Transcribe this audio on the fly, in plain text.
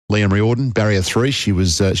Liam Riordan, barrier 3. She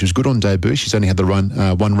was good on debut. She's only had the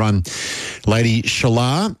one run. Lady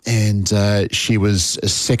Shalar, and she was a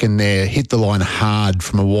second there. Hit the line hard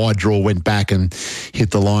from a wide draw, went back and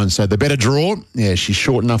hit the line. So the better draw. Yeah, she's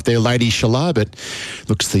short enough there, Lady Shalar, but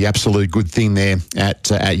looks the absolute good thing there at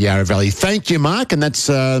Yarra Valley. Thank you, Mark, and that's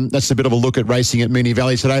a bit of a look at racing at Moonee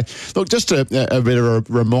Valley today. Look, just a bit of a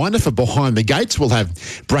reminder for Behind the Gates. We'll have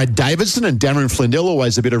Brad Davidson and Darren Flindell.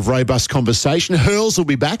 Always a bit of robust conversation. Hurls will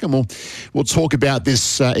be back, and we'll talk about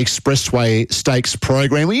this Expressway Stakes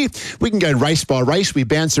program. We can go race by race. We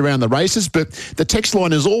bounce around the races, but the text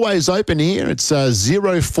line is always open here. It's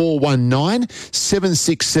 0419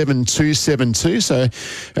 767 272. So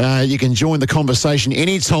you can join the conversation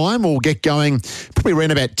anytime. We'll get going probably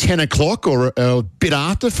around about 10 o'clock or a bit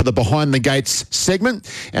after for the Behind the Gates segment,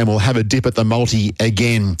 and we'll have a dip at the multi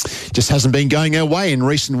again. Just hasn't been going our way in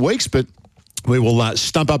recent weeks, but we will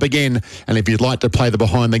stump up again, and if you'd like to play the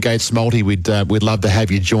Behind the Gates multi, we'd love to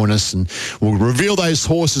have you join us, and we'll reveal those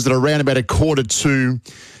horses that are around about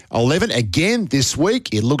 11:15 again this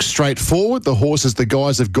week. It looks straightforward. The horses the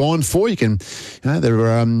guys have gone for,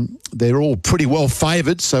 they're all pretty well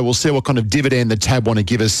favoured, so we'll see what kind of dividend the Tab want to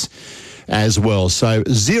give us as well. So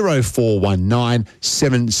 0419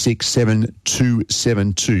 767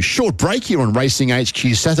 272. Short break here on Racing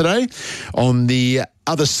HQ Saturday. On the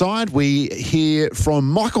other side, we hear from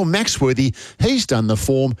Michael Maxworthy. He's done the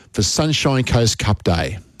form for Sunshine Coast Cup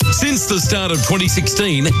Day. Since the start of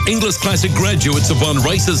 2016, Inglis Classic graduates have won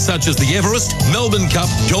races such as the Everest, Melbourne Cup,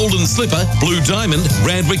 Golden Slipper, Blue Diamond,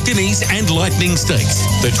 Randwick Guineas and Lightning Stakes.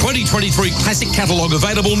 The 2023 Classic catalogue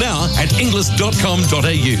available now at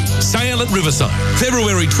inglis.com.au. Sale at Riverside,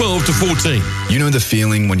 February 12 to 14. You know the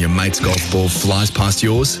feeling when your mate's golf ball flies past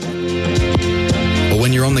yours? Or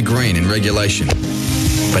when you're on the green in regulation,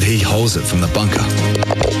 but he holds it from the bunker?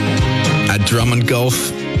 At Drummond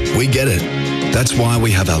Golf, we get it. That's why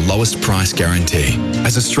we have our lowest price guarantee.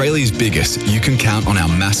 As Australia's biggest, you can count on our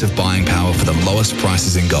massive buying power for the lowest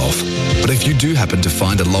prices in golf. But if you do happen to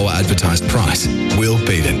find a lower advertised price, we'll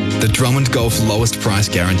beat it. The Drummond Golf lowest price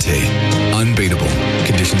guarantee. Unbeatable.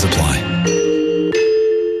 Conditions apply.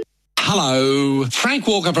 Hello, Frank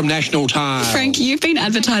Walker from National Tile. Frank, you've been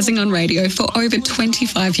advertising on radio for over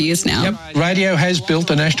 25 years now. Yep, radio has built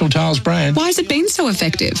the National Tiles brand. Why has it been so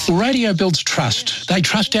effective? Well, radio builds trust. They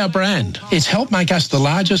trust our brand. It's helped make us the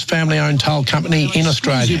largest family-owned tile company in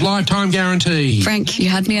Australia. Lifetime guarantee. Frank, you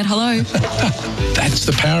had me at hello. That's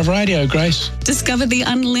the power of radio, Grace. Discover the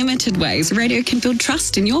unlimited ways radio can build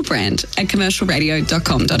trust in your brand at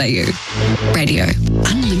commercialradio.com.au. Radio.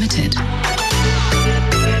 Unlimited.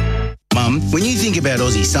 Mum, when you think about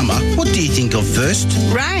Aussie summer, what do you think of first?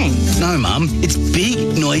 Rain. No, Mum. It's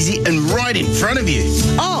big, noisy and right in front of you.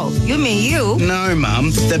 Oh, you mean you? No,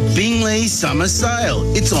 Mum. The Bingley Summer Sale.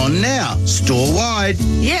 It's on now, store-wide.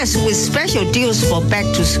 Yes, with special deals for back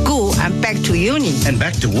to school and back to uni. And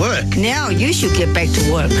back to work. Now you should get back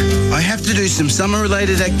to work. I have to do some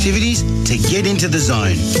summer-related activities to get into the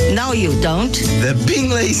zone. No, you don't. The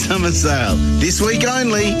Bingley Summer Sale. This week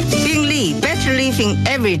only. Bingley, better living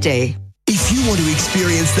every day. If you want to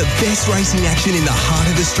experience the best racing action in the heart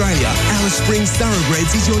of Australia, Alice Springs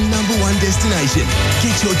Thoroughbreds is your #1 destination.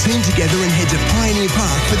 Get your team together and head to Pioneer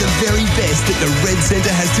Park for the very best that the Red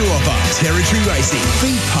Centre has to offer. Territory Racing.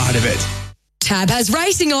 Be part of it. Tab has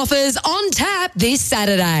racing offers on tap this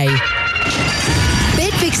Saturday.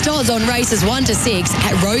 Bet fixed odds on races 1 to 6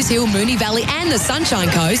 at Rosehill, Moonee Valley and the Sunshine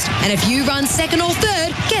Coast. And if you run second or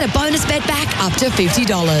third, get a bonus bet back up to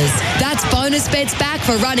 $50. That's bonus bets back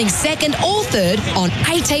for running second or third on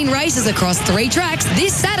 18 races across 3 tracks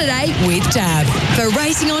this Saturday with Tab. For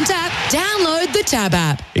Racing on Tap, download the Tab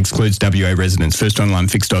app. Excludes WA residents. First online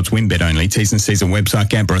fixed odds win bet only. T's and C's on website.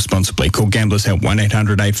 Gamble responsibly. Call Gamblers Help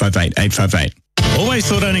 1-800-858-858. Always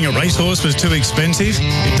thought owning a racehorse was too expensive?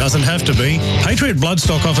 It doesn't have to be. Patriot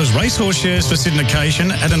Bloodstock offers racehorse shares for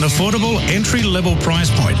syndication at an affordable entry-level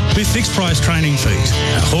price point with fixed-price training fees.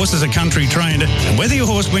 Our horses are country trained, and whether your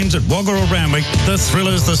horse wins at Wagga or Randwick, the thrill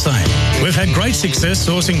is the same. We've had great success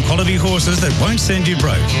sourcing quality horses that won't send you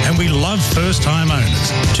broke, and we love first-time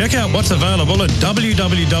owners. Check out what's available at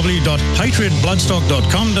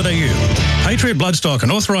www.patriotbloodstock.com.au. Patriot Bloodstock,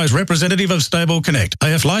 an authorised representative of Stable Connect.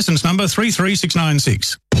 AF licence number 33696.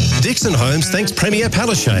 Dixon Homes thanks Premier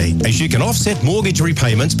Palaszczuk as you can offset mortgage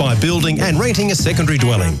repayments by building and renting a secondary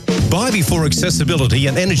dwelling. Buy before accessibility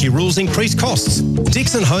and energy rules increase costs.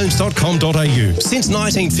 DixonHomes.com.au. Since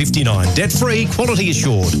 1959. Debt-free, quality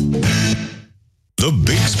assured. The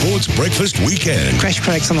Big Sports Breakfast Weekend. Crash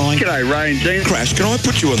Craig's on the line. G'day, Ray and Dean. Crash, can I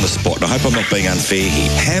put you on the spot? And I hope I'm not being unfair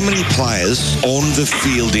here. How many players on the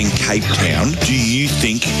field in Cape Town do you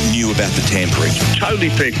think knew about the tampering? Totally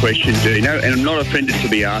fair question, Dino, and I'm not offended to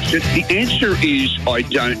be asked it. The answer is I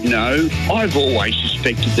don't know. I've always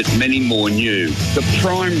suspected that many more knew. The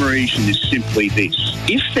prime reason is simply this.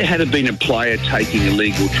 If there had been a player taking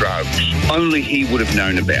illegal drugs, only he would have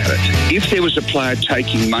known about it. If there was a player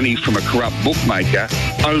taking money from a corrupt bookmaker,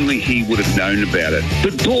 only he would have known about it.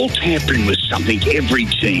 But ball tampering was something every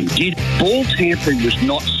team did. Ball tampering was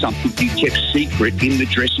not something you kept secret in the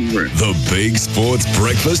dressing room. The Big Sports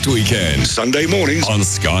Breakfast Weekend. Sunday mornings on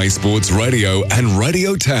Sky Sports Radio and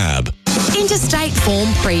Radio Tab. Interstate Form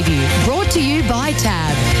Preview, brought to you by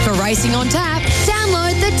Tab. For racing on tap,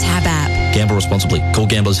 download the Tab app. Gamble responsibly. Call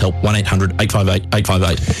Gamblers Help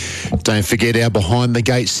 1-800-858-858. Don't forget our Behind the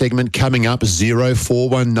Gate segment coming up,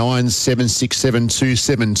 0419 767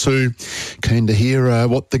 272. Keen to hear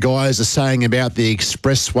what the guys are saying about the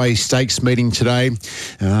Expressway Stakes meeting today.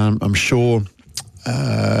 I'm sure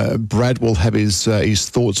Brad will have his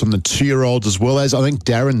thoughts on the 2-year-olds as well as I think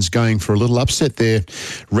Darren's going for a little upset there.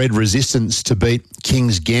 Red Resistance to beat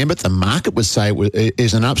King's Gambit. The market would say it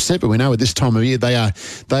is an upset, but we know at this time of year they are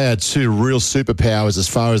two real superpowers as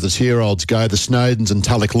far as the 2-year-olds go, the Snowdens and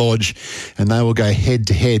Tulloch Lodge, and they will go head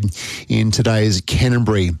to head in today's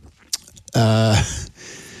Canterbury.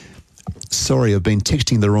 Sorry, I've been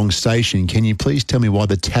texting the wrong station. Can you please tell me why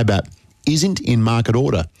the Tab app isn't in market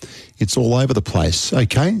order? It's all over the place.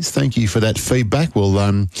 Okay, thank you for that feedback.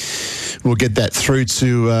 We'll get that through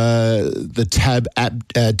to the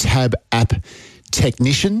Tab app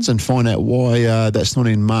technicians and find out why that's not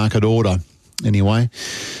in market order. Anyway,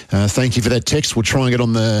 thank you for that text. We'll try and get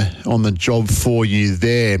on the job for you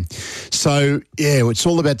there. So, yeah, it's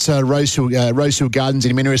all about Rosehill Gardens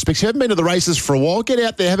in many respects. If you haven't been to the races for a while, get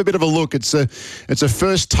out there, have a bit of a look. It's a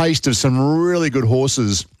first taste of some really good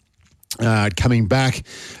horses coming back.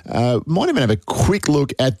 Might even have a quick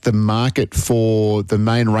look at the market for the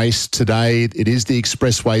main race today. It is the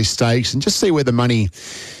Expressway Stakes, and just see where the money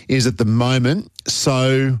is at the moment.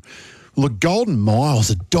 So, look, Golden Mile's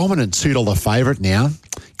a dominant $2 favourite now.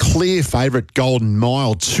 Clear favourite, Golden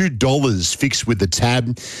Mile, $2 fixed with the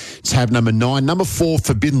tab number 9. Number 4,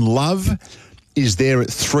 Forbidden Love, is there at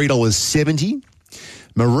 $3.70.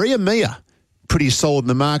 Maria Mia, pretty solid in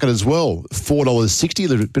the market as well, $4.60. A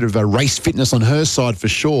little bit of a race fitness on her side for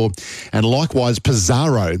sure. And likewise,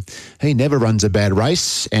 Pizarro, he never runs a bad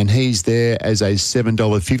race, and he's there as a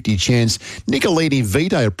 $7.50 chance. Nicolini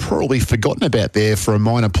Vito, probably forgotten about there for a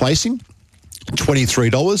minor placing.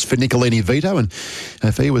 $23 for Nicolini Vito, and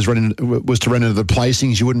if he was to run into the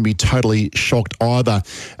placings, you wouldn't be totally shocked either.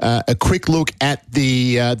 A quick look at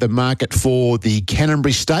the market for the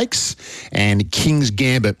Canterbury Stakes and King's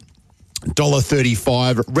Gambit,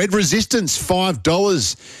 $1.35. Red Resistance,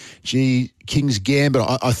 $5. Gee, King's Gambit,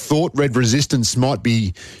 I thought Red Resistance might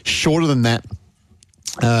be shorter than that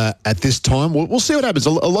at this time. We'll see what happens.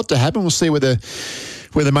 A lot to happen. We'll see where the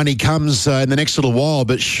money comes in the next little while,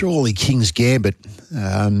 but surely King's Gambit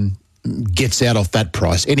gets out off that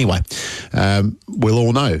price. Anyway, we'll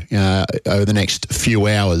all know over the next few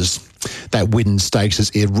hours that Widden Stakes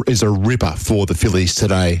is a ripper for the fillies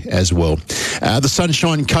today as well. The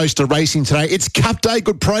Sunshine Coast are racing today. It's Cup Day.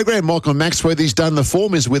 Good program. Michael Maxworthy's done the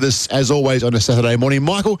form, is with us as always on a Saturday morning.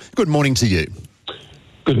 Michael, good morning to you.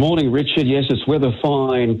 Good morning, Richard. Yes, it's weather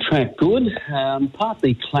fine, track good.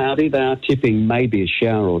 Partly cloudy. They are tipping maybe a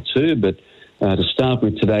shower or two, but to start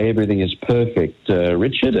with today, everything is perfect,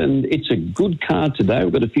 Richard, and it's a good card today.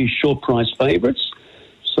 We've got a few short price favourites.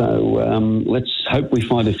 So let's hope we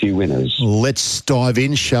find a few winners. Let's dive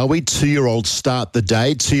in, shall we? 2-year-olds start the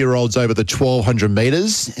day. 2-year-olds over the 1,200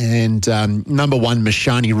 metres. And number 1,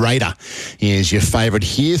 Mashani Raider is your favourite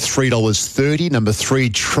here, $3.30. Number 3,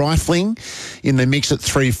 Trifling in the mix at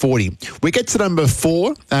 $3.40. We get to number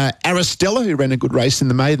 4, Aristella, who ran a good race in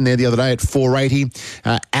the maiden there the other day at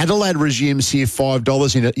 $4.80. Adelaide resumes here,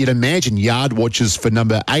 $5. You'd imagine Yard Watchers for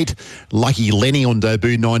number 8. Lucky Lenny on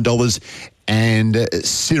debut, $9. And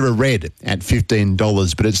Syrah Red at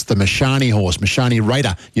 $15, but it's the Mashani horse, Mashani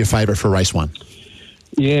Raider, your favourite for race 1.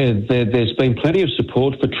 Yeah, there's been plenty of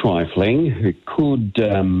support for Trifling, who could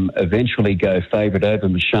eventually go favourite over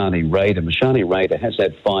Mashani Raider. Mashani Raider has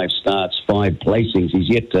had 5 starts, 5 placings. He's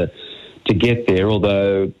yet to get there,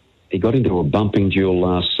 although he got into a bumping duel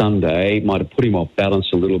last Sunday. Might have put him off balance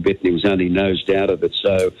a little bit, and he was only nosed out of it.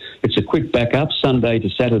 So it's a quick back-up, Sunday to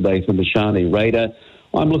Saturday for Mashani Raider.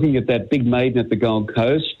 I'm looking at that big maiden at the Gold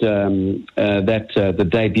Coast, the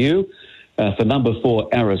debut. For number 4,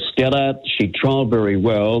 Aristella, she trialled very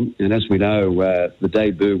well, and as we know, the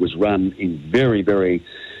debut was run in very, very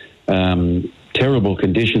terrible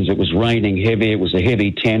conditions. It was raining heavy. It was a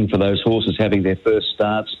heavy 10 for those horses having their first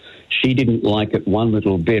starts. She didn't like it one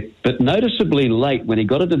little bit, but noticeably late when he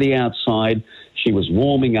got her to the outside, she was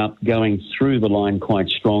warming up, going through the line quite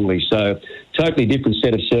strongly. So totally different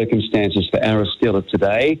set of circumstances for Aristella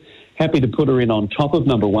today. Happy to put her in on top of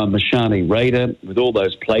number 1, Mashani Raider, with all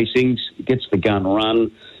those placings. Gets the gun run.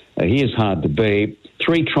 He is hard to beat.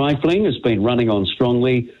 3, Trifling, has been running on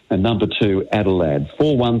strongly. And number 2, Adelaide.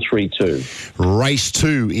 4-1-3-2. Race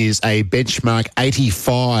 2 is a benchmark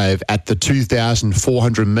 85 at the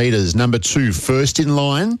 2,400 metres. Number 2, First in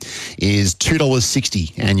Line, is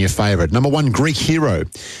 $2.60 and your favourite. Number 1, Greek Hero,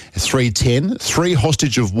 $3.10. 3,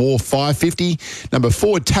 Hostage of War, $5.50. Number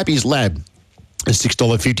 4, Tappy's Lab, a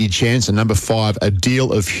 $6.50 chance. And number 5, A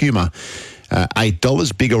Deal of Humour,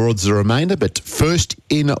 $8. Bigger odds the remainder, but First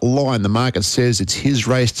in Line, the market says it's his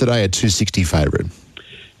race today, a $2.60 favourite.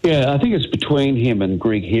 Yeah, I think it's between him and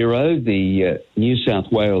Greek Hero, the New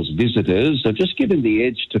South Wales visitors. I've just given the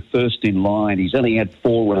edge to First in Line. He's only had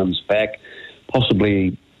 4 runs back,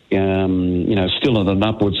 possibly, still on an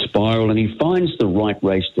upward spiral, and he finds the right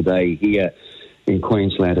race today here in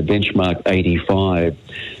Queensland, a benchmark 85.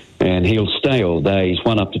 And he'll stay all day. He's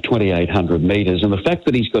won up to 2,800 metres. And the fact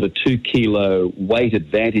that he's got a 2-kilo weight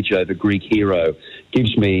advantage over Greek Hero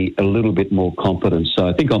gives me a little bit more confidence. So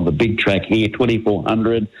I think on the big track here,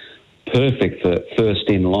 2,400, perfect for First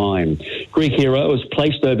in Line. Greek Hero has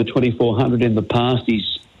placed over 2,400 in the past.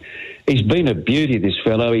 He's been a beauty, this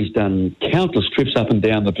fellow. He's done countless trips up and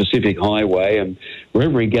down the Pacific Highway, and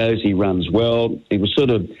wherever he goes, he runs well. He was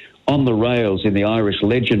sort of on the rails in the Irish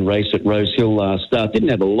Legend race at Rose Hill last start. Didn't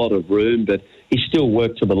have a lot of room, but he still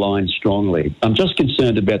worked to the line strongly. I'm just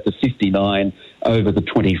concerned about the 59 over the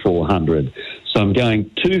 2,400. So I'm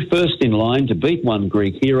going 2 First in Line to beat 1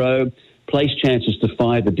 Greek Hero, place chances to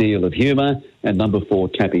 5 A Deal of Humour, and number 4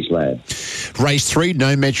 Tappy's Lab. Race 3,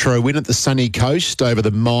 no Metro win at the Sunny Coast over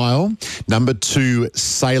the mile. Number 2,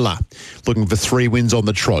 Sailor, looking for 3 wins on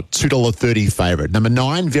the trot, $2.30 favourite. Number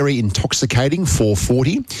 9, Very Intoxicating,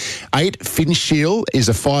 $4.40. 8, Fin Shield is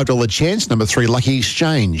a $5 chance. Number 3, Lucky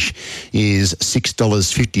Exchange is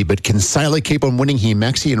 $6.50. But can Sailor keep on winning here,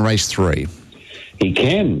 Maxie, in race 3? He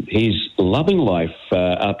can. He's loving life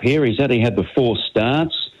up here. He's only had the 4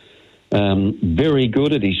 starts. Very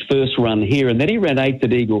good at his first run here, and then he ran 8th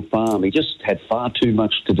at Eagle Farm. He just had far too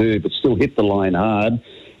much to do, but still hit the line hard.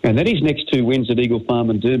 And then his next 2 wins at Eagle Farm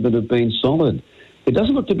and Doomben have been solid. There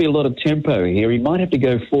doesn't look to be a lot of tempo here. He might have to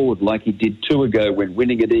go forward like he did 2 ago when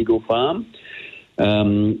winning at Eagle Farm.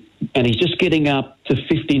 And he's just getting up to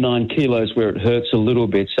 59 kilos where it hurts a little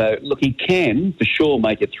bit. So, look, he can, for sure,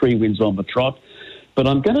 make it 3 wins on the trot. But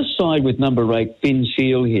I'm going to side with number 8, Fin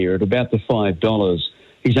Shield here at about the $5.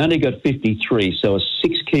 He's only got 53, so a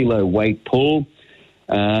 6-kilo weight pull.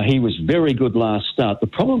 He was very good last start. The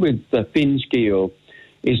problem with the Fin Shield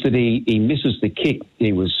is that he misses the kick.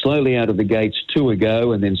 He was slowly out of the gates 2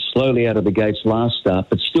 ago and then slowly out of the gates last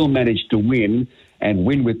start, but still managed to win and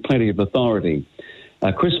win with plenty of authority.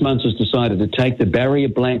 Chris Muntz has decided to take the barrier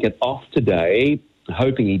blanket off today,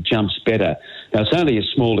 hoping he jumps better. Now, it's only a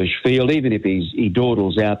smallish field. Even if he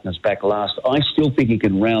dawdles out and is back last, I still think he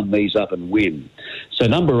can round these up and win. So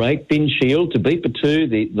number 8, Fin Shield, to beat the 2,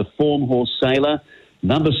 the form horse Sailor.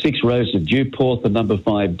 Number 6, Rose of Dewporth, and number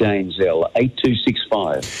 5, Danesel,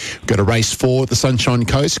 8-2-6-5. Got a race 4 at the Sunshine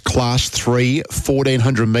Coast, Class 3,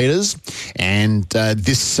 1,400 metres. And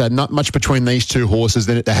this, not much between these 2 horses.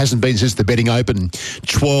 There hasn't been since the betting open.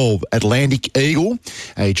 12, Atlantic Eagle,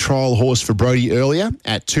 a trial horse for Brodie earlier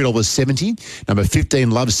at $2.70. Number 15,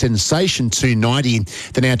 Love Sensation,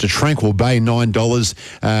 $2.90. Then out to Tranquil Bay, $9.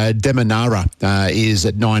 Demonara is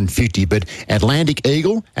at $9.50. But Atlantic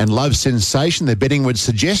Eagle and Love Sensation, the betting would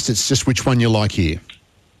suggest it's just which one you like here.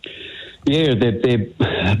 Yeah, they're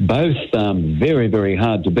both very, very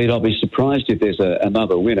hard to beat. I'll be surprised if there's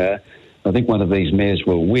another winner. I think one of these mares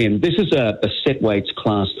will win. This is a set weights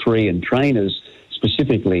Class 3, and trainers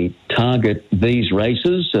specifically target these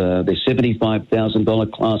races. They're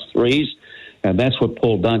 $75,000 Class 3s, and that's what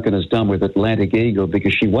Paul Duncan has done with Atlantic Eagle,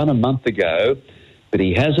 because she won a month ago, but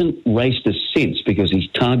he hasn't raced her since because he's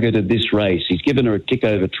targeted this race. He's given her a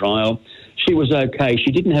tick-over trial. She was okay.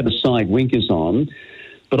 She didn't have a side winkers on.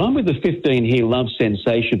 But I'm with the 15 here, Love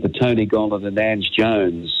Sensation, for Tony Gollan and Ange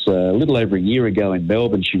Jones. A little over a year ago in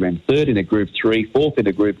Melbourne, she ran 3rd in a Group 3, 4th in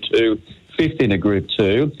a Group 2, 5th in a Group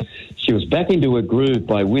 2. She was back into a groove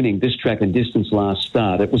by winning this track and distance last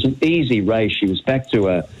start. It was an easy race. She was back to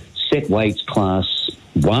a set weights Class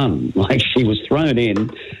won. Like, she was thrown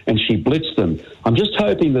in and she blitzed them. I'm just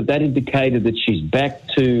hoping that indicated that she's back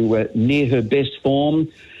to near her best form.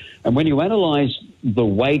 And when you analyse the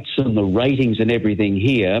weights and the ratings and everything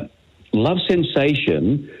here, Love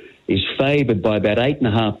Sensation is favoured by about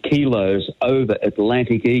 8.5 kilos over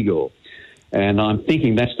Atlantic Eagle. And I'm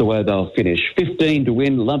thinking that's the way they'll finish. 15 to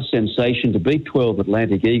win Love Sensation, to beat 12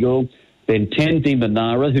 Atlantic Eagle, then 10 Di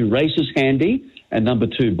Manara, who races handy, and number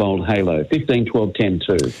 2 Bold Halo. 15, 12, 10,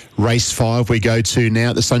 2. Race 5 we go to now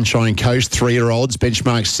at the Sunshine Coast. 3-year-olds,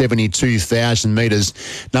 benchmark 72,000 metres.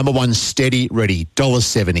 Number 1 Steady Ready,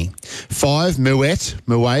 $1.70. 5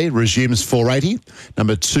 Moet resumes $4.80.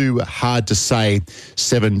 Number 2 Hard to Say,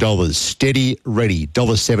 $7. Steady Ready,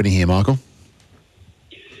 $1.70 here, Michael.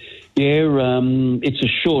 Yeah, it's a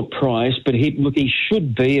short price, but he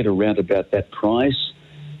should be at around about that price.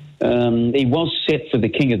 He was set for the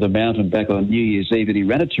King of the Mountain back on New Year's Eve, and he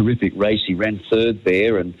ran a terrific race. He ran 3rd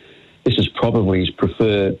there, and this is probably his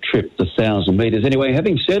preferred trip, the 1,000 metres. Anyway,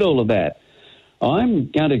 having said all of that, I'm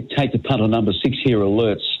going to take the punt on number 6 here,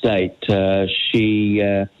 Alert State.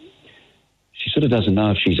 She sort of doesn't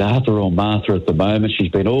know if she's Arthur or Martha at the moment.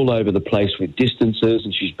 She's been all over the place with distances,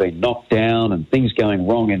 and she's been knocked down and things going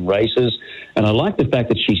wrong in races. And I like the fact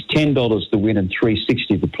that she's $10 to win and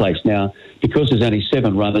 $3.60 to place. Now, because there's only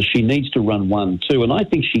 7 runners, she needs to run 1, 2, and I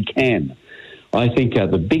think she can. I think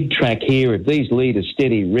the big track here, if these leaders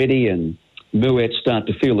Steady Ready and Moet start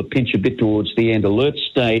to feel the pinch a bit towards the end, Alert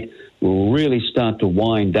State will really start to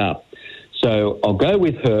wind up. So I'll go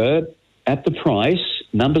with her at the price,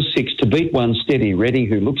 number 6, to beat 1 Steady Ready,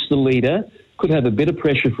 who looks the leader, could have a bit of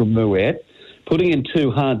pressure from Moet. Putting in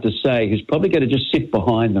 2 Hard to Say, who's probably going to just sit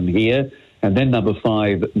behind them here, and then number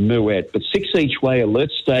 5 Moet. But 6 each way,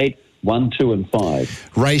 Alert State, 1, 2 and 5.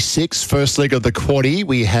 Race 6, first leg of the quaddie.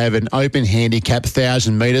 We have an open handicap,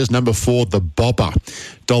 1,000 metres. Number 4, The Bopper,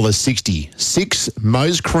 $1.60. 6,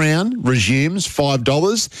 Mo's Crown, resumes,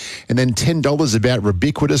 $5. And then $10 about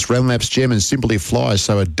Ubiquitous, Renlaps Gem and Simply Fly.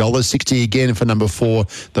 So $1.60 again for number 4,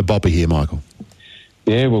 The Bopper here, Michael.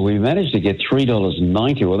 Yeah, well, we managed to get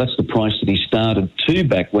 $3.90. Well, that's the price that he started 2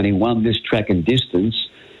 back when he won this track and distance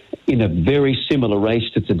in a very similar race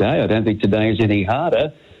to today. I don't think today is any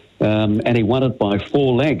harder. And he won it by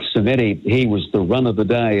 4 lengths. And then he was the run of the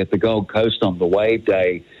day at the Gold Coast on the Wave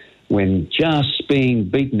Day, when just being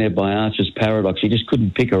beaten there by Archer's Paradox, he just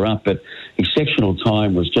couldn't pick her up. But his sectional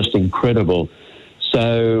time was just incredible.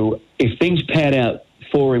 So if things pan out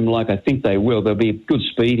for him like I think they will, there'll be good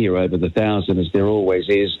speed here over the 1,000, as there always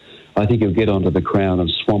is. I think he'll get onto the Crown and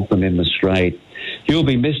swamp them in the straight. You'll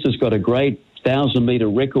Be Missed has got a great 1,000-metre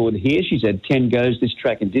record here. She's had 10 goes this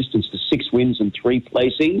track and distance to 6 wins and 3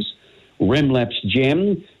 placings. Remlaps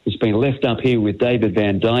Gem has been left up here with David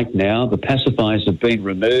Van Dyke now. The pacifiers have been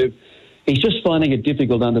removed. He's just finding it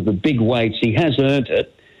difficult under the big weights. He has earned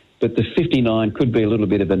it, but the 59 could be a little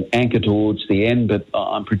bit of an anchor towards the end, but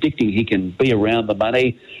I'm predicting he can be around the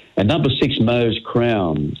money. And number 6, Mo's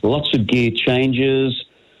Crown. Lots of gear changes.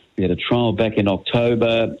 We had a trial back in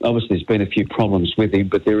October. Obviously, there's been a few problems with him,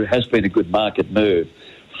 but there has been a good market move.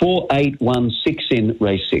 4, 8, 1, 6 in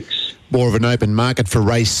race 6. More of an open market for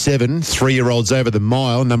race 7. 3-year-olds over the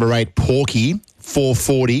mile. Number 8, Porky,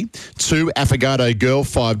 $4.40. 2, Affogato Girl,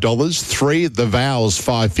 $5. 3, The Vows,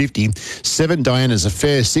 $5.50. 7, Diana's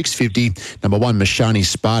Affair, $6.50. Number 1, Mashani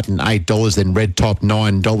Spartan, $8. Then Red Top,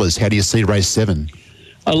 $9. How do you see race 7?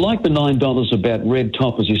 I like the $9 about Red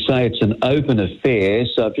Top. As you say, it's an open affair,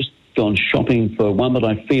 so I've just gone shopping for one that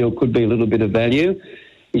I feel could be a little bit of value.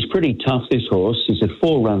 He's pretty tough, this horse. He's had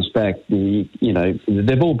 4 runs back.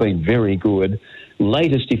 They've all been very good.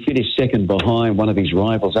 Latest, he finished second behind one of his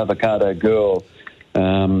rivals, Avocado Girl,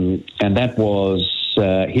 and that was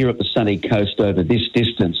here at the sunny coast over this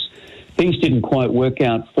distance. Things didn't quite work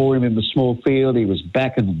out for him in the small field. He was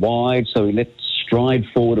back and wide, so he let stride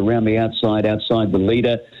forward around the outside the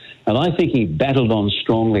leader. And I think he battled on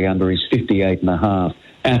strongly under his 58.5.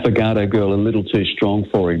 Affogato Girl a little too strong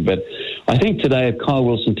for him. But I think today if Kyle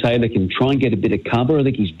Wilson-Taylor can try and get a bit of cover, I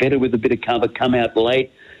think he's better with a bit of cover, come out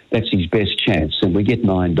late, that's his best chance. And we get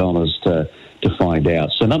 $9 to find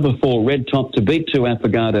out. So number 4, Red Top, to beat 2,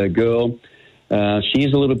 Affogato Girl. She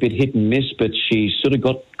is a little bit hit and miss, but she's sort of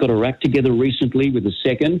got her act together recently with a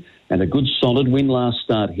second and a good solid win last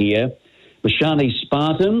start here. Mashani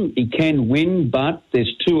Spartan, he can win, but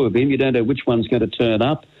there's 2 of him. You don't know which one's going to turn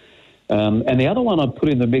up. And the other one I put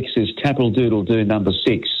in the mix is Tapple Doodle Do, number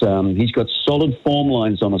 6. He's got solid form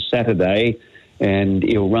lines on a Saturday, and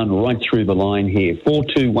he'll run right through the line here. 4,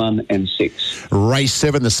 2, 1 and 6. Race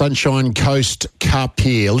 7, the Sunshine Coast Cup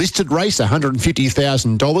here. Listed race,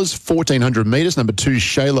 $150,000, 1,400 metres. Number 2,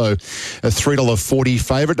 Shalo, a $3.40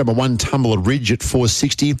 favourite. Number 1, Tumbler Ridge at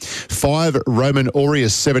 $4.60. 5, Roman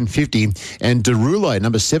Aureus, $7.50. And Deroulé,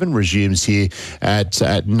 number 7, resumes here at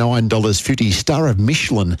 $9.50. Star of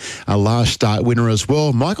Michelin, a last start winner as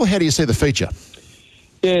well. Michael, how do you see the feature?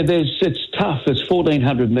 Yeah, it's tough. It's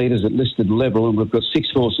 1,400 metres at listed level, and we've got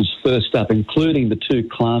 6 horses first up, including the 2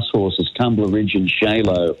 class horses, Tumbler Ridge and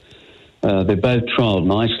Shalo. They're both trialled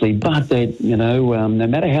nicely, but no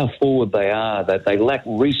matter how forward they are, they lack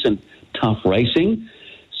recent tough racing.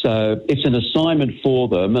 So it's an assignment for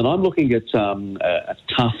them, and I'm looking at a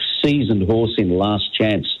tough, seasoned horse in Last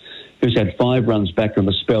Chance, who's had 5 runs back from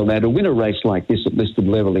a spell. Now, to win a race like this at listed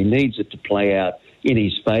level, he needs it to play out in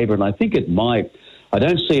his favour, and I think it might. I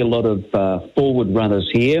don't see a lot of forward runners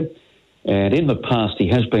here, and in the past he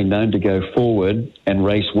has been known to go forward and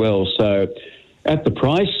race well. So at the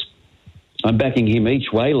price, I'm backing him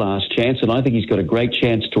each way, Last Chance, and I think he's got a great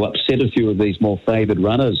chance to upset a few of these more favoured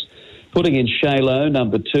runners. Putting in Shalo,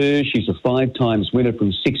 number 2, she's a 5 times winner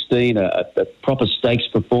from 16, a proper stakes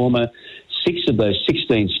performer. 6 of those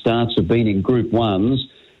 16 starts have been in Group 1s,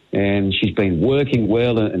 and she's been working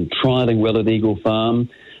well and trialling well at Eagle Farm.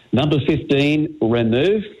 Number 15,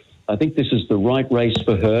 Reneuf. I think this is the right race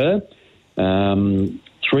for her.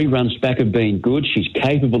 3 runs back have been good. She's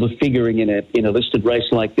capable of figuring in a listed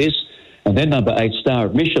race like this. And then number 8, Star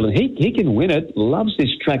of Michelin. He can win it, loves this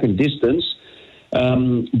track and distance.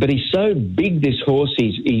 But he's so big, this horse,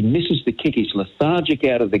 he misses the kick. He's lethargic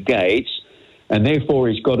out of the gates, and therefore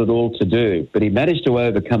he's got it all to do. But he managed to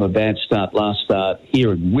overcome a bad start last start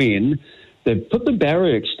here and win. They've put the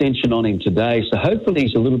barrier extension on him today, so hopefully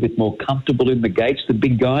he's a little bit more comfortable in the gates, the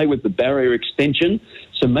big guy with the barrier extension.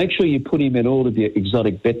 So make sure you put him in all of the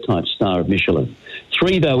exotic bet type, Star of Michelin.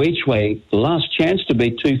 3, though, each way. Last chance to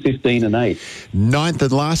beat 2, 15 and 8. 9th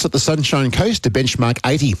and last at the Sunshine Coast to benchmark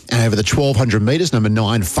 80 over the 1,200 metres. Number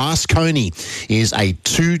 9, Fast Coney, is a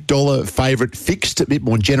 $2 favourite fixed, a bit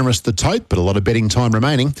more generous the tote, but a lot of betting time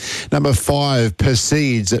remaining. Number 5,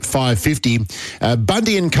 Proceeds at $5.50.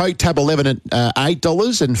 Bundy and Coke, tab 11 at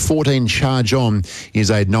 $8, and 14, Charge On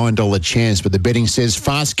is a $9 chance, but the betting says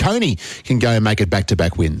Fast Coney can go and make it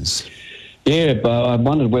back-to-back wins. Yeah, but I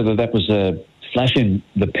wondered whether that was a flash in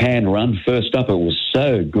the pan run. First up, it was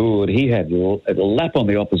so good. He had a lap on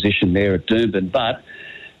the opposition there at Doomben, but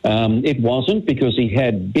it wasn't, because he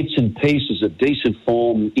had bits and pieces of decent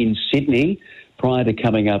form in Sydney prior to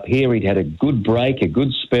coming up here. He'd had a good break, a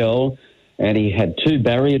good spell, and he had 2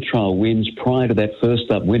 barrier trial wins prior to that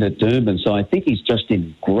first up win at Doomben. So I think he's just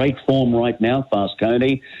in great form right now, Fast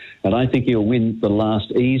Coney, and I think he'll win the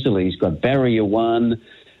last easily. He's got barrier 1.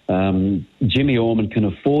 Jimmy Orman can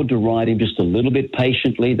afford to ride him just a little bit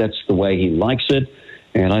patiently. That's the way he likes it.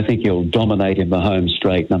 And I think he'll dominate in the home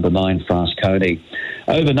straight, number 9, Fast Coney.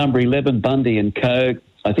 Over number 11, Bundy and Co.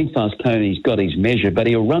 I think Fast Coney's got his measure, but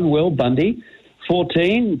he'll run well, Bundy.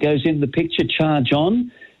 14 goes in the picture, Charge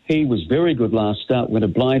On. He was very good last start when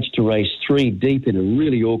obliged to race 3 deep in a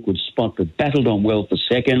really awkward spot, but battled on well for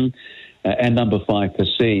second. And number 5,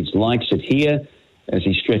 Proceeds, likes it here as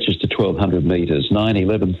he stretches to 1,200 metres. 9,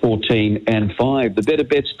 11, 14 and 5. The better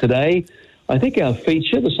bets today, I think our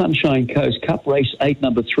feature, the Sunshine Coast Cup, race 8,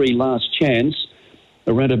 number 3, Last Chance,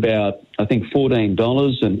 around about, I think,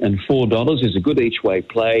 $14 and $4 is a good each-way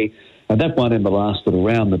play. And that one in the last at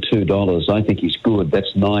around the $2, I think he's good.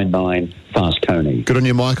 That's 9-9, Fast Coney. Good on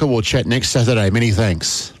you, Michael. We'll chat next Saturday. Many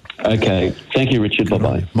thanks. Okay. Thank you, Richard.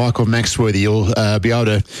 Bye-bye. Michael Maxworthy. You'll be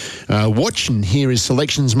able to watch and hear his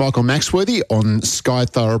selections, Michael Maxworthy, on Sky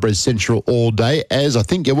Thoroughbred Central all day, as I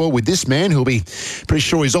think you will with this man who'll be pretty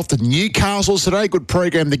sure he's off to Newcastle today. Good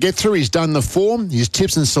program to get through. He's done the form, his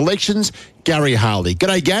tips and selections. Gary Harley.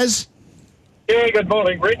 G'day, Gaz. Yeah, good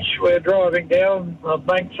morning, Rich. We're driving down the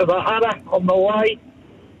banks of the Hunter on the way.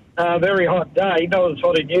 Very hot day. Not as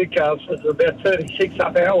hot in Newcastle. It's about 36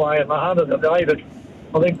 up our way in the Hunter today, but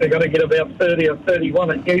I think they're going to get about 30 or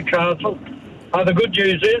 31 at Newcastle. The good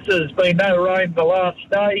news is there's been no rain the last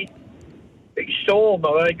day. Big storm.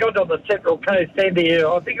 They got on the Central Coast end here,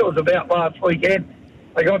 I think it was about last weekend.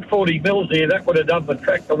 They got 40 mils here. That would have done the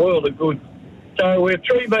track the world of good. So we're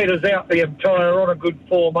 3 metres out the entire on a good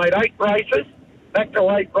form, mate. 8 races, back to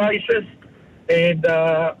 8 races, and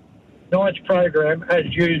nice program as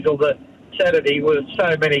usual. The Saturday with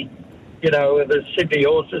so many, the Sydney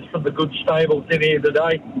horses from the good stables in here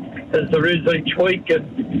today, as there is each week,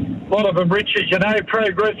 and a lot of them, Rich, as you know,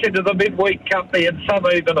 progress into the midweek company and some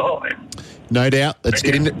even higher. No doubt. Let's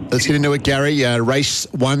get into it, Gary. Race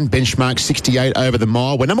 1, benchmark 68 over the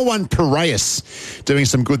mile. We're number 1, Piraeus, doing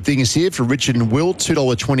some good things here for Richard and Will,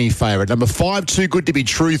 $2.20 favourite. Number 5, Too Good to Be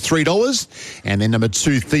True, $3. And then number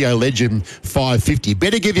 2, Theo Legend, $5.50.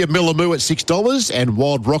 Better give you Millamoo at $6 and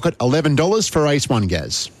Wild Rocket, $11 for race 1,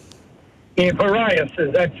 Gaz. Yeah, Piraeus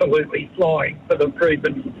is absolutely flying for the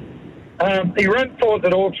treatment. He ran fourth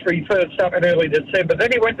at Hawkesbury first up in early December.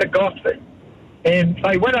 Then he went to Gosford. And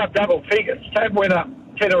they went up double figures. Tab went up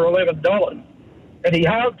 $10 or $11, and he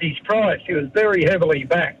halved his price. He was very heavily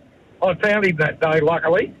backed. I found him that day,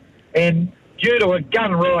 luckily, and due to a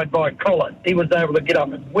gun ride by Collett, he was able to get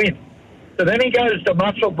up and win. So then he goes to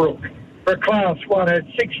Muswellbrook for Class 1 at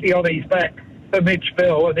 60 on his back for Mitch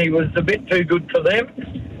Bell, and he was a bit too good for them.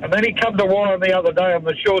 And then he come to Warren the other day on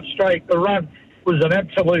the short straight. The run was an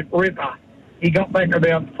absolute ripper. He got back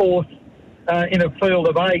about fourth in a field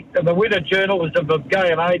of 8, and the winner journalism of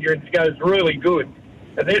Gay and Adrian's goes really good.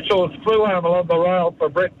 And this horse flew home along the rail for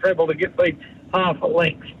Brett Preble to get beat half a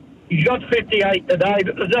length. He's got 58 today,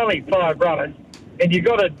 but there's only 5 runners, and you've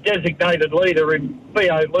got a designated leader in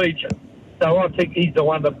B.O. Legion, so I think he's the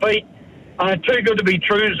one to beat. Too Good to Be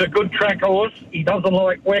True is a good track horse. He doesn't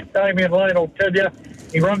like wet, Damien Lane will tell you.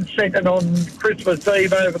 He runs second on Christmas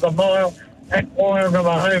Eve over the mile at Wyong on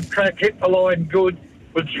the home track, hit the line good.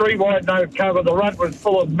 With 3 wide, no cover. The run was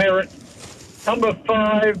full of merit. Number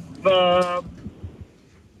 2,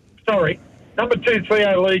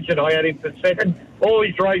 Theo Legion, I had him for second. All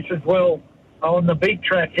his races well on the big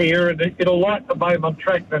track here, and it'll like the moment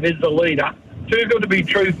track that is the leader. Too Good to Be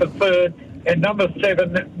True for third, and number 7,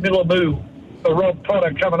 Millamoo for Rob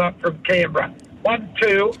Potter coming up from Canberra. 1,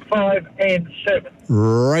 2, 5 and 7.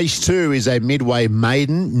 Race 2 is a midway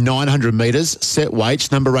maiden, 900 metres, set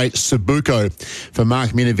weights. Number 8, Subuko for Mark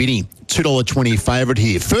Minavini, $2.20 favourite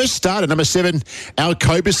here. First start at number 7, Al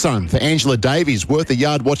Coberson for Angela Davies, worth a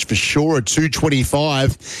yard watch for sure at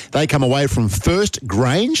 $2.25. They come away from First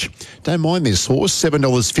Grange. Don't mind this horse,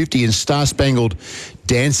 $7.50, and Star Spangled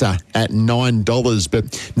Dancer at $9.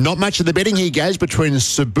 But not much of the betting here, Gaz, between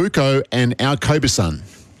Subuko and Al Coberson.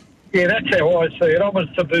 Yeah, that's how I see it. I'm a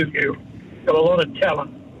Subuku. Got a lot of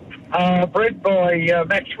talent. Bred by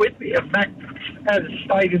Max Whitby, and Max has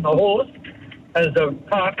stayed in the horse as a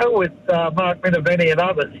partner with Mark Minavini and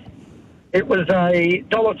others. It was a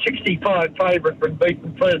 $1.65 favourite when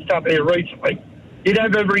beaten first up here recently. You'd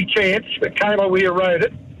have every chance, but Kayla Weir rode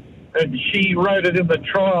it, and she rode it in the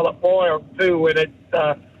trial at Wyong too when it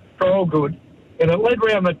trialled good. And it led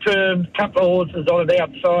round the turn, a couple of horses on it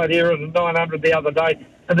outside here at a 900 the other day.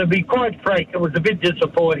 And to be quite frank, it was a bit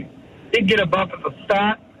disappointing. Did get a bump at the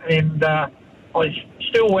start, and I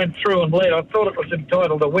still went through and led. I thought it was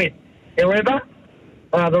entitled to win. However,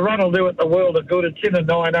 the run will do it the world of good. It's in a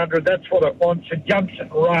 900. That's what it wants. It jumps and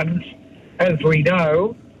runs, as we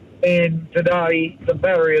know. And today, the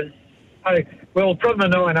barriers, well, from the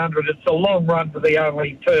 900, it's a long run to the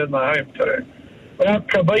only turn, the home turn. Well,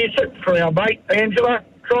 Kabisa for our mate, Angela.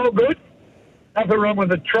 Trial good. Nothing wrong with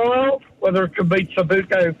the trial. Whether it can beat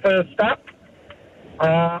Subuko first up,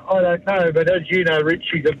 I don't know. But as you know, Rich,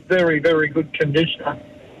 he's a very, very good conditioner.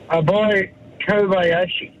 By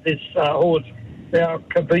Kobayashi, this horse, now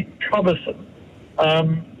Coberson,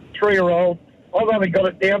 3-year-old. I've only got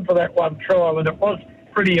it down for that one trial, and it was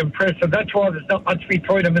pretty impressive. That's why there's not much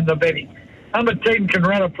between them in the betting. Number 10 can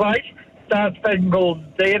run a place. Star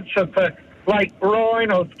Spangled Dancer for Lake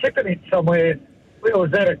Rhine. I was tipping it somewhere. Where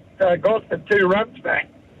was that? It got the 2 runs back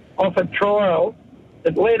off a trial.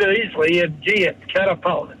 It led easily, and gee, it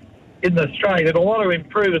catapulted in the straight. It'll want to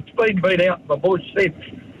improve. It's been beat out in the bush since.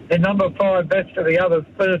 And number 5, best of the others,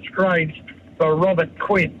 First Grange for Robert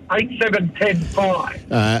Quinn. 8, 7, 10,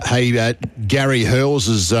 5. Hey, Gary Hurls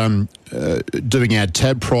is doing our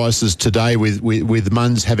tab prices today with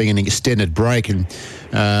Munns having an extended break. And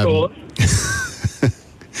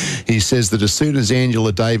he says that as soon as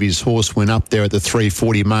Angela Davies' horse went up there at the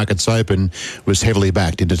 340 markets open, was heavily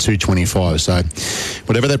backed into 225. So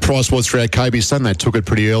whatever that price was for our Kobe Sun, they took it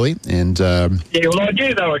pretty early. And yeah, well, I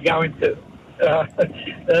knew they were going to.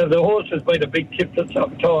 The horse has been a big tip for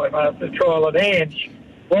some time after trial at Ange.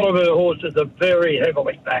 One of her horses are very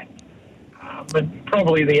heavily backed, and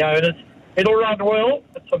probably the owners. It'll run well.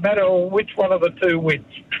 It's a matter of which one of the 2 wins.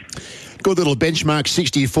 Good little benchmark.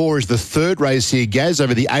 64 is the third race here, Gaz,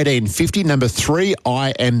 over the 1850. Number 3,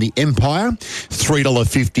 I Am the Empire,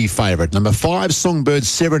 $3.50 favourite. Number 5, Songbird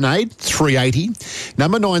Serenade, $3.80.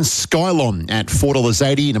 Number 9, Skylon at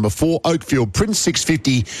 $4.80. Number 4, Oakfield Prince,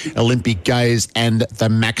 $6.50. Olympic Gaze and the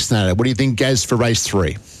Maxnator. What do you think, Gaz, for race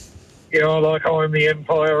 3? Yeah, I like I Am the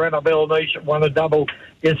Empire. Annabelle Nation won a double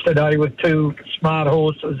yesterday with 2 smart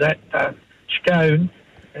horses at Scone,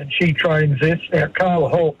 and she trains this. Now, Carl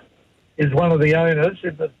Hawke is one of the owners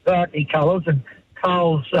in the Zaki colours, and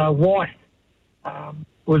Carl's wife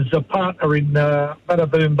was a partner in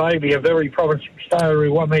Badaboom Baby, a very promising star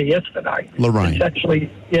who won there yesterday. Lorraine. It's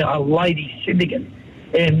actually a lady syndicate,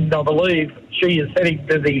 and I believe she is heading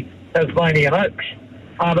to the Tasmanian Oaks.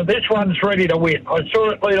 But this one's ready to win. I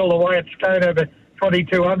saw it lead all the way at Scone over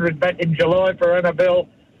 2,200 back in July for Annabelle.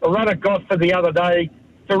 The runner got for the other day.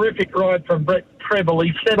 Terrific ride from Brett Treble.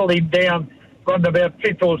 He settled him down, run about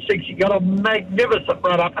 5th or 6th. He got a magnificent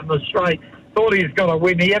run up in the straight. Thought he was going to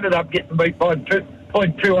win. He ended up getting beat by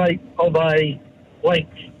 0.28 of a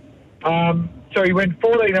length. So he went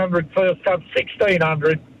 1,400 first up,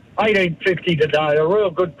 1,600, 1,850 today. A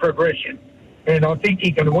real good progression. And I think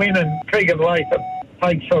he can win, and Keegan Latham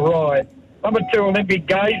takes a ride. Number 2, Olympic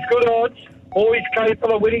Gaze. Good odds. Always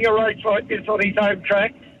capable of winning a race like this on his home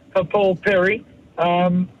track for Paul Perry.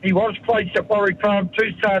 He was placed at Warwick Farm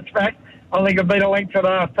 2 starts back. I think it beat a length and a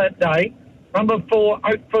half that day. Number 4,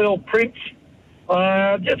 Oakfield Prince.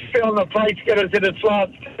 Just feeling the place getters in its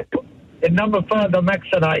last two. And number 5, the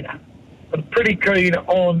Maxinator. But pretty keen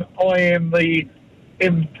on I Am the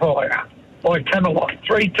Empire by Camelot.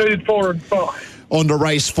 3, 2, 4 and 5. On to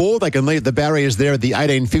race 4. They can leave the barriers there at the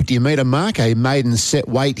 1850 metre mark. A maiden set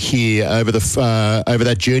weight here over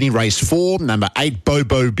that journey. Race 4. Number 8,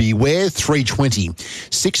 Bobo Beware, 320.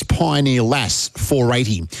 6, Pioneer Lass,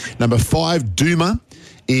 480. Number 5, Duma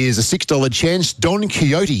is a $6 chance. Don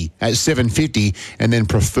Quixote at $7.50, and then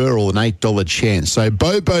Preferal an $8 chance. So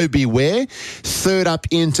Bobo Beware, third up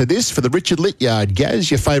into this for the Richard Lityard.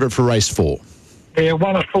 Gaz, your favourite for race 4? Yeah,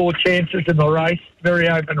 1 of 4 chances in the race. Very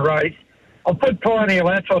open race. I'll put Pioneer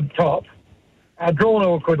Lass on top. Drawn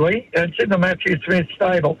awkwardly. It's in the Matthew Smith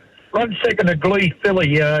stable. Run second to Glee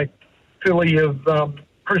Filly of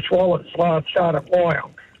Chris Wallace last start at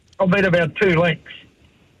Wyong. I beat about 2 lengths.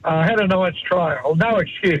 Had a nice trial. No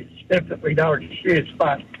excuse. Definitely no excuse,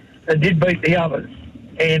 but it did beat the others.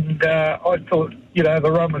 And I thought,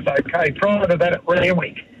 the run was okay. Prior to that at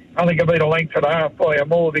Randwick, I think I beat a length and a half by a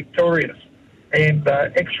more victorious and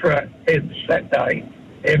extra heads that day.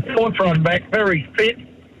 And 4th run back, very fit.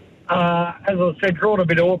 As I said, drawn a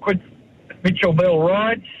bit awkward. Mitchell Bell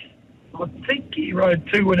rides. I think he rode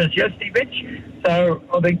 2 winners yesterday, Mitch. So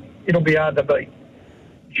I think it'll be hard to beat.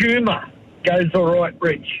 Juma goes all right,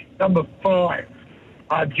 Rich. Number 5.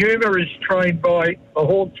 Juma is trained by the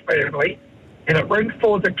Hawkes family, and it rings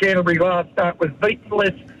 4th at Canterbury last start, was beaten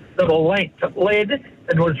less than a length. It led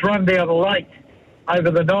and was run down late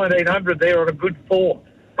over the 1900 there on a good 4.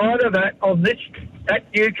 Prior to that, at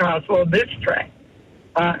Newcastle on this track,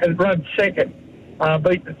 it ran second,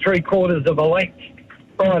 beat the 3/4 of a length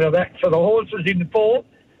prior to that. So the horse is in 4,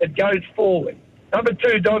 it goes forward. Number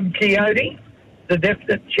 2, Don Quixote, the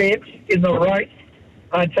definite chance in the race.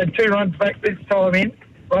 It's had 2 runs back this time in,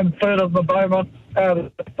 run third on the Beaumont,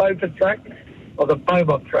 the Beaufort track, or the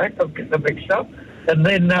Beaumont track, I'm getting them mixed up. And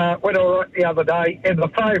then went all right the other day. And the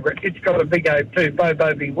favourite, it's got a big O too,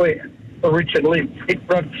 Bobo Beware, for Richard Lynch. It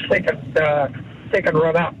runs second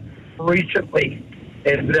run up recently.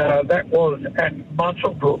 And that was at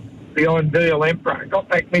Muswellbrook, the Ideal Emperor. Got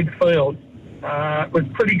back midfield. It was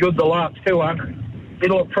pretty good the last 200.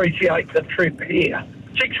 It'll appreciate the trip here.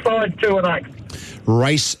 6, 5, 2 and 8.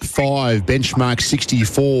 Race 5, benchmark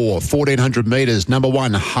 64, 1,400 metres. Number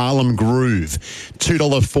 1, Harlem Groove,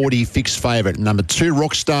 $2.40 fixed favourite. Number 2,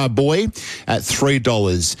 Rockstar Boy at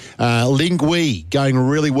 $3. Lingui going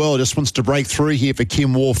really well, just wants to break through here for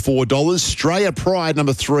Kim War, $4. Straya Pride,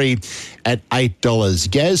 number 3 at $8.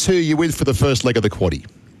 Gaz, who are you with for the first leg of the quaddie?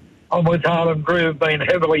 I'm with Harlem Groove, being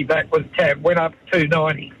heavily back with Tab. Went up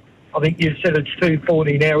 290. I think you said it's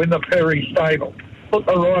 240 now in the Perry stable. Put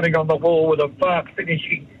the writing on the wall with a fast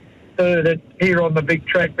finishing third here on the big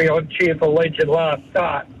track behind Cheerful Legend last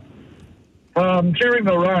start. During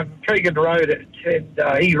the run, Keegan rode it,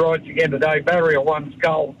 and he rides again today. Barrier 1's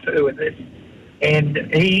goal too in this. And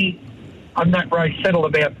he, on that race, settled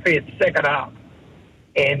about 5th, second up.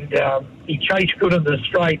 And he chased good in the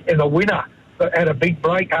straight, and the winner had a big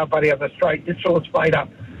break halfway on the straight. This horse made up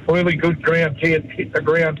really good ground here, hit the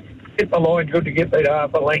ground, hit the line good to get that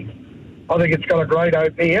half a length. I think it's got a great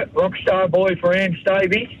hope here. Rockstar Boy for Ange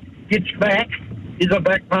Davies gets back. Is a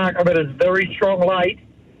back marker, but is very strong late.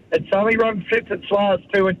 It's only run 5th its last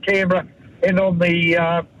 2 at Canberra and on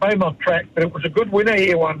the Beaumont track, but it was a good winner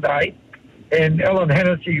here one day. And Ellen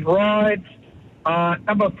Hennessy rides.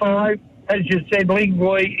 Number 5, as you said,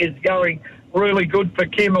 Lingui is going really good for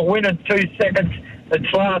Kim. A win in 2 seconds.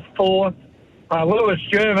 Its last 4. Lewis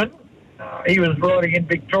German, he was riding in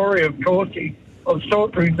Victoria, of course. I saw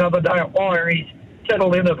it the other day at Wire. He's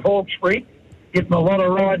settled in at Hawkesbury. getting a lot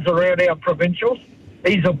of rides around our provincials.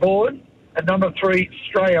 He's aboard. And number 3,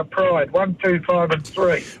 Australia Pride, 1, 2, 5 and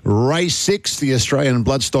 3. Race 6, the Australian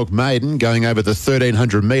Bloodstock Maiden, going over the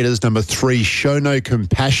 1,300 metres. Number 3, Show No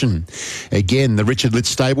Compassion. Again, the Richard Litt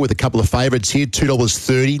stable with a couple of favourites here,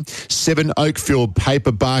 $2.30. 7, Oakfield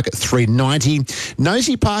Paperbark at $3.90.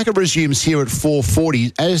 Nosy Parker resumes here at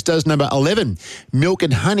 $4.40, as does number 11, Milk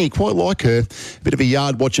and Honey. Quite like her. Bit of a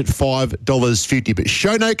yard watch at $5.50. But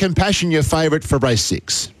Show No Compassion, your favourite for race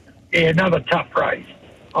 6. Yeah, another tough race.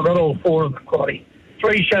 I've got all 4 of the quaddie.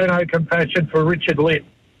 3, Show No Compassion for Richard Litt.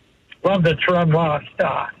 Loved its run last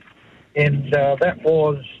start. And that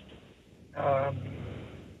was...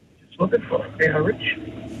 just looking for it now, Rich.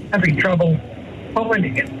 Having trouble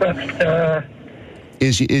finding it, but...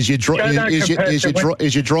 Is your driver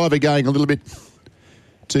going a little bit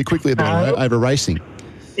too quickly over racing?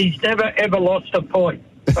 He's never, ever lost a point.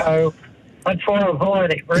 So... That's why I'm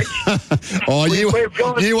hiding, Rich. Oh, you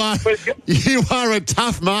are a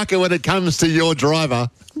tough marker when it comes to your driver.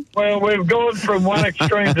 Well, we've gone from one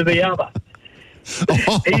extreme to the other.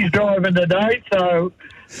 He's driving today, so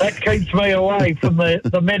that keeps me away from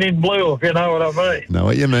the men in blue, if you know what I mean. Know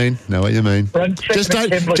what you mean.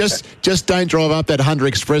 Just don't drive up that Hunter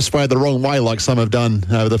Expressway the wrong way like some have done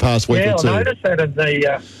over the past week or two. Yeah, I noticed that in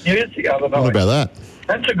the news the other night. What about that?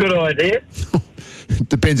 That's a good idea.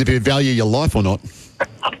 Depends if you value your life or not.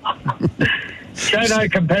 Show No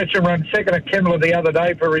Compassion ran second at Kemmler the other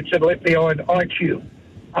day for Richard Litt behind IQ.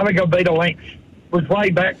 Only got beat a length. Was way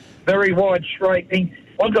back, very wide straightening.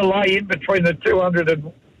 Wanted to lay in between the 200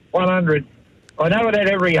 and 100. I know it had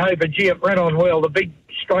every hope, but gee, it ran on well. The big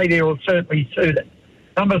straight here will certainly suit it.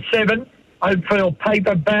 Number 7, Oakfield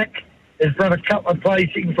Paperback, has run a couple of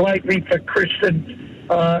placings lately for Kristen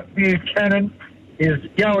Buchanan. Is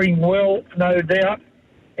going well, no doubt.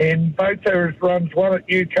 And both those runs, one at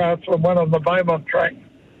Newcastle and one on the Beaumont track,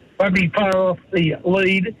 won't be far off the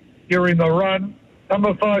lead during the run.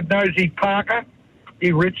 Number 5, Nosy Parker.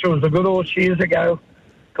 He Rich was a good horse years ago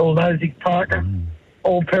called Nosy Parker.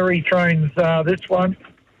 Paul Perry trains this one.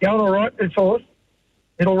 Going all right, this horse.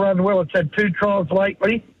 It'll run well. It's had 2 trials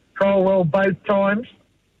lately. Trial well both times.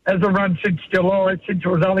 Hasn't run since July, since it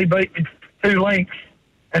was only beaten 2 lengths.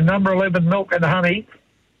 And number 11, Milk and Honey.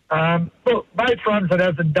 Look, both runs it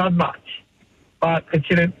hasn't done much. But it's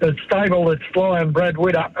in the stable that's flying Brad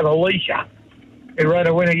Witt up at Alicia. He rode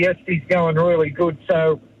a winner yesterday. He's going really good.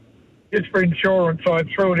 So just for insurance, I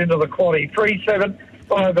threw it into the quaddie. 3, 7,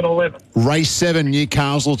 5 and 11. Race 7,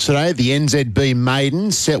 Newcastle today. The NZB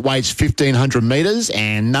Maiden. Set weights 1,500 metres.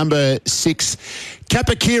 And number 6,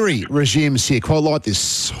 Kapakiri resumes here. Quite like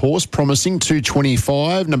this horse, promising,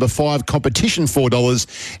 $2.25. Number 5, Competition,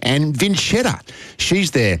 $4. And Vincetta,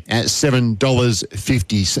 she's there at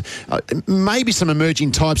 $7.50. Maybe some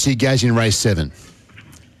emerging types here, Gaz, in race 7.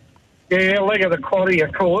 Yeah, leg of the quaddie,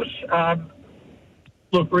 of course.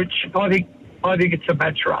 Look, Rich, I think it's a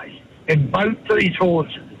match race. And both these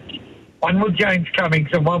horses, one with James Cummings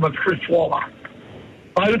and one with Chris Waller,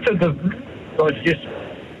 both of them, let's just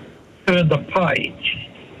turn the page,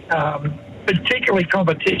 particularly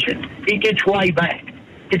Competition, he gets way back.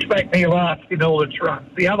 Gets back near last in all its runs.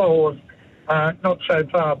 The other horse, not so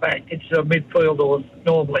far back. It's a midfield horse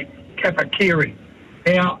normally, Kapakiri.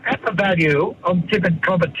 Now, at the value, I'm tipping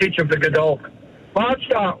Competition for Godolphin. Last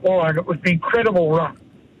start wide, it was an incredible run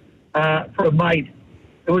for a maiden.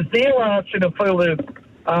 It was near last in a field of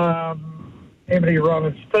how many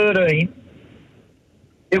runners? 13.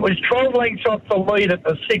 It was 12 lengths off the lead at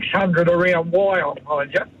the 600 around Wyong,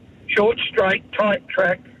 mind you. Short, straight, tight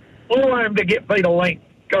track. Flew home to get beat a length.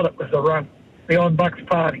 God, it was a run beyond Bucks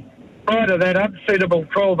Party. Prior to that, unsuitable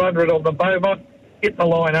 1,200 on the Beaumont. Hit the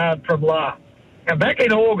line hard from last. Now, back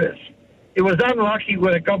in August, it was unlucky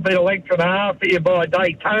when it got beat a length and a half here by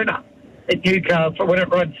Daytona at Newcastle when it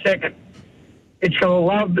ran second. It's got a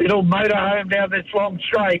lovely little motor home down this long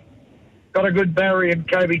straight. Got a good barrier in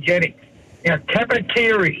Kobe Jennings. Now,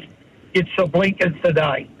 Kapakiri gets the blinkers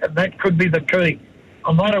today, and that could be the key.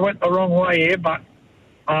 I might have went the wrong way here, but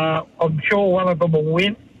I'm sure one of them will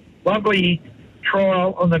win. Lovely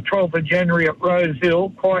trial on the 12th of January at Rose Hill,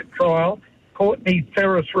 quiet trial. Courtney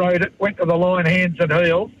Ferris rode it, went to the line hands and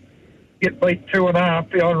heels. Get beat 2.5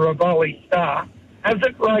 behind Rivoli Star.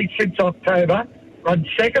 Hasn't raced since October. Run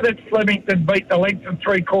second at Flemington, beat the length and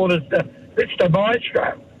 3/4 to Mr.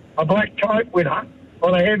 Maestro, a black type winner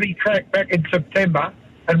on a heavy track back in September,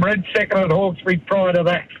 and ran second at Hawkesbury prior to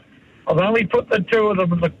that. I've only put the 2 of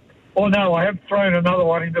them in the... Oh, no, I have thrown another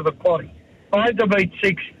one into the quaddie. 5 to beat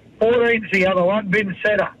 6. 14's the other one,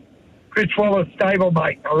 Vincetta. Chris Wallace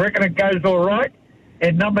stablemate. I reckon it goes all right.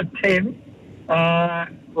 And number 10,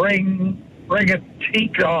 Ring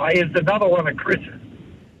Rengatika is another one of Chris's.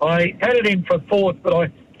 I had it in for fourth, but I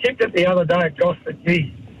tipped it the other day at Gosford.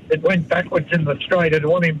 Gee, it went backwards in the straight. I'd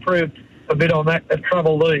want to improve a bit on that to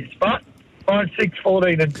trouble these. But 5, 6,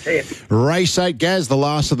 14 and 10. Race 8, Gaz, the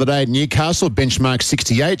last of the day at Newcastle. Benchmark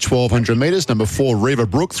 68, 1,200 metres. Number 4, River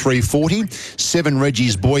Brook, 340. 7,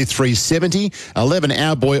 Reggie's Boy, 370. 11,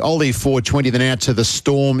 Our Boy, Ollie, 420. Then out to the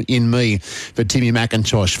Storm in Me for Timmy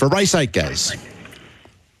McIntosh. For race 8, Gaz.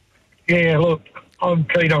 Yeah, look, I'm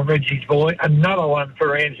keen on Reggie's Boy. Another one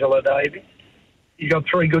for Angela Davies. You got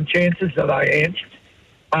 3 good chances today, Ange.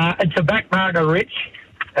 It's a back marker, Rich,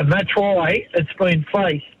 and that's why it's been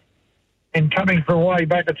placed. And coming from way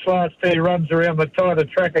back its last 2 runs around the tighter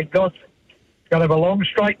track at Gosford. It's going to have a long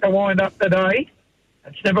straight to wind up today.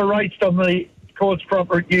 It's never raced on the course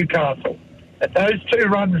proper at Newcastle. At those 2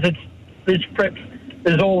 runs, this prep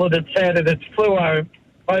is all that it's had, and it's flew home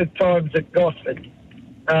both times at Gosford.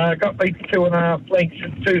 Got beat 2.5 lengths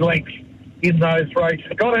and 2 lengths in those races.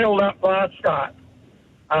 Got held up last start.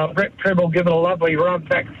 Brett Treble given a lovely run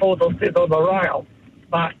back 4th or 5th on the rail,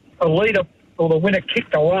 but the leader or the winner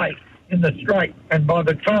kicked away in the straight, and by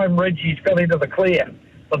the time Reggie's got into the clear,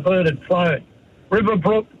 the bird had flown.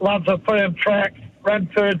 Riverbrook loves a firm track, run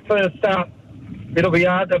third first up. It'll be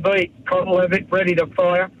hard to beat. Kotlevic ready to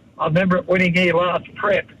fire. I remember it winning here last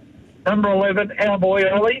prep. Number 11, Our Boy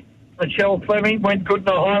Ollie. Michelle Fleming went good in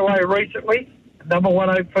the highway recently. Number 1,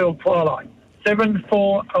 Oakfield Twilight. 7,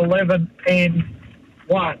 4, 11 and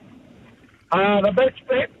 1. The best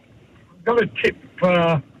bet, I've got to tip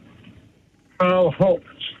Carl Holt's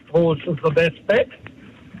horse is the best bet.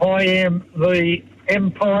 I am the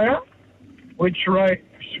Empire, which race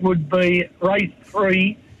would be race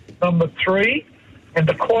 3, number 3, and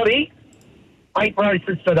the quaddie. 8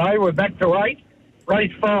 races today. We're back to 8.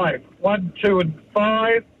 Race 5, 1, 2 and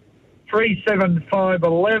 5, 3, 7, 5,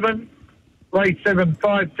 11, race 7,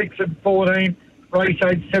 5, 6 and 14, race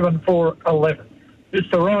 8, 7, 4, 11.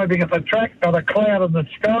 Just arriving at the track, got a cloud in the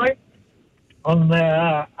sky on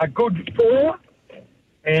a good 4.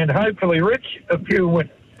 And hopefully, Rich, a few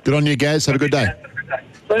winners. Good on you, Gaz. Have a good day.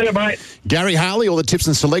 See you, mate. Gary Harley, all the tips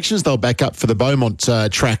and selections, they'll back up for the Beaumont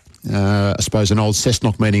track. I suppose an old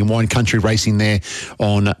Cessnock meeting, Wine Country racing there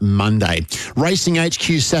on Monday. Racing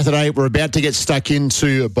HQ Saturday, we're about to get stuck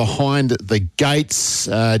into Behind the Gates.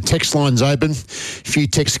 Text line's open. A few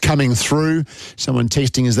texts coming through. Someone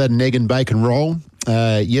texting, is that an egg and bacon roll?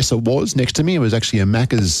 Yes, it was. Next to me, it was actually a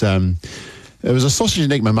Macca's. It was a sausage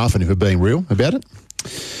and egg McMuffin, if we're being real about it.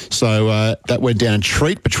 So that went down a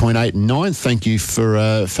treat between 8 and 9. Thank you for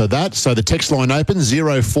that. So the text line open,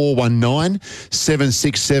 0419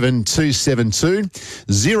 767 272,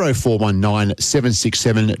 0419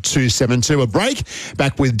 767 272. A break.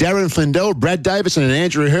 Back with Darren Flindell, Brad Davison and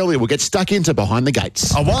Andrew Hurley. We'll get stuck into Behind the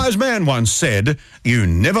Gates. A wise man once said, you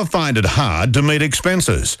never find it hard to meet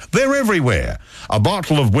expenses. They're everywhere. A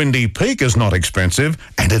bottle of Windy Peak is not expensive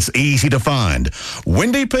and it's easy to find.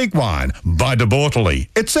 Windy Peak wine by De Bortoli.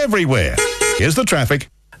 It's everywhere. Here's the traffic.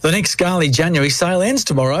 The Nick Scali January sale ends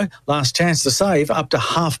tomorrow. Last chance to save up to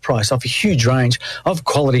half price off a huge range of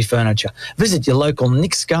quality furniture. Visit your local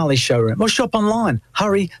Nick Scali showroom or shop online.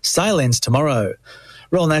 Hurry, sale ends tomorrow.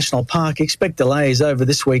 Royal National Park, expect delays over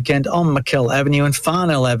this weekend on McKell Avenue and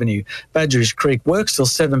Farnell Avenue. Badgerys Creek works till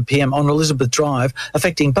 7 p.m. on Elizabeth Drive,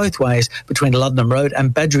 affecting both ways between Luddenham Road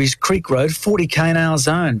and Badgerys Creek Road, 40 km/h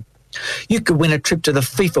zone. You could win a trip to the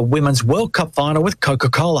FIFA Women's World Cup final with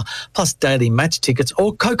Coca-Cola, plus daily match tickets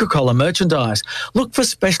or Coca-Cola merchandise. Look for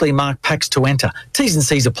specially marked packs to enter. T's and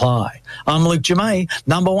C's apply. I'm Luke Jamay,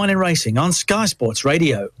 number 1 in racing on Sky Sports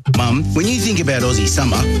Radio. Mum, when you think about Aussie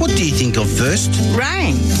summer, what do you think of first?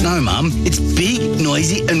 Rain. No, Mum. It's big,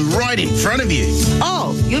 noisy and right in front of you.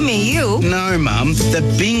 Oh, you mean you? No, Mum. The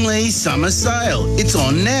Bingley Summer Sale. It's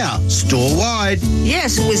on now, store-wide.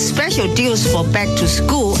 Yes, with special deals for back to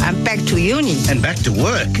school and back to uni. And back to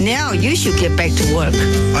work. Now you should get back to work.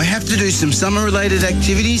 I have to do some summer-related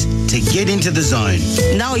activities to get into the zone.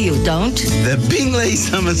 No, you don't. The Bingley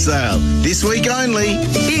Summer Sale. This week only.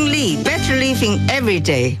 Bingley, better living every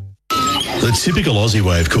day. The typical Aussie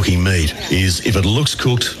way of cooking meat is if it looks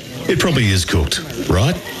cooked, it probably is cooked,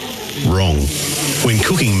 right? Wrong. When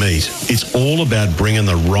cooking meat, it's all about bringing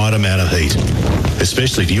the right amount of heat,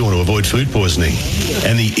 especially if you want to avoid food poisoning.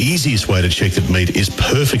 And the easiest way to check that meat is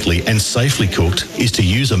perfectly and safely cooked is to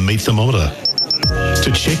use a meat thermometer.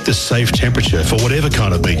 To check the safe temperature for whatever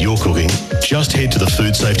kind of meat you're cooking, just head to the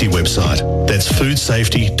Food Safety website. That's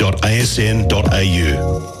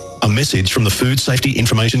foodsafety.asn.au. A message from the Food Safety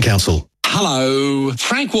Information Council. Hello,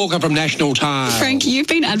 Frank Walker from National Tile. Frank, you've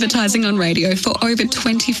been advertising on radio for over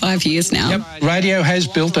 25 years now. Yep, radio has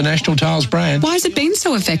built the National Tiles brand. Why has it been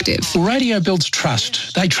so effective? Well, radio builds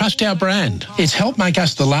trust. They trust our brand. It's helped make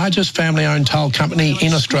us the largest family-owned tile company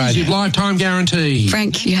in Australia. Lifetime guarantee.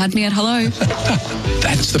 Frank, you had me at hello.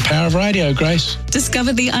 That's the power of radio, Grace.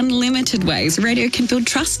 Discover the unlimited ways radio can build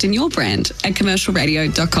trust in your brand at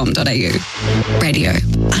commercialradio.com.au. Radio.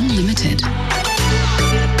 Unlimited.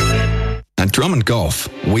 At Drummond Golf,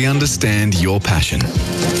 we understand your passion.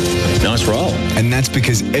 Nice roll. And that's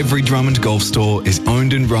because every Drummond Golf store is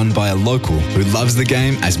owned and run by a local who loves the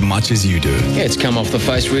game as much as you do. Yeah, it's come off the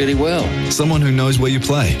face really well. Someone who knows where you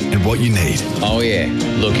play and what you need. Oh yeah,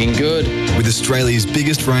 looking good. With Australia's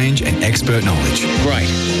biggest range and expert knowledge. Great.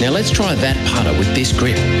 Now let's try that putter with this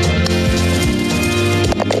grip.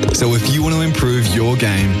 So if you want to improve your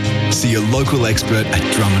game, see your local expert at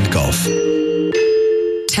Drummond Golf.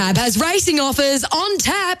 Tab has racing offers on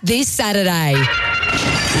tap this Saturday.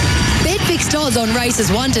 Bet fixed odds on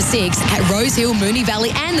races 1 to 6 at Rosehill, Moonee Valley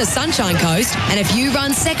and the Sunshine Coast. And if you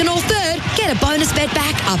run second or third, get a bonus bet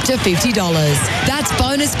back up to $50. That's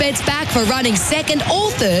bonus bets back for running second or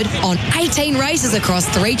third on 18 races across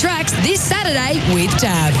 3 tracks this Saturday with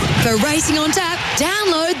Tab. For Racing on Tap,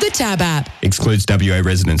 download the Tab app. Excludes WA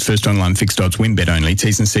residents. First online fixed odds win bet only.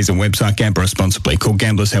 T's and C's on website. Gamble responsibly. Call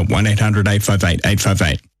Gamblers Help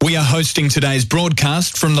 1-800-858-858. We are hosting today's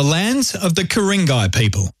broadcast from the lands of the Ku-ring-gai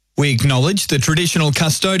people. We acknowledge the traditional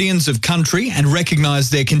custodians of country and recognise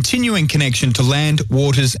their continuing connection to land,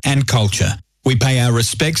 waters and culture. We pay our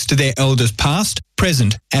respects to their elders past,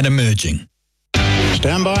 present and emerging.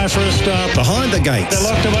 Stand by for a start. Behind the gates.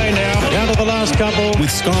 They're locked away now. Down to the last couple.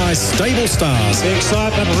 With Sky's Stable Stars. The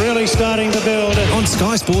excitement really starting to build. On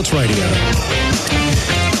Sky Sports Radio.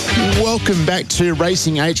 Welcome back to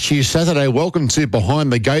Racing HQ Saturday. Welcome to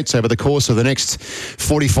Behind the Gates over the course of the next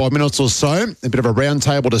 45 minutes or so. A bit of a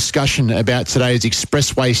roundtable discussion about today's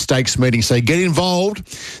Expressway Stakes meeting. So get involved.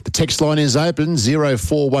 The text line is open,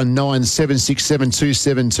 0419 767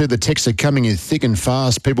 272. The texts are coming in thick and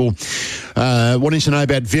fast. People wanting to know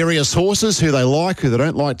about various horses, who they like, who they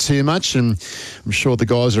don't like too much. And I'm sure the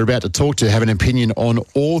guys are about to talk to have an opinion on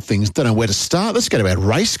all things. Don't know where to start. Let's go to our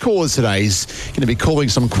race cause today. He's going to be calling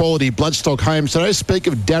some quality bloodstock homes today. Speak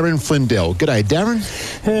of Darren Flindell. G'day, Darren.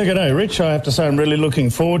 Yeah, g'day, Rich. I have to say I'm really looking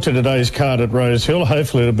forward to today's card at Rosehill.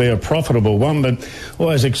 Hopefully it'll be a profitable one, but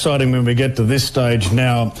always exciting when we get to this stage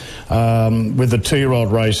now with the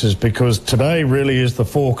 2-year-old races, because today really is the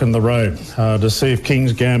fork in the road to see if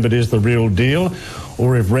King's Gambit is the real deal,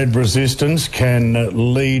 or if Red Resistance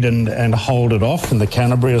can lead and hold it off in the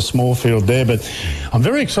Canterbury, a small field there. But I'm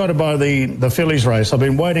very excited by the fillies race. I've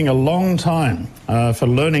been waiting a long time for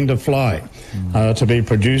Learning to Fly to be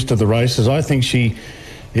produced at the races. I think she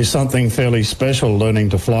is something fairly special, Learning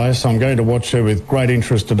to Fly, so I'm going to watch her with great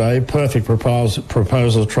interest today. Perfect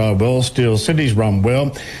Proposal trial well. Steel City's run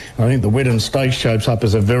well. I think the Whitton Stakes shapes up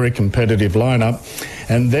as a very competitive lineup.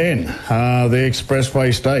 And then the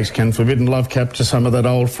Expressway Stakes. Can Forbidden Love capture some of that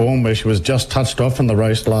old form where she was just touched off in the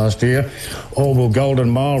race last year? Or will Golden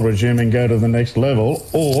Mile resume and go to the next level?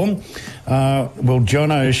 Or will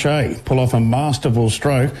John O'Shea pull off a masterful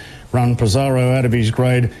stroke, run Pizarro out of his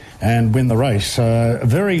grade and win the race?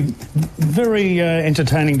 Very, very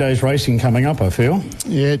entertaining day's racing coming up, I feel.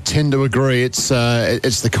 Yeah, tend to agree. It's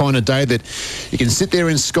the kind of day that you can sit there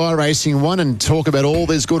in Sky Racing 1 and talk about all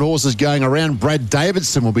these good horses going around. Brad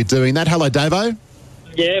Davidson will be doing that. Hello, Davo.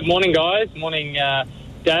 Yeah, morning, guys. Morning,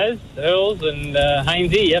 Daz, Earls and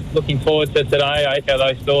Hainsey. Yep, looking forward to today. I echo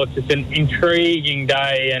those thoughts. It's an intriguing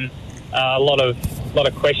day and a lot of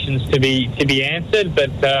questions to be answered,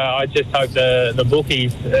 but I just hope the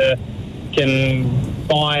bookies can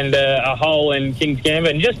find a hole in King's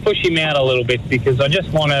Gambit and just push him out a little bit, because I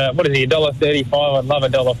just want to, what is he, $1.35? I'd love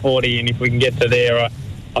 $1.40, and if we can get to there,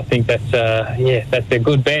 I think that's a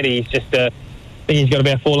good bet. He's just, I think he's got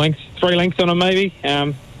about 3 lengths on him maybe,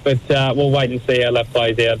 but we'll wait and see how that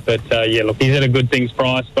plays out. But yeah, look, he's at a good things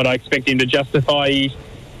price, but I expect him to justify his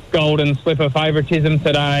golden slip of favouritism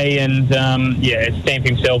today and stamp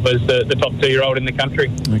himself as the top 2-year-old in the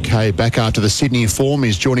country. Okay, back after the Sydney form.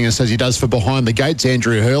 He's joining us as he does for Behind the Gates.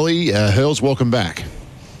 Andrew Hurley. Hurls, welcome back.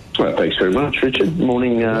 Well, thanks very much, Richard.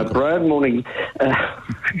 Morning, Brad. Morning,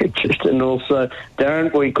 Richard, and also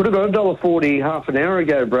Darren. We could have got $1.40 half an hour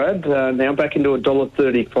ago, Brad. Now back into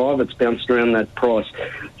 $1.35. It's bounced around that price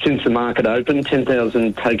since the market opened.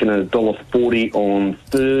 10,000 taken at $1.40 on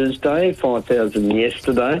Thursday, 5,000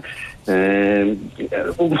 yesterday. It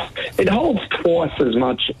holds twice as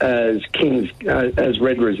much as as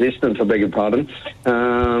Red Resistance, I beg your pardon.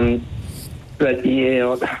 But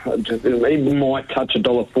yeah, it might touch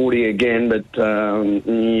 $1.40 again, but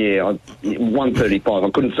 135. I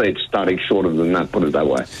couldn't see it starting shorter than that, put it that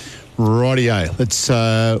way. Rightio. Let's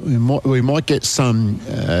we might get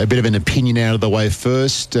a bit of an opinion out of the way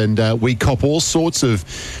first, and we cop all sorts of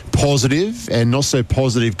positive and not so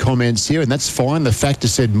positive comments here, and that's fine. The Factor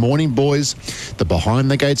said, "Morning, boys. The behind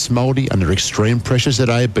the gates multi under extreme pressure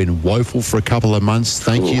today have been woeful for a couple of months.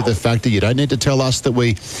 Thank you, The Factor. You don't need to tell us that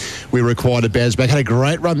we required a bounce back. Had a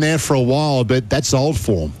great run there for a while, but that's old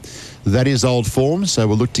form. That is old form. So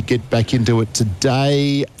we'll look to get back into it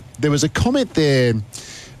today." There was a comment there.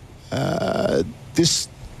 This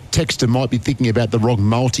texter might be thinking about the wrong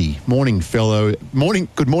multi. Good morning,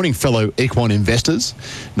 fellow equine investors.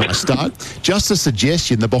 Nice start. Just a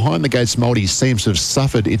suggestion, the behind the gates multi seems to have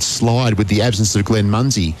suffered its slide with the absence of Glenn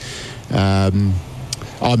Munsey. I'm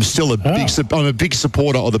still a big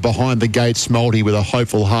supporter of the behind the gates multi with a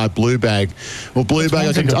hopeful hard blue bag. Well, blue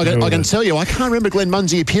bag, I can tell you, I can't remember Glenn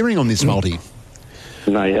Munsey appearing on this multi.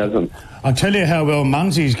 No, he hasn't. I'll tell you how well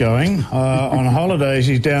Munsey's going. On holidays,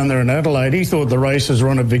 he's down there in Adelaide. He thought the races were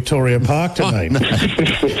on at Victoria Park today.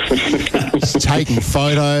 He's taking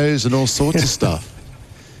photos and all sorts of stuff.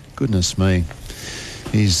 Goodness me.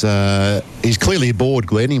 He's clearly bored,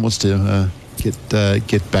 Glenn. He wants to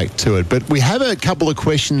get back to it. But we have a couple of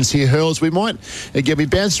questions here, Hurls. We might, again, we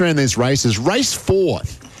bounce around these races. Race 4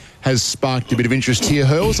 has sparked a bit of interest here,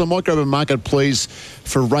 Hurls. I might grab a market, please,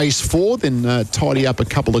 for race 4, then tidy up a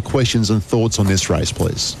couple of questions and thoughts on this race,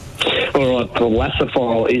 please. All right,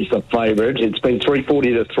 Philosopher is the favourite. It's been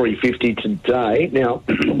 340 to 350 today. Now,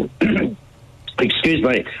 excuse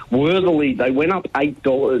me, Worthily, they went up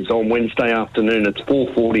 $8 on Wednesday afternoon. It's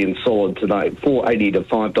 $4.40 and solid today. $4.80 to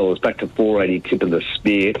 $5, back to $4.80 tip of the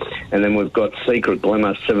spear. And then we've got Secret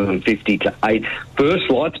Glamour, $7.50 to $8. First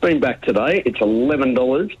Light's been back today. It's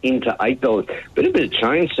 $11 into $8. Bit of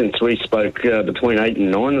change since we spoke between 8 and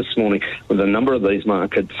 9 this morning with a number of these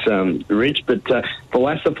markets, Rich. But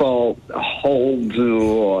Philosopher holds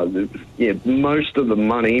most of the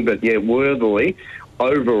money, but Worthily.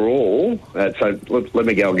 Overall, so let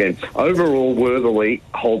me go again. Overall, Worthily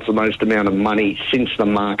holds the most amount of money since the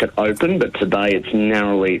market opened, but today it's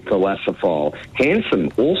narrowly Philosopher.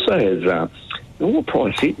 Handsome also has what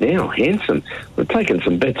price it now? Handsome. We're taking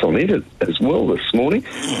some bets on it as well this morning.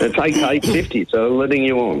 It's $8.50, so letting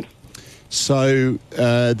you on. So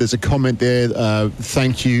there's a comment there.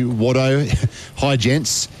 Thank you, Watto. Hi,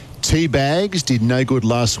 gents. Teabags did no good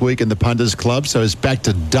last week in the Punters Club, so he's back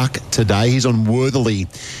to duck today. He's on Worthily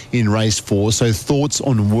in race 4. So thoughts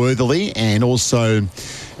on Worthily, and also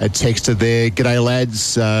a texter there. G'day,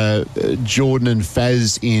 lads. Jordan and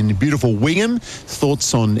Faz in beautiful Wingham.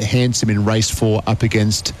 Thoughts on Handsome in race 4 up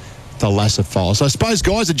against Philosopher. So I suppose,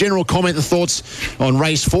 guys, a general comment and thoughts on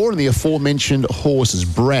race 4 and the aforementioned horses.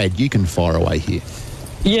 Brad, you can fire away here.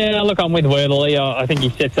 Yeah, look, I'm with Worthily. I think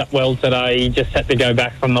he sets up well today. He just had to go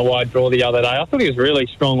back from the wide draw the other day. I thought he was really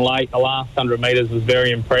strong late. The last 100 metres was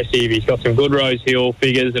very impressive. He's got some good Rose Hill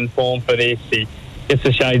figures and form for this. He gets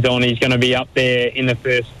the shades on. He's going to be up there in the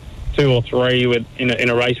first 2 or 3 in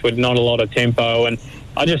a race with not a lot of tempo. And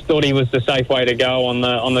I just thought he was the safe way to go on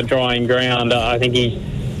the drying ground. I think he's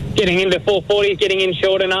getting into 440, getting in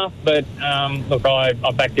short enough. But look, I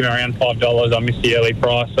backed him around $5. I missed the early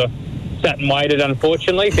price. So sat and waited,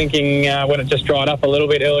 unfortunately, thinking when it just dried up a little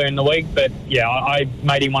bit earlier in the week. But, yeah, I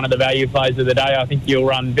made him one of the value plays of the day. I think he'll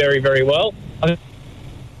run very, very well.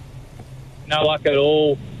 No luck at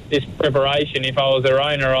all this preparation. If I was her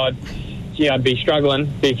owner, I'd be struggling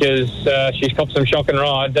because she's copped some shocking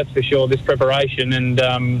rides, that's for sure, this preparation. And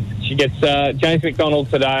she gets James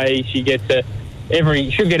McDonald today. She gets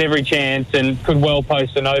should get every chance and could well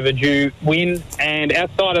post an overdue win. And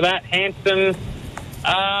outside of that, Handsome...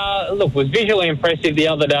 look, was visually impressive the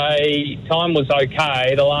other day. Time was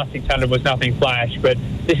okay. The last 600 was nothing flash, but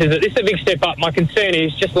this is a big step up. My concern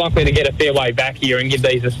is just likely to get a fair way back here and give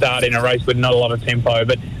these a start in a race with not a lot of tempo,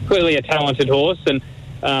 but clearly a talented horse and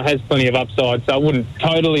has plenty of upside, so I wouldn't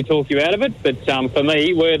totally talk you out of it, but for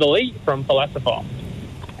me, Worthily from Philosopher.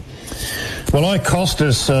 Well, I cost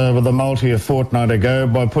us with the multi a fortnight ago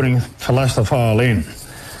by putting Philosopher in.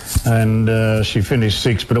 And she finished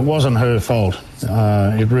 6th, but it wasn't her fault.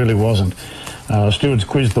 It really wasn't. Stewards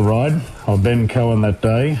quizzed the ride of Ben Cohen that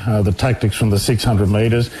day, the tactics from the 600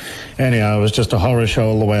 metres. Anyhow, it was just a horror show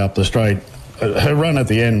all the way up the straight. her run at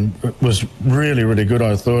the end was really, really good,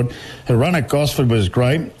 I thought. Her run at Gosford was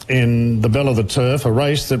great in the Bell of the Turf, a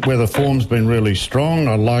race where the form's been really strong.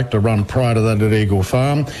 I liked her run prior to that at Eagle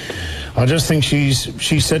Farm. I just think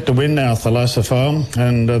she's set to win now, Thalassophile,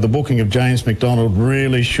 and the booking of James McDonald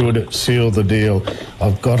really should seal the deal.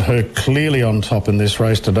 I've got her clearly on top in this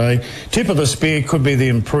race today. Tip of the Spear could be the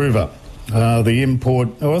improver. The import,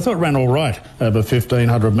 I thought ran all right over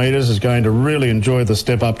 1,500 metres, is going to really enjoy the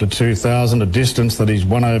step up to 2,000, a distance that he's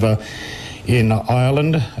won over in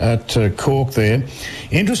Ireland at Cork there.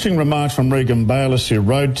 Interesting remarks from Regan Bayliss, who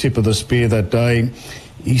rode Tip of the Spear that day.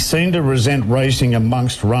 He seemed to resent racing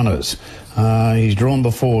amongst runners. He's drawn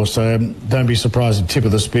before, so don't be surprised if Tip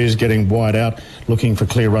of the Spear's getting wide out, looking for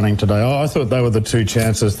clear running today. I thought they were the two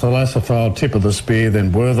chances, Thalassophile, Tip of the Spear,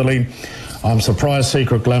 then Worthily. I'm surprised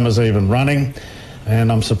Secret Glamour's even running,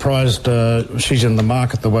 and I'm surprised she's in the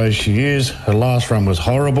market the way she is. Her last run was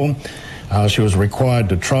horrible. She was required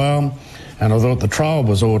to trial, and I thought the trial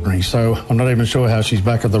was ordinary, so I'm not even sure how she's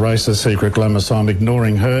back at the races, Secret Glamour, so I'm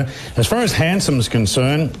ignoring her. As far as Handsome's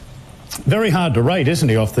concerned, very hard to rate, isn't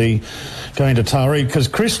he, off the going to Taree? Because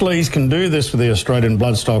Chris Lees can do this with the Australian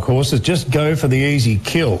bloodstock horses, just go for the easy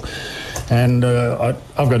kill. And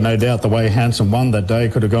I've got no doubt the way Handsome won that day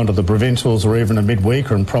could have gone to the provincials or even a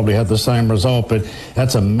midweeker and probably had the same result, but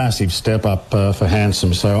that's a massive step up for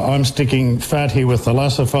Handsome. So I'm sticking fat here with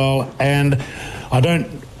Thalassophile, and I don't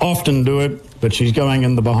often do it, but she's going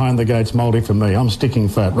in the behind the gates multi for me. I'm sticking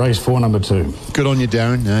fat. Race 4, number 2. Good on you,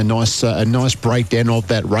 Darren. A nice breakdown of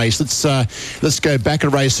that race. Let's go back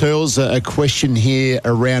at Race Hurls. A question here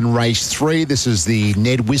around Race 3. This is the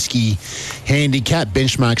Ned Whiskey handicap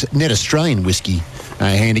benchmarks. Ned Australian Whiskey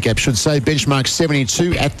handicap, should say. Benchmark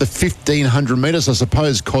 72 at the 1,500 metres. I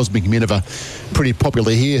suppose Cosmic Minerva pretty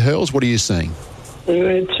popular here. Hurls, what are you saying?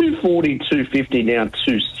 240, 250, now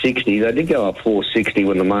 260. They did go up 460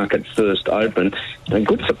 when the market first opened. And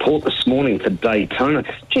good support this morning for Daytona.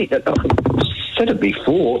 Gee, I've said it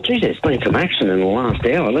before. Gee, there's been some action in the last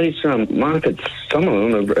hour. These markets, some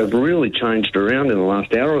of them have really changed around in the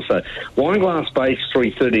last hour or so. Wineglass Base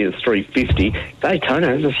 330 to 350. Daytona,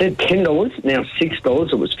 as I said, $10, now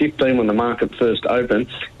 $6. It was $15 when the market first opened.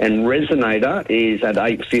 And Resonator is at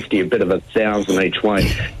 $8.50, a bit of $1,000 each way,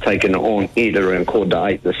 taken on it around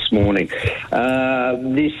 7:45 this morning.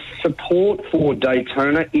 This support for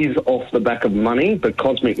Daytona is off the back of money, but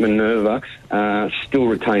Cosmic Minerva still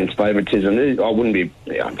retains favouritism. I wouldn't be,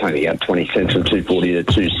 I'm taking out 20 cents from 240 to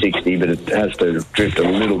 260, but it has to drift a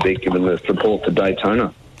little bit given the support for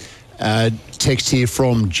Daytona. Text here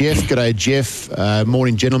from Jeff. G'day, Jeff.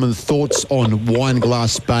 Morning, gentlemen. Thoughts on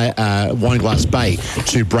Wineglass Bay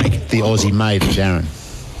to break the Aussie maiden, Darren?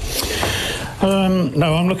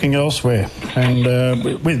 No, I'm looking elsewhere. And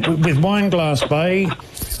with Wineglass Bay,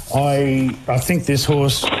 I think this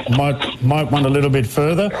horse might want a little bit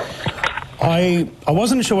further. I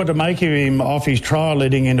wasn't sure what to make of him off his trial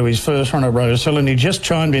leading into his first run at Rosehill, and he just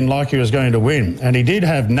chimed in like he was going to win. And he did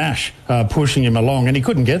have Nash pushing him along, and he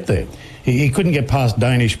couldn't get there. He couldn't get past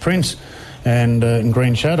Danish Prince and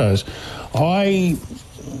Green Shadows. I'm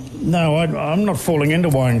not falling into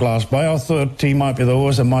Wineglass Bay. I thought he might be the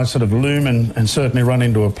horse that might sort of loom and certainly run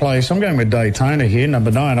into a place. I'm going with Daytona here, number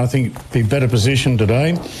 9. I think be better positioned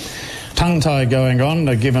today. Tongue tie going on,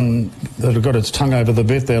 given that it got its tongue over the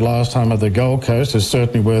bit there last time at the Gold Coast, is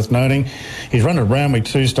certainly worth noting. His run at Randwick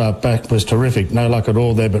 2-start back was terrific. No luck at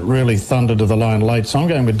all there, but really thundered to the line late. So I'm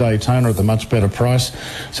going with Daytona at the much better price.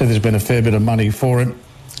 So there's been a fair bit of money for it.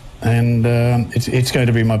 And it's going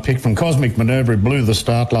to be my pick from Cosmic Minerva. It blew the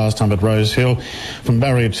start last time at Rosehill. From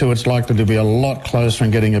Barrier 2, it's likely to be a lot closer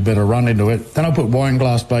and getting a better run into it. Then I'll put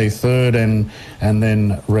Wineglass Bay third and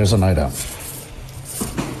then Resonator.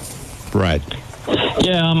 Brad.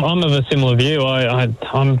 Yeah, I'm of a similar view.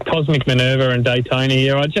 I'm Cosmic Minerva and Daytona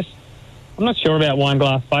here. I'm not sure about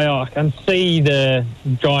Wineglass Bay. I can see the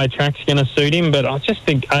dry track's going to suit him, but I just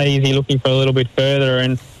think, is he looking for a little bit further?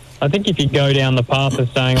 And I think if you go down the path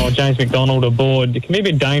of saying, James McDonald aboard, it can be a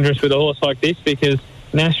bit dangerous with a horse like this because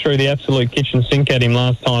Nash threw the absolute kitchen sink at him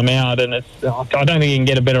last time out, and I don't think he can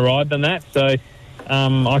get a better ride than that. So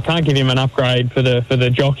I can't give him an upgrade for the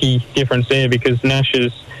jockey difference there because Nash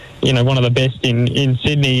is, one of the best in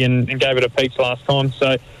Sydney and gave it a peach last time.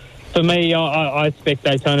 So for me, I expect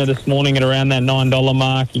Daytona this morning at around that $9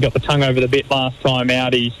 mark. He got the tongue over the bit last time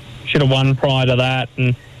out. He should have won prior to that.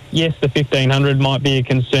 And yes, the 1,500 might be a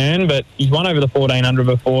concern, but he's won over the 1,400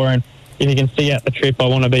 before. And if he can see out the trip, I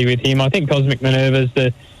want to be with him. I think Cosmic Minerva's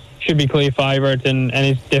the should be clear favourite, and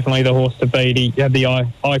is definitely the horse to beat. He had the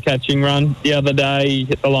eye-catching run the other day. He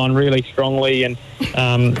hit the line really strongly, and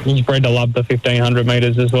he's bred to love the 1,500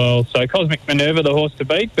 metres as well. So Cosmic Minerva, the horse to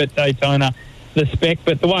beat, but Daytona, the spec.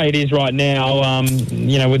 But the way it is right now,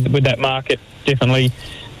 with that market definitely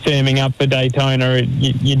firming up for Daytona,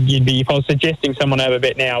 you'd be, if I was suggesting someone have a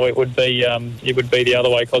bet now, it would be the other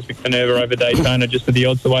way, Cosmic Minerva over Daytona, just with the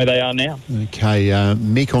odds the way they are now. Okay,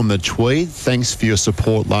 Mick on the Tweed, thanks for your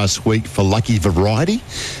support last week for Lucky Variety.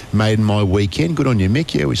 Made my weekend. Good on you,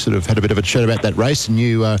 Mick. Yeah, we sort of had a bit of a chat about that race, and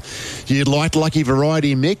you liked Lucky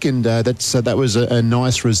Variety, Mick, and that was a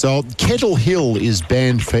nice result. Kettle Hill is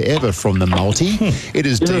banned forever from the multi.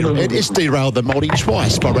 It's derailed the multi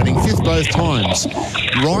twice by running fifth both times.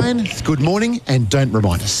 Ryan, good morning, and don't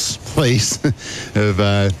remind us, please, of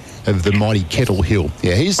the mighty Kettle Hill.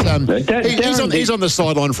 Yeah, he's on the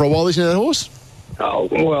sideline for a while, isn't he, that horse? Oh,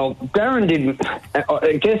 well, Darren didn't.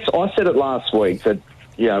 I guess I said it last week that,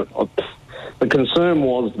 the concern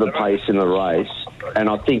was the pace in the race, and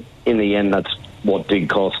I think in the end that's what did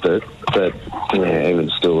cost it, but even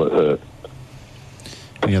still it hurt.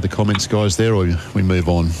 Any other comments, guys, there, or we move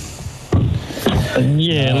on?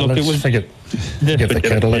 Look, it was... Forget the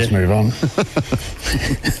kettle, let's move on.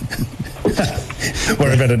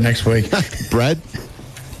 Worry about it next week. Brad?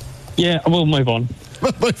 Yeah, we'll move on.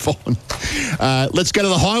 Move on. Let's go to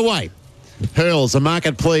the highway. Hurls, a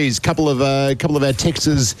market, please. Couple of our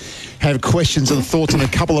texters have questions and thoughts on a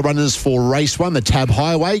couple of runners for race 1, the Tab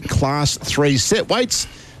Highway, Class 3 set weights,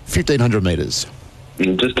 1,500 metres.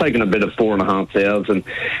 Just taking a bet of 4,500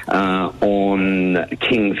 on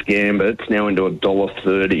King's Gambit. It's now into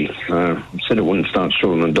 $1.30. Said it wouldn't start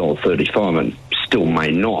short on $1.35, and still may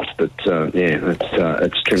not. But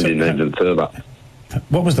it's trimmed in even further.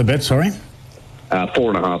 What was the bet? Sorry,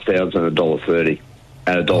 4,500 at $1.30.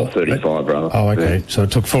 At $1.35, rather. Oh, okay. Yeah. So it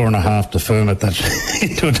took 4.5 to firm it. That's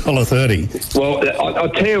into $1.30. Well, I'll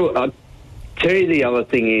tell you the other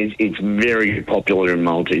thing is it's very popular in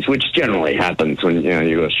multis, which generally happens when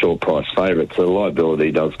you've got a short price favourite. So the liability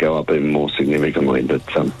does go up even more significantly. But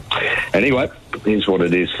anyway, here's what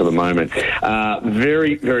it is for the moment.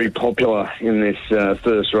 Very, very popular in this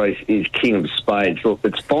first race is King of Spades. Look,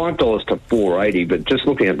 it's $5 to $4.80, but just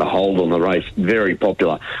looking at the hold on the race, very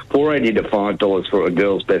popular. $4.80 to $5 for a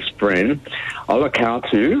girl's best friend.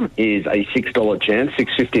 Olakatu is a $6 chance,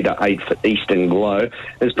 $6.50 to $8 for Eastern Glow.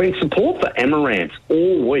 There's been support for Amaranth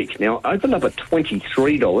all week. Now, opened up at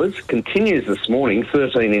 $23, continues this morning,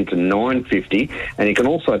 13 into $9.50, and you can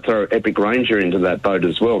also throw Epic Ranger into that boat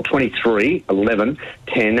as well. 23, 11,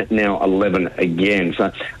 10, now 11 again.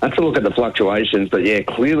 So that's a look at the fluctuations, but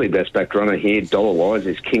clearly best back runner here, dollar-wise,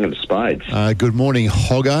 is King of Spades. Good morning,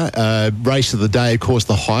 Hogger. Race of the day, of course,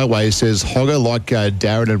 the highway, says Hogger. Like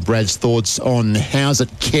Darren and Brad's thoughts on How's It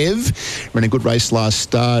Kev? Ran a good race last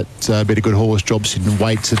start, been a good horse, job sitting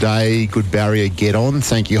weight today, good barrier, get on.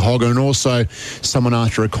 Thank you, Hogger. And also someone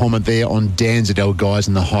after a comment there on Danzadell, guys,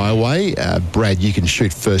 in the highway. Brad, you can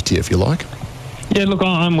shoot first here if you like. Yeah, look,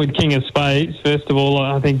 I'm with King of Spades. First of all,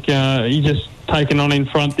 I think he just taken on in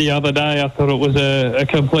front the other day. I thought it was a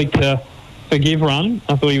complete forgive run.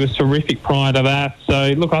 I thought he was terrific prior to that. So,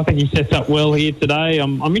 look, I think he sets up well here today.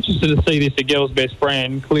 I'm interested to see this A Girl's Best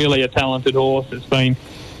Friend. Clearly a talented horse. It's been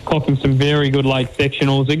clocking some very good late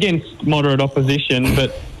sectionals against moderate opposition,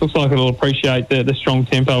 but looks like it'll appreciate the strong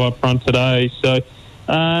tempo up front today. So,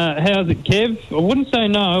 how's it, Kev? I wouldn't say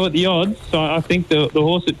no at the odds. So I think the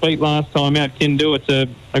horse it beat last time out, Can Do It's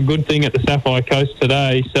a good thing at the Sapphire Coast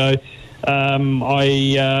today. So I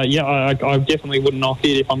definitely wouldn't knock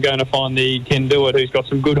it if I'm going to find the Can Do It, who's got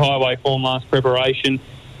some good highway form last preparation.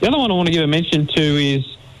 The other one I want to give a mention to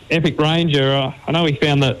is Epic Ranger. I know he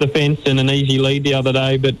found the fence and an easy lead the other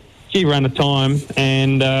day, but he ran a time,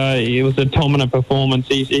 and it was a dominant performance.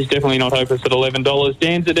 He's definitely not hopeless at $11.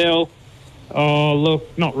 Danzadell, oh, look,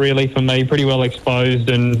 not really for me. Pretty well exposed,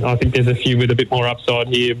 and I think there's a few with a bit more upside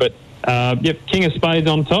here. But, King of Spades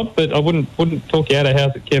on top, but I wouldn't talk you out of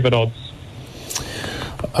How's It Kev at odds.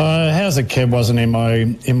 How's It Kev wasn't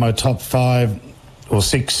in my top 5 or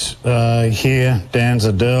 6 here.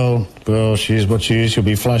 Danzadell, well, she's what she is. She'll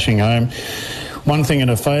be flashing home. One thing in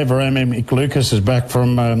her favour, Amy Lucas is back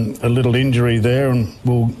from a little injury there, and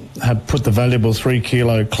will have put the valuable 3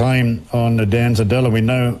 kilo claim on the Danzadell. We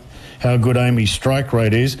know how good Amy's strike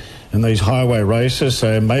rate is in these highway races,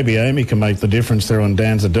 so maybe Amy can make the difference there on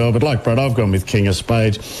Danzadell. But like Brad, I've gone with King of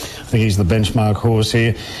Spades. I think he's the benchmark horse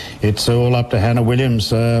here. It's all up to Hannah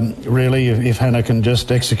Williams, really, if Hannah can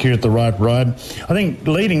just execute the right ride. I think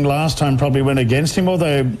leading last time probably went against him,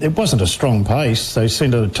 although it wasn't a strong pace. They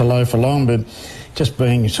seemed to loaf along, but just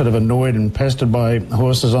being sort of annoyed and pestered by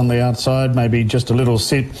horses on the outside, maybe just a little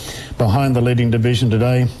sit behind the leading division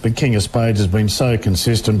today. But King of Spades has been so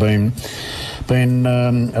consistent, been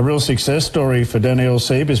a real success story for Danielle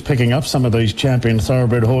Siebers, picking up some of these champion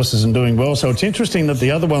thoroughbred horses and doing well. So it's interesting that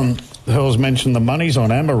the other one, Hurls mentioned, the money's on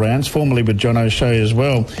Amarantz, formerly with John O'Shea as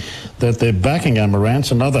well, that they're backing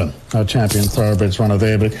Amarantz, another champion thoroughbreds runner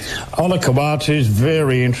there. But Ola Kawatu's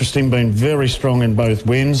very interesting, been very strong in both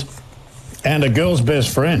wins, and a girl's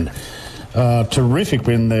best friend. Terrific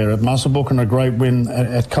win there at Muswellbrook and a great win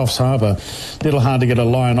at Coffs Harbour. Little hard to get a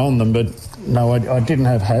line on them, but no, I didn't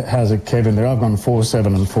have Hazard Kevin there. I've gone 4,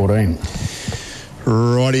 7 and 14.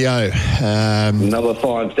 Rightio. Another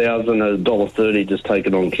 5,000 at $1.30 just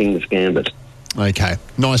taken on King's Gambit. Okay,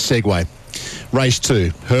 nice segue. Race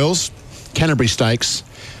 2, Hurls, Canterbury Stakes.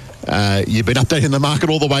 You've been updating the market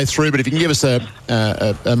all the way through, but if you can give us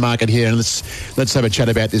a market here, and let's have a chat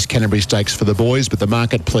about this Canterbury Stakes for the boys. But the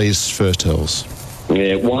market, please, first, Hurls.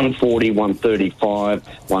 Yeah, 140, 135,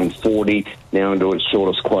 140. Now into its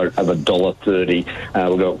shortest quote of $1.30.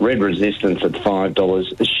 We've got Red Resistance at $5,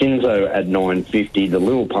 Shinzo at $9.50, the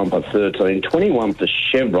Little Pumper 13, 21 for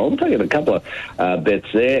Chevron. I'm taking a couple of bets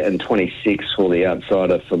there, and 26 for the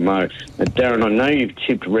outsider for Mo. Darren, I know you've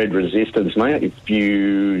tipped Red Resistance, mate. If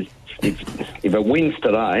it wins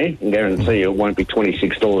today, I can guarantee you it won't be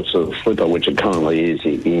 $26 for the slipper, which it currently is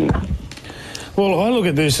in. Well, I look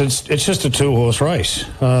at this, it's just a 2-horse race.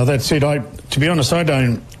 That's it. To be honest, I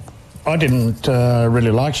didn't really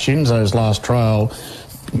like Shinzo's last trial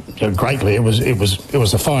greatly. It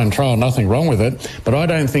was a fine trial, nothing wrong with it. But I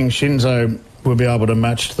don't think Shinzo will be able to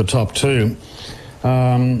match the top 2.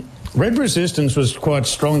 Red Resistance was quite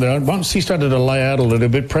strong there. Once he started to lay out a little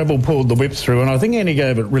bit, Preble pulled the whip through, and I think he only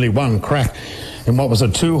gave it really one crack in what was a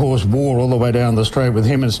 2-horse war all the way down the straight with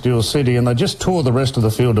him and Steel City, and they just tore the rest of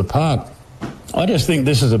the field apart. I just think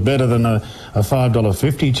this is a better than a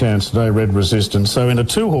 $5.50 chance today, Red Resistance. So in a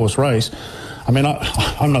 2-horse race, I mean,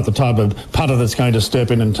 I'm not the type of putter that's going to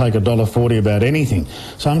step in and take $1.40 about anything.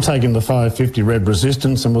 So I'm taking the $5.50 Red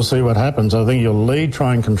Resistance, and we'll see what happens. I think you'll lead,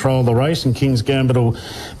 try and control the race, and King's Gambit will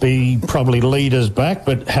be probably leaders back,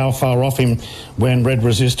 but how far off him when Red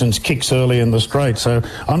Resistance kicks early in the straight. So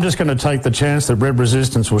I'm just going to take the chance that Red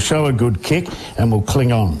Resistance will show a good kick and will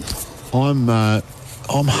cling on.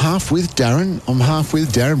 I'm half with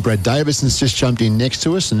Darren. Brad Davison's just jumped in next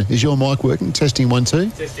to us. And is your mic working? Testing 1, 2?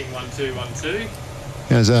 Testing 1, 2, 1, 2.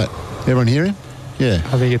 How's that? Everyone hear him? Yeah.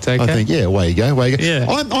 I think it's okay. Yeah, away you go. Yeah.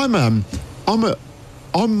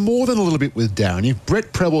 I'm more than a little bit with Darren. If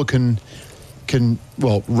Brett Preble can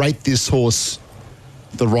rate this horse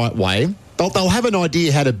the right way, they'll have an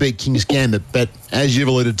idea how to beat King's Gambit, but as you've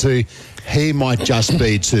alluded to, he might just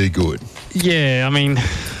be too good. Yeah, I mean,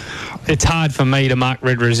 it's hard for me to mark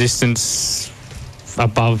Red Resistance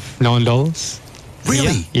above $9.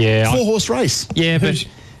 Really? Yeah. 4-horse race? Yeah, but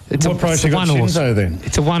what price you got Shinzo then?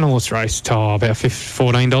 It's a 1-horse race. About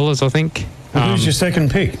 $14, I think. Who's your second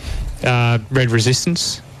pick? Red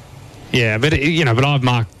Resistance. Yeah, but but I've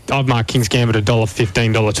marked King's Gambit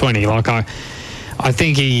 $1.15, $1.20. Like I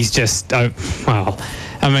think he's just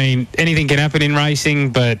I mean, anything can happen in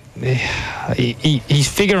racing, but his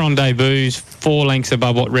figure on debuts 4 lengths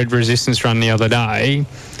above what Red Resistance ran the other day.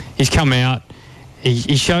 He's come out,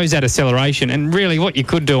 he shows that acceleration, and really what you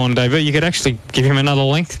could do on debut, you could actually give him another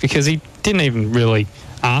length because he didn't even really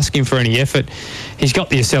ask him for any effort. He's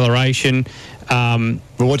got the acceleration. We're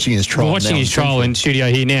watching his trial. We're watching his trial in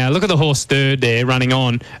studio here now. Look at the horse third there running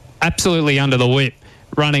on, absolutely under the whip.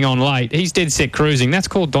 Running on late. He's dead set cruising. That's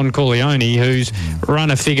called Don Corleone, who's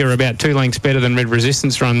run a figure about 2 lengths better than Red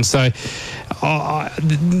Resistance runs. So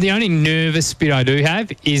the only nervous bit I do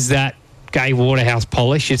have is that Gay Waterhouse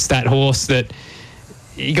polish. It's that horse that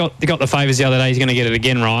he got the favours the other day. He's going to get it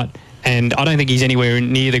again right. And I don't think he's anywhere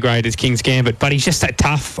near the grade as King's Gambit, but he's just that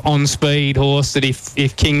tough on-speed horse that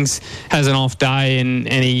if King's has an off day and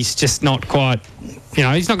he's just not quite,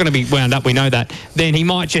 he's not going to be wound up, we know that, then he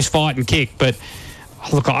might just fight and kick. But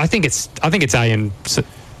look, I think it's A and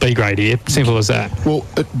B grade here. Simple as that. Well,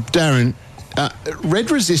 Darren, Red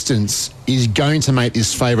Resistance is going to make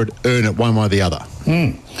this favourite earn it one way or the other.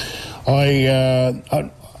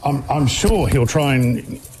 I'm sure he'll try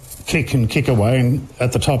and kick away and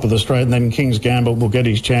at the top of the straight, and then King's Gambit will get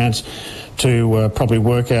his chance to probably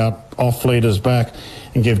work out off leaders back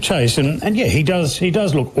and give chase. And yeah, he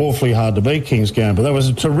does look awfully hard to beat, King's Gambit. That was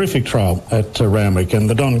a terrific trial at Randwick, and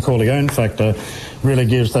the Don Corleone factor really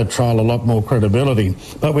gives that trial a lot more credibility.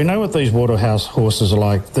 But we know what these Waterhouse horses are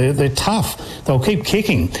like. They're tough. They'll keep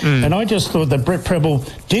kicking. And I just thought that Brett Preble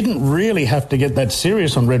didn't really have to get that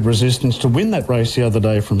serious on Red Resistance to win that race the other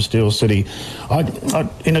day from Steel City.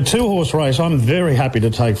 In a two-horse race, I'm very happy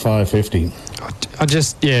to take $5.50.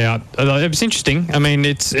 It was interesting. I mean,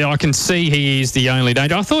 I can see he is the only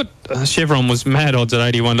danger. I thought Chevron was mad odds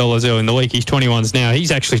at $81 early in the week. He's 21s now.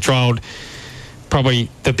 He's actually trialled probably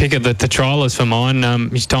the pick of the triallers for mine.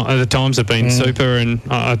 The times have been super, and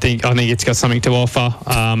I think it's got something to offer.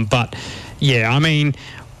 But yeah, I mean,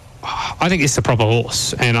 I think it's a proper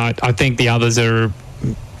horse, and I think the others are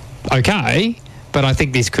okay, but I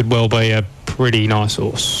think this could well be a pretty nice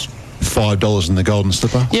horse. $5 in the Golden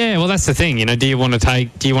Slipper. Yeah, well, that's the thing. You know, do you want to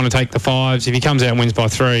take the fives? If he comes out and wins by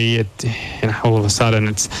 3, all of a sudden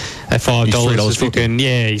it's at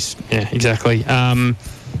 $5. Yeah, exactly. I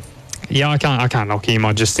can't knock him.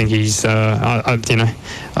 I just think he's, you know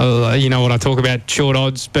what I talk about, short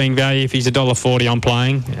odds being value. If he's $1.40, I'm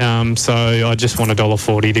playing. So I just want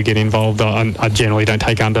 $1.40 to get involved. I generally don't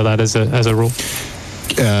take under that as a rule.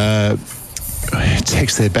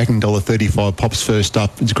 Text there, backing $1.35 pops first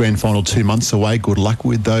up. It's grand final 2 months away. Good luck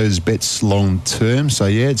with those bets long term. So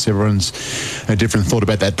yeah, it's everyone's a different thought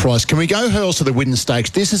about that price. Can we go, Hurls, to the Widden Stakes?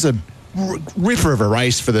 This is a ripper of a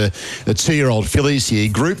race for the 2-year-old fillies here.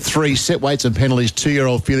 Group 3 set weights and penalties,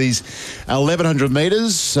 2-year-old fillies, 1,100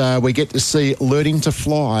 metres. We get to see Learning to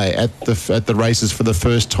Fly at the races for the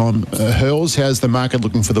first time. Hurls, how's the market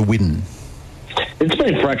looking for the Widden? It's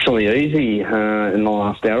been fractionally easy in the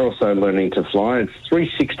last hour or so, Learning to Fly. It's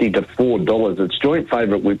 $3.60 to $4. It's joint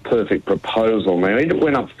favourite with Perfect Proposal. Now, it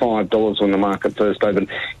went up $5 when the market first opened.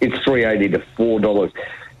 It's $3.80 to $4.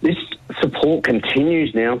 This support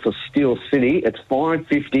continues now for Steel City. It's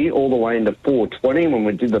 $5.50 all the way into $4.20. When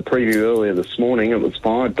we did the preview earlier this morning, it was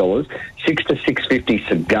 $5. $6 to $6.50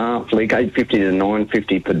 Cigar Flick, $8.50 to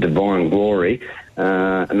 $9.50 for Divine Glory.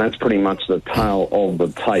 And that's pretty much the tail of the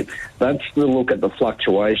tape. That's the look at the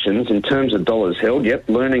fluctuations. In terms of dollars held,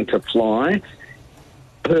 Learning to Fly.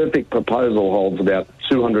 Perfect Proposal holds about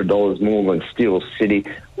 $200 more than Steel City.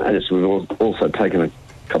 Notice we've also taken a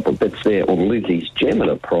couple of bets there on Lizzie's Gem at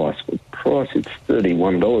a price. It's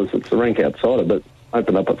 $31. It's the rank outsider, but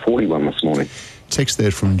opened up at $41 this morning. Text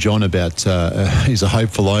there from John about he's a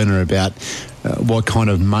hopeful owner about what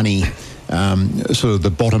kind of money sort of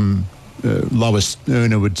the bottom lowest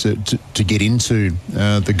earner would to get into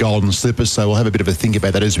the Golden Slipper. So we'll have a bit of a think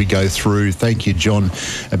about that as we go through. Thank you, John,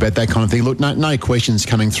 about that kind of thing. Look, no questions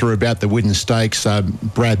coming through about the Widden Stakes.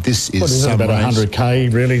 Brad, this is what is some it, about race.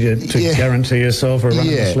 $100K really to guarantee yourself a run of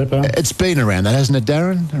the Slipper? It's been around that, hasn't it,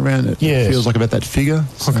 Darren? Around it feels like about that figure.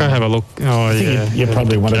 Okay, have a look. I think you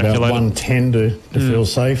probably want about 110 to feel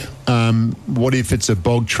safe. What if it's a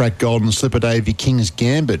bog track Golden Slipper day? Your King's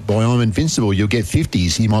Gambit by I'm Invincible, you'll get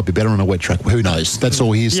 50s. He might be better on a wet track. Who knows? That's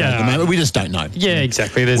all he's saying at the moment. We just don't know. Yeah,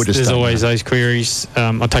 exactly. There's always those queries.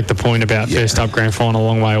 I take the point about first up grand final a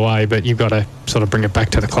long way away, but you've got to sort of bring it back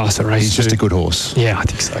to the class of race. He's just a good horse. Yeah, I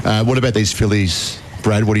think so. What about these fillies?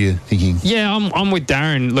 Brad, what are you thinking? Yeah, I'm with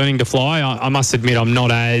Darren, Learning to Fly. I must admit I'm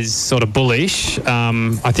not as sort of bullish.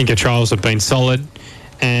 I think her trials have been solid,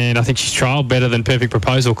 and I think she's trialled better than Perfect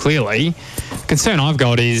Proposal, clearly. Concern I've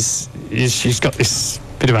got is she's got this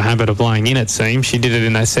bit of a habit of laying in, it seems. She did it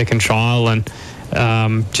in that second trial and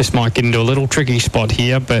just might get into a little tricky spot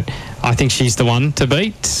here, but I think she's the one to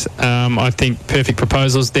beat. I think Perfect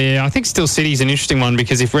Proposal's there. I think Steel City's an interesting one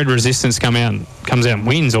because if Red Resistance comes out and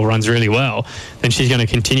wins or runs really well, then she's going to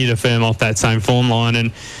continue to firm off that same form line.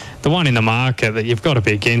 And the one in the market that you've got to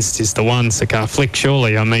be against is the one, Cigar Flick,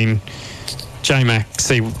 surely. I mean, J-Mac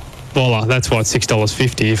C. Waller, that's why it's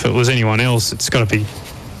 $6.50. If it was anyone else, it's got to be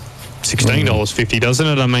 $16.50, doesn't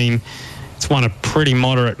it? I mean, it's won a pretty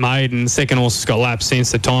moderate maiden. Second horse has got lapped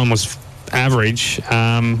since. The time was average.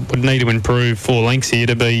 Would need to improve 4 lengths here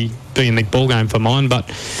to be in the ball game for mine. But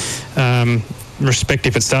respect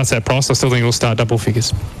if it starts that price, I still think it'll start double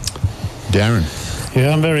figures. Darren.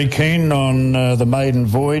 Yeah, I'm very keen on the maiden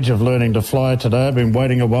voyage of Learning to Fly today. I've been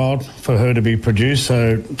waiting a while for her to be produced,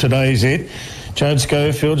 so today's it. Chad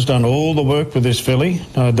Schofield's done all the work with this filly,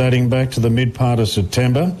 dating back to the mid part of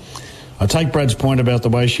September. I take Brad's point about the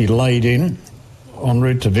way she laid in en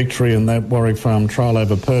route to victory in that Warwick Farm trial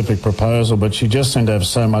over Perfect Proposal, but she just seemed to have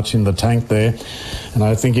so much in the tank there. And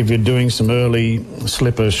I think if you're doing some early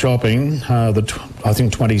slipper shopping, I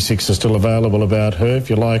think 26 are still available about her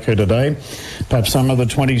if you like her today. Perhaps some of the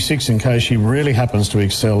 26 in case she really happens to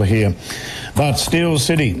excel here. But Steel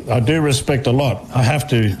City, I do respect a lot. I have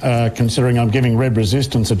to, considering I'm giving Red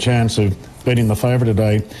Resistance a chance of beating the favourite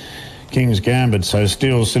today. King's Gambit. So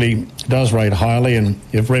Steel City does rate highly, and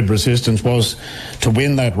if Red Resistance was to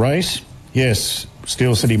win that race, yes,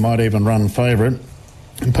 Steel City might even run favourite.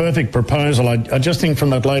 Perfect Proposal, I just think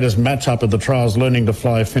from that latest match-up of the trials, Learning to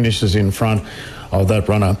Fly finishes in front of that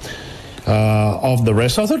runner of the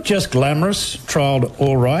rest. I thought Just Glamorous trialled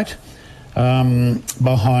all right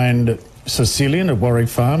behind Sicilian at Warwick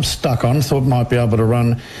Farm, stuck on, thought might be able to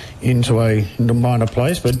run into a minor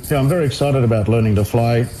place, but I'm very excited about Learning to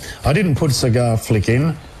Fly. I didn't put Cigar Flick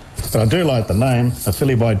in, but I do like the name, a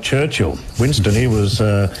filly by Churchill. Winston, he was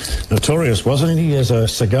notorious, wasn't he, as a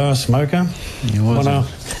cigar smoker? He was.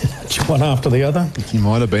 One after the other. He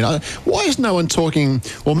might have been. Why is no one talking,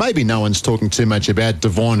 or maybe no one's talking too much about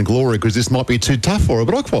Divine Glory, because this might be too tough for her,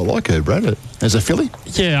 but I quite like her, Brad, as a filly.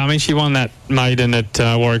 Yeah, I mean, she won that maiden at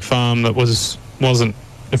Warwick Farm that wasn't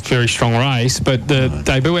a very strong race, but the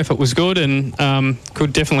debut effort was good and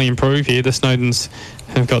could definitely improve here. The Snowdens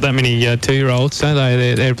have got that many 2-year-olds, don't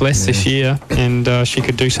they? They're blessed this year, and she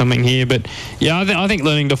could do something here. But yeah, I think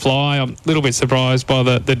Learning to Fly, I'm a little bit surprised by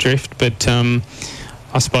the drift, but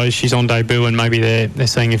I suppose she's on debut and maybe they're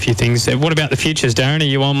seeing a few things. What about the futures, Darren? Are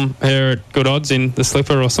you on her at good odds in the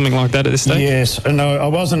slipper or something like that at this stage? Yes, no, I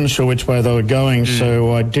wasn't sure which way they were going,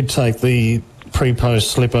 so I did take the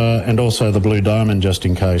pre-post slipper and also the Blue Diamond just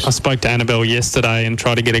in case. I spoke to Annabelle yesterday and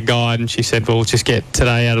tried to get a guide, and she said, well, just get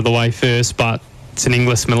today out of the way first, but it's an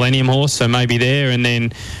Inglis Millennium horse, so maybe there, and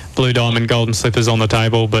then Blue Diamond, Golden Slippers on the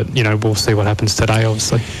table, but, we'll see what happens today,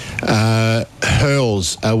 obviously.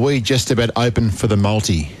 Hurls, are we just about open for the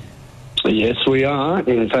multi? Yes, we are.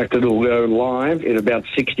 In fact, it'll go live in about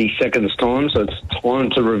 60 seconds' time, so it's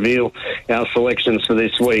time to reveal our selections for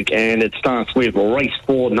this week. And it starts with race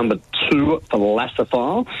 4, number 2,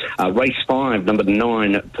 Philosopher. Race 5, number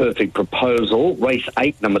 9, Perfect Proposal. Race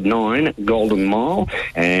 8, number 9, Golden Mile.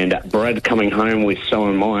 And Brad coming home with So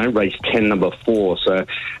Am I, race 10, number 4. So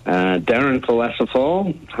Darren,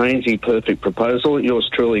 Philosopher, Hainsey, Perfect Proposal, yours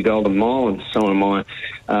truly, Golden Mile, and So Am I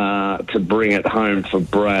to bring it home for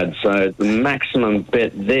Brad. So the maximum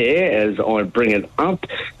bet there, as I bring it up,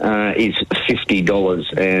 is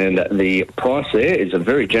 $50, and the price there is a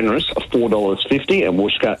very generous $4.50, and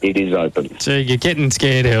Wooshka, it is open. So you're getting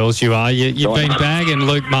scared, Hurls, you are. You've been bagging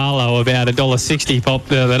Luke Marlowe about $1.60 pop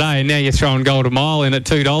the other day, and now you're throwing Golden Mile in at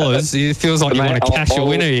 $2. It feels like you want to cash a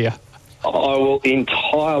winner here. I will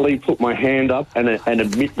entirely put my hand up and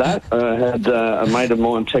admit that. I had a mate of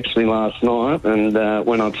mine text me last night, and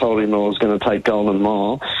when I told him I was going to take Golden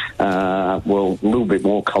Mile, a little bit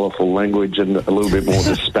more colourful language and a little bit more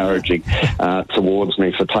disparaging towards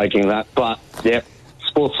me for taking that. But, yeah,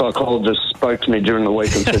 sports psychologist spoke to me during the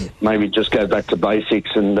week and said maybe just go back to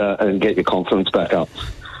basics and get your confidence back up.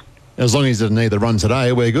 As long as he doesn't need the run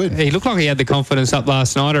today, we're good. He looked like he had the confidence up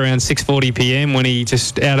last night around 6:40 p.m. when he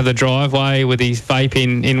just out of the driveway with his vape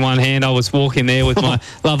in one hand. I was walking there with my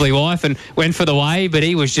lovely wife and went for the way, but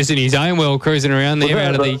he was just in his own world cruising around there.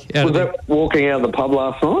 Was that walking out of the pub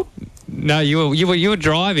last night? No, you were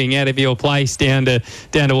driving out of your place down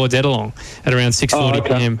towards Edelong at around 6:40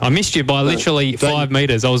 p.m. I missed you by literally 5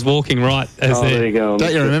 metres. I was walking right as there you go.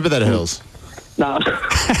 Don't you remember that, Hills? No,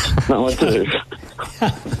 no, I do.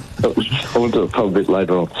 I will do it probably a bit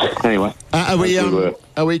later on. Anyway,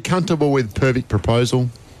 are we comfortable with Perfect Proposal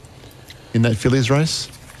in that fillies race?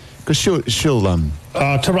 Because she'll to run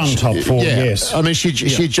top 4, yes. I mean, she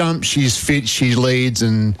jumps, she's fit, she leads,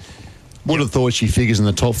 and would have thought she figures in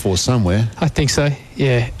the top 4 somewhere. I think so.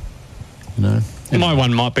 Yeah. My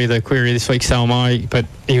one might be the query this week, So Am I, but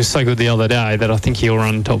he was so good the other day that I think he'll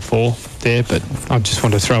run top 4 there, but I just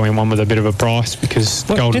want to throw in one with a bit of a price because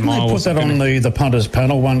Golden Mile didn't they put that on the punters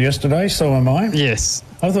panel one yesterday, So Am I? Yes.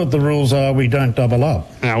 I thought the rules are we don't double up.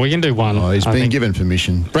 No, we can do one. Oh, he's been given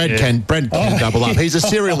permission. Brad can double up. He's a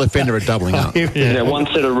serial offender at doubling up. Yeah, one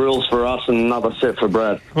set of rules for us and another set for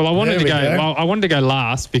Brad. Well, I wanted to go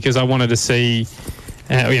last because I wanted to see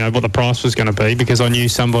what the price was going to be because I knew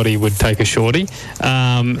somebody would take a shorty. So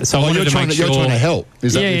I wanted to make sure. You're trying to help.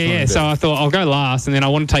 Is that yeah. So I thought I'll go last, and then I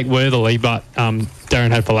want to take Worthily, but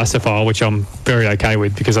Darren had Philosopher, which I'm very okay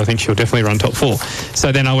with because I think she'll definitely run top 4.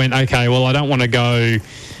 So then I went, okay, well, I don't want to go.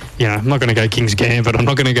 I'm not going to go King's Gambit. I'm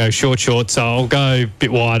not going to go short, so I'll go a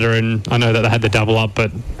bit wider, and I know that they had the double up,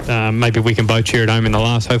 but maybe we can both cheer at home in the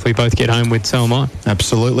last. Hopefully both get home with So Am I.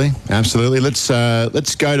 Absolutely. Let's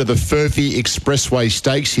go to the Furphy Expressway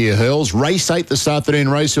Stakes here, Hurls. Race 8 this afternoon,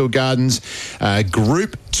 Rosehill Gardens.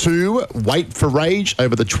 Group 2, Wait for Rage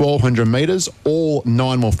over the 1,200 metres. All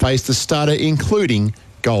 9 will face the starter, including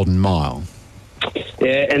Golden Mile.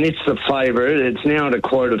 Yeah, and it's the favourite. It's now at a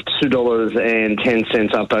quote of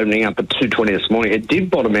 $2.10 after opening up at $2.20 this morning. It did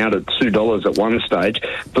bottom out at $2 at one stage.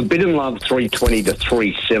 Forbidden Love, $3.20 to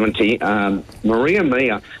 $3.70. Maria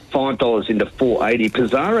Mia, $5 into $4.80.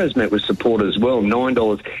 Pizarro's met with support as well,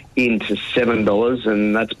 $9 into $7,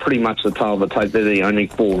 and that's pretty much the tail of the tape. They're the only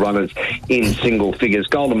four runners in single figures.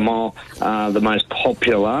 Golden Mile, the most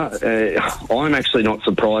popular. I'm actually not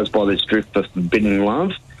surprised by this drift for Forbidden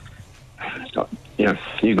Love. You know,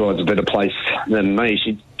 you guys are a better place than me.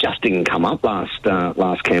 She just didn't come up last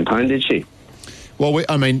campaign, did she? Well,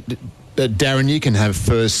 Darren, you can have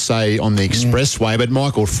first say on the expressway, but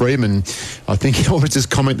Michael Freeman, I think he always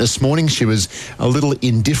just comment this morning, she was a little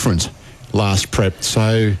indifferent last prep.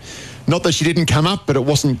 So, not that she didn't come up, but it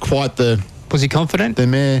wasn't quite the... Was he confident? The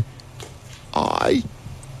mare...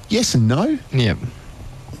 Yes and no. Yeah.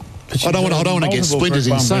 I don't want to get splinters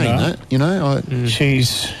in saying that, you know.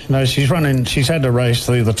 She's running. She's had to race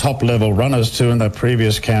the top level runners too in that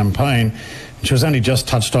previous campaign. She was only just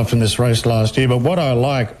touched off in this race last year. But what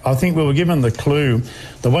I think we were given the clue,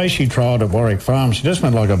 the way she trialled at Warwick Farm, she just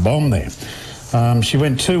went like a bomb there. She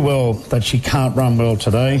went too well that she can't run well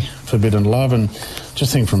today, Forbidden Love, and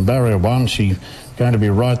just think from barrier one, she going to be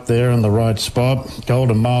right there in the right spot.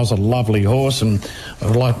 Golden Mile's a lovely horse, and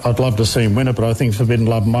I'd love to see him win it, but I think Forbidden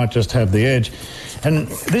Love might just have the edge. And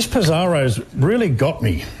this Pizarro's really got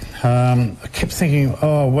me. I kept thinking,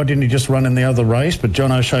 why didn't he just run in the other race? But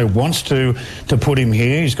John O'Shea wants to put him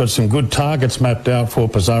here. He's got some good targets mapped out for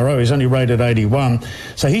Pizarro. He's only rated 81.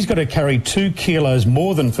 So he's got to carry 2 kilos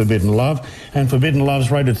more than Forbidden Love, and Forbidden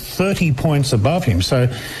Love's rated 30 points above him. So,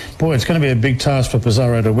 boy, it's going to be a big task for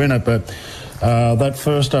Pizarro to win it, but that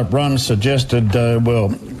first up run suggested,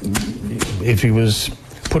 if he was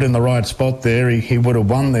put in the right spot there, he would have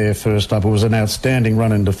won there first up. It was an outstanding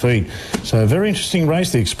run in defeat. So a very interesting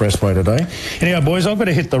race, the Expressway today. Anyhow, boys, I've got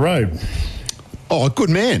to hit the road. Oh, good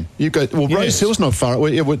man. You've got, well, yes. Rose Hill's not far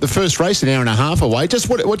away. The first race an hour and a half away. Just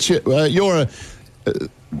what's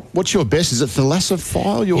your best? Is it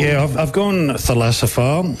Thalassophile? Yeah, I've gone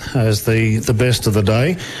Thalassophile as the best of the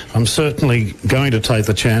day. I'm certainly going to take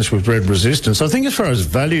the chance with Red Resistance. I think as far as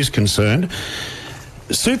value is concerned,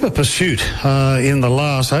 Super Pursuit in the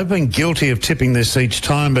last, I've been guilty of tipping this each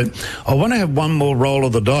time, but I want to have one more roll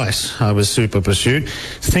of the dice with Super Pursuit.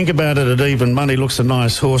 Think about it at even money. Looks a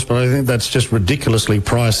nice horse, but I think that's just ridiculously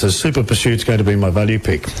priced. So Super Pursuit's going to be my value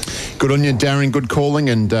pick. Good on you, Darren. Good calling,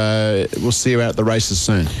 and we'll see you out at the races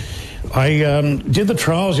soon. I did the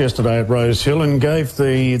trials yesterday at Rose Hill and gave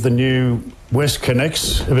the new West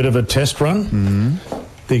Connects a bit of a test run. Mm-hmm.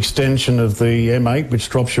 The extension of the M8, which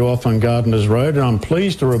drops you off on Gardeners Road, and I'm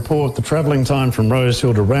pleased to report the travelling time from Rose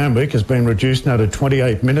Hill to Randwick has been reduced now to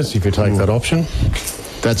 28 minutes if you take that option.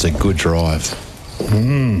 That's a good drive.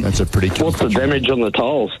 That's a pretty good What's the damage on the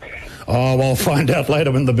tolls? Oh, well, I'll find out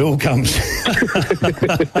later when the bill comes.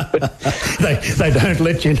 they don't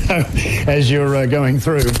let you know as you're going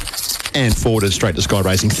through. And forwarded straight to Sky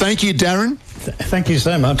Racing. Thank you, Darren. Thank you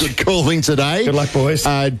so much. Good calling today. Good luck, boys.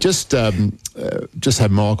 Just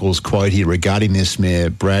have Michael's quote here regarding this mare,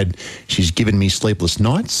 Brad. She's given me sleepless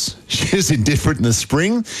nights. She's indifferent in the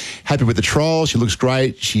spring. Happy with the trial. She looks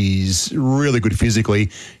great. She's really good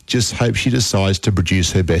physically. Just hope she decides to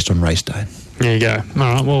produce her best on race day. There you go.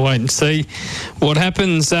 All right, we'll wait and see what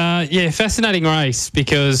happens. Fascinating race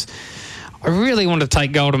because I really want to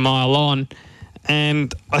take Golden Mile on,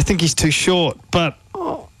 and I think he's too short, but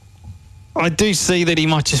I do see that he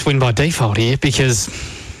might just win by default here because,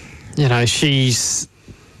 you know, she's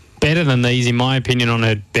better than these, in my opinion, on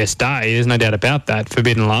her best day. There's no doubt about that,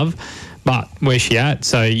 Forbidden Love. But where's she at?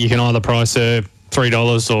 So you can either price her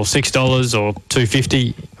 $3 or $6 or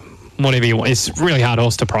 $2.50, whatever you want. It's a really hard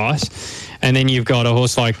horse to price. And then you've got a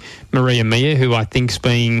horse like Maria Mia, who I think's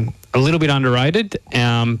being a little bit underrated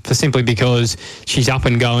for simply because she's up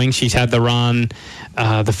and going. She's had the run.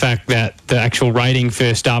 The fact that the actual rating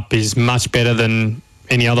first up is much better than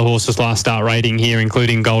any other horse's last start rating here,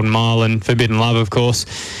 including Golden Mile and Forbidden Love, of course.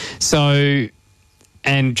 So,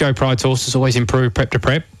 and Joe Pride's horse has always improved prep to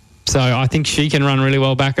prep. So I think she can run really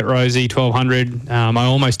well back at Rosie, 1200. I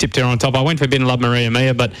almost tipped her on top. I went Forbidden Love, Maria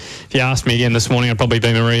Mia, but if you asked me again this morning, I'd probably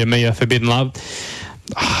be Maria Mia, Forbidden Love.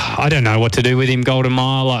 I don't know what to do with him, Golden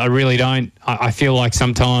Mile. I really don't. I feel like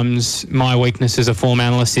sometimes my weakness as a form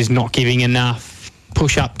analyst is not giving enough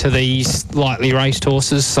push up to these lightly raced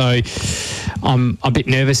horses. So I'm a bit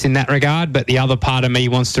nervous in that regard. But the other part of me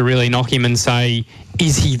wants to really knock him and say,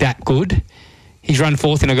 is he that good? He's run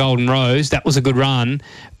fourth in a Golden Rose. That was a good run.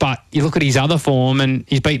 But you look at his other form and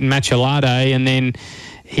he's beaten Machelade, and then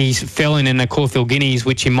He's fell in the Caulfield Guineas,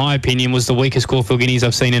 which in my opinion was the weakest Caulfield Guineas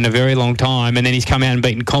I've seen in a very long time. And then he's come out and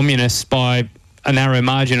beaten Communists by a narrow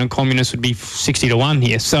margin, and Communists would be 60-1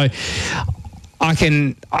 here. So I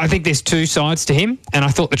think there's two sides to him, and I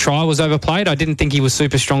thought the trial was overplayed. I didn't think he was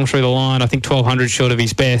super strong through the line. I think 1,200 short of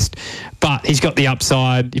his best, but he's got the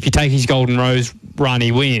upside. If you take his Golden Rose run,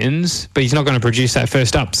 he wins, but he's not going to produce that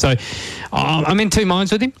first up. So I'm in two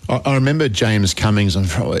minds with him. I remember James Cummings, and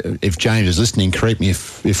if James is listening, correct me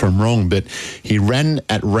if I'm wrong, but he ran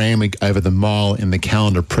at Randwick over the mile in the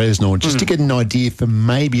Calendar Presnell just to get an idea for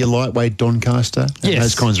maybe a lightweight Doncaster and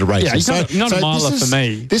those kinds of races. Yeah, he's not a miler for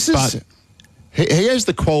me. He has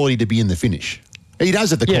the quality to be in the finish. He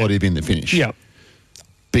does have the quality to be in the finish. Yeah.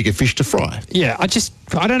 Bigger fish to fry. Yeah, I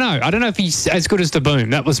don't know. I don't know if he's as good as the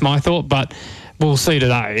Boom. That was my thought, but we'll see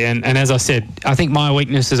today. And as I said, I think my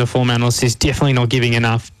weakness as a form analyst is definitely not giving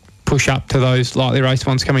enough push up to those lightly raced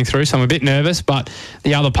ones coming through. So I'm a bit nervous, but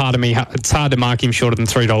the other part of me, it's hard to mark him shorter than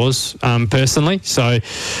 $3 personally. So,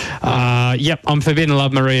 I'm Forbidden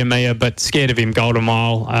Love Maria Mia, but scared of him Golden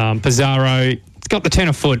Mile. Pizarro, it's got the 10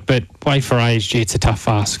 a foot, but wait for age. Gee, it's a tough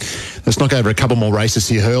ask. Let's knock over a couple more races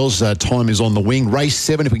here, Hurls. Time is on the wing. Race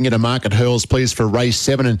 7, if we can get a mark at Hurls, please, for race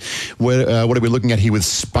 7. And what are we looking at here with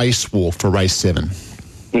Spacewalk for race 7?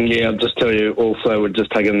 Yeah, I'll just tell you also, we're just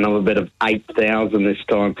taking another bet of 8,000 this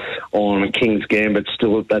time on King's Gambit,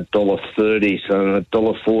 still at that $1.30, so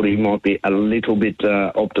 $1.40 might be a little bit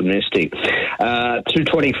optimistic.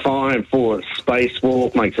 $2.25 for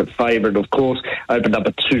Spacewalk, makes it favourite, of course. Opened up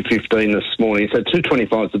at $2.15 this morning, so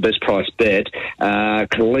 $2.25 is the best price bet.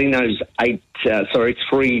 Colino's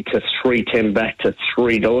 3 to 3.10 back to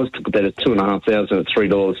 $3. Took that at $2,500 at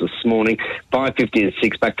 $3 this morning. $5.50 at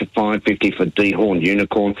 6 back to $5.50 for Dehorned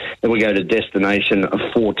Unicorn. Then we go to Destination of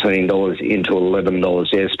 $14 into $11.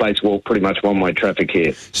 Yeah, Spacewalk, pretty much one-way traffic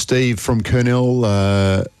here. Steve from Kurnell,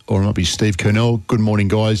 or it might be Steve Kurnell. Good morning,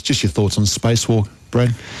 guys. Just your thoughts on Spacewalk,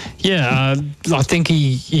 Brad? Yeah, I think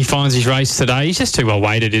he finds his race today. He's just too well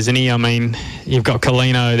weighted, isn't he? I mean, you've got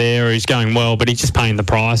Colino there who's going well, but he's just paying the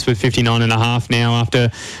price with 59.5 now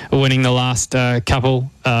after winning the last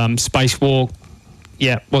couple. Spacewalk,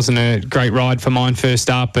 wasn't a great ride for mine first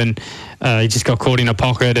up, and he just got caught in a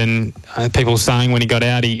pocket, and people saying when he got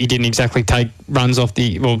out he didn't exactly take runs off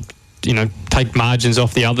take margins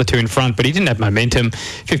off the other two in front, but he didn't have momentum.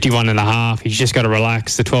 51.5. He's just got to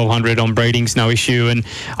relax. The 1,200 on breeding's no issue, and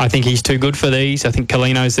I think he's too good for these. I think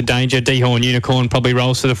Colino's the danger. Dehorned Unicorn probably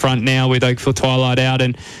rolls to the front now with Oakville Twilight out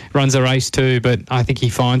and runs a race too, but I think he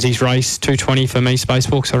finds his race. 2.20 for me.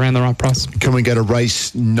 Spacewalk's around the right price. Can we go to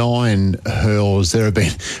race 9, Hurls? There have been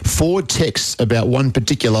 4 texts about one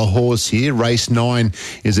particular horse here. Race 9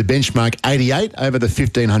 is a benchmark 88 over the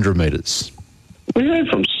 1,500 metres. We heard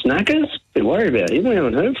from Snackers. Bit worried about him. We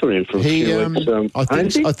haven't heard from him for a few weeks. I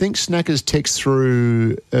think Snackers text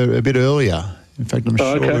through a bit earlier. In fact, I'm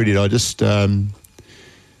sure he did. I just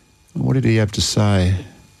what did he have to say?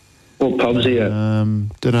 What pub's he at?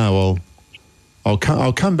 Don't know. I'll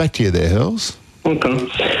come back to you there, Hurls.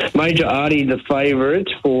 Okay. Major Artie, the favourite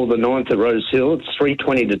for the 9th at Rose Hill. It's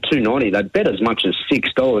 $3.20 to $2.90. They bet as much as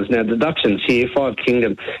 $6. Now, deductions here, 5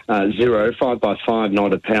 Kingdom 0, 5 by 5,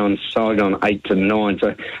 not a pound. Saigon 8 to 9.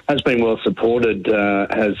 So has been well supported.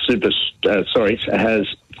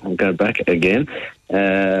 I'll go back again.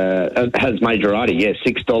 Has Majorati,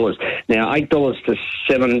 $6. Now, $8 to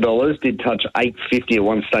 $7 did touch $8.50 at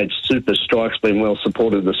one stage. Super Strike's been well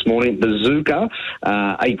supported this morning. Bazooka,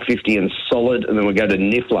 $8.50 and solid. And then we go to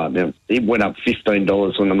Niffler. Now, it went up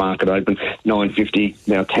 $15 when the market opened, $9.50,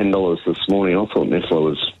 now $10 this morning. I thought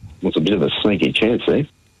Niffler was a bit of a sneaky chance there.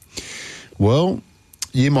 Well,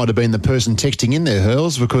 you might have been the person texting in there,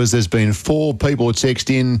 Hurls, because there's been 4 people text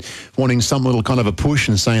in wanting some little kind of a push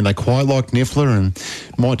and saying they quite like Niffler and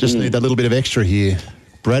might just need that little bit of extra here.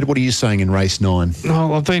 Brad, what are you saying in race 9?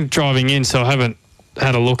 Well, I've been driving in, so I haven't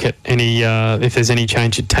had a look at any if there's any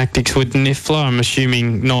change in tactics with Niffler. I'm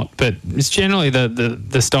assuming not, but it's generally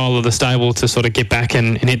the style of the stable to sort of get back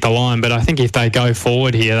and hit the line. But I think if they go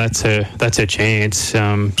forward here, that's her chance.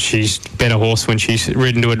 She's a better horse when she's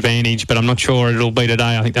ridden to advantage, but I'm not sure it'll be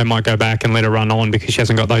today. I think they might go back and let her run on because she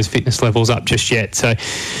hasn't got those fitness levels up just yet. So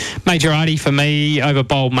Majorati for me over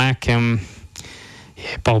Bold Mac.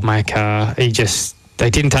 Bold Mac, they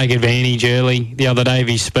didn't take advantage early the other day of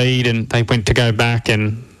his speed, and they went to go back,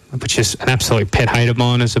 which is an absolute pet hate of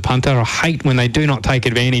mine as a punter. I hate when they do not take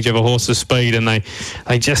advantage of a horse's speed and they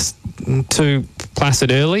just too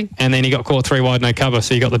placid early, and then he got caught 3 wide, no cover,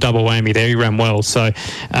 so you got the double whammy there. He ran well. So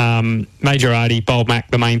Majorati, Bold Mac,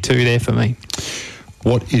 the main 2 there for me.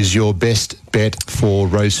 What is your best bet for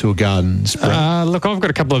Rosehill Gardens, Brett? Look, I've got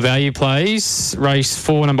a couple of value plays. Race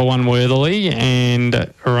 4, number 1, Worthily,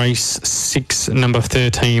 and race 6, number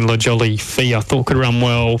 13, La Jolie Fee. I thought could run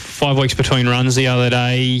well. 5 weeks between runs the other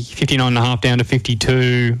day, 59.5 down to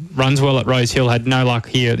 52. Runs well at Rosehill, had no luck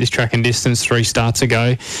here at this track and distance 3 starts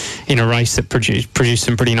ago in a race that produced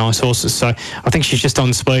some pretty nice horses. So I think she's just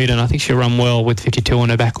on speed, and I think she'll run well with 52 on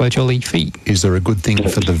her back, La Jolie Fee. Is there a good thing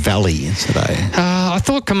for the Valley today? I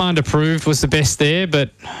thought Command Approved was the best there,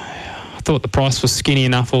 but I thought the price was skinny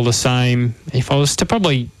enough all the same. If I was to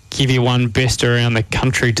probably give you one best around the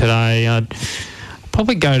country today, I'd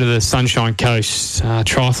probably go to the Sunshine Coast,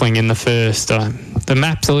 trifling in the first. The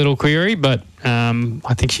map's a little query, but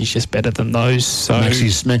I think she's just better than those. So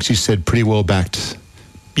Maxie said pretty well backed.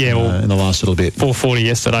 Yeah, well, in the last little bit. 440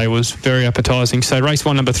 yesterday was very appetising. So race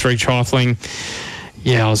 1, number 3, trifling.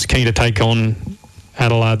 Yeah, I was keen to take on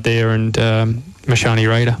Adelaide there and Mashani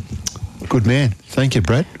Raider. Good man. Thank you,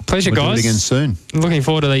 Brett. Pleasure, we'll guys. Do it again soon. Looking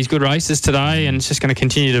forward to these good races today, and it's just going to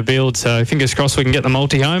continue to build. So fingers crossed we can get the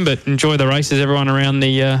multi home, but enjoy the races, everyone around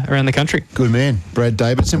the country. Good man. Brad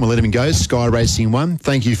Davidson, we'll let him go. Sky Racing 1.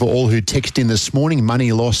 Thank you for all who texted in this morning.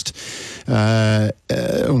 Money lost,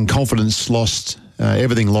 and confidence lost.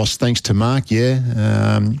 Everything lost thanks to Mark,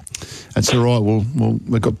 that's all right.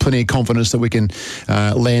 We've got plenty of confidence that we can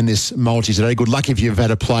land this multi today. Good luck if you've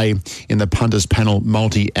had a play in the punters panel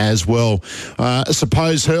multi as well. I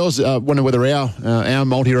suppose, Hurls, wonder whether our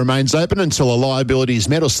multi remains open until a liability is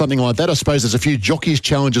met or something like that. I suppose there's a few jockeys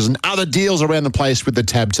challenges and other deals around the place with the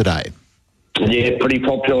tab today. Yeah, pretty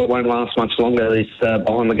popular. It won't last much longer. This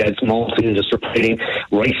behind the gates multi, just repeating.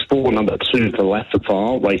 Race 4, number 2 for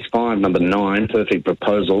Lassafile. Race 5, number 9, Perfect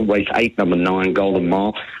Proposal. Race 8, number 9, Golden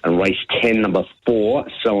Mile. And race 10, number 4,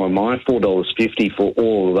 So Am I. $4.50 for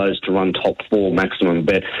all of those to run top 4, maximum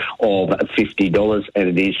bet of $50, and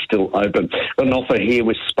it is still open. Got an offer here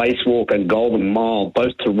with Spacewalk and Golden Mile,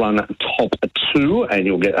 both to run top 2, and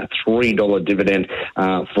you'll get a $3 dividend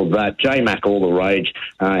for that. J-Mac, all the rage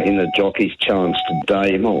in the Jockeys Challenge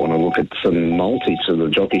today. You might want to look at some multis for the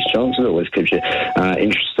Jockeys Challenge. It always keeps you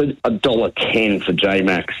interested. $1.10 for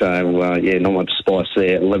J-Mac. So, not much spice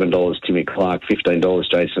there. $11 Timmy Clark, $15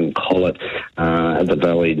 Jason Collett at the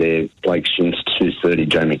Valley there. Blake Shins, $2.30.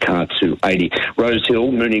 Jamie Carr, $2.80.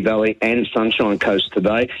 Rosehill, Moonee Valley and Sunshine Coast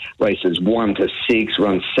today. Races 1 to 6,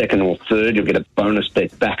 run 2nd or 3rd. You'll get a bonus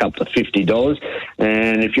bet back up to $50.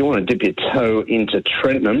 And if you want to dip your toe into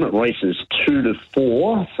Trentham, races 2 to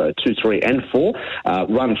 4, so 2, 3 and 4,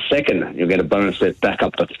 run 2nd. You'll get a bonus bet back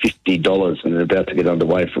up to $50. And they're about to get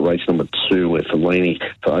underway for race number 2, where Fellini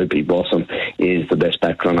for Opie Blossom is the best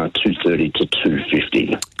back runner, $2.30 to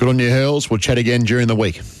 $2.50. Good on you, Hurls. We'll chat again during the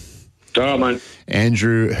week. All right, mate.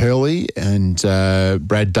 Andrew Hurley and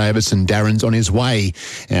Brad Davidson. Darren's on his way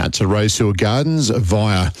out to Rosehill Gardens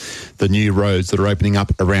via the new roads that are opening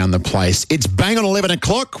up around the place. It's bang on 11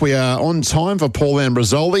 o'clock. We are on time for Paul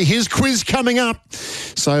Ambrosoli. His quiz coming up.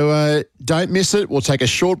 So don't miss it. We'll take a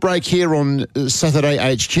short break here on Saturday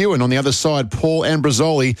HQ, and on the other side, Paul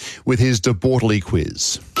Ambrosoli with his De Bortoli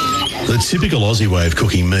quiz. The typical Aussie way of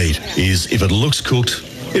cooking meat is if it looks cooked,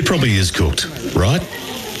 it probably is cooked, right?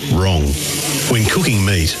 Wrong. When cooking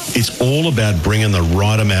meat, it's all about bringing the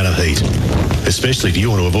right amount of heat, especially if you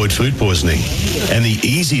want to avoid food poisoning. And the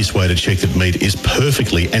easiest way to check that meat is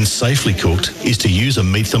perfectly and safely cooked is to use a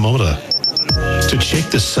meat thermometer. To check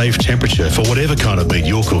the safe temperature for whatever kind of meat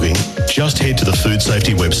you're cooking, just head to the Food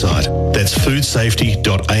Safety website. That's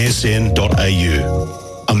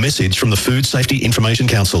foodsafety.asn.au. A message from the Food Safety Information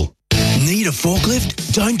Council. Need a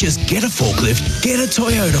forklift? Don't just get a forklift, get a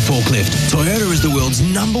Toyota forklift. Toyota is the world's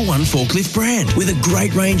 #1 forklift brand with a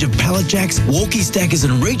great range of pallet jacks, walkie stackers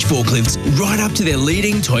and reach forklifts right up to their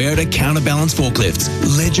leading Toyota counterbalance forklifts.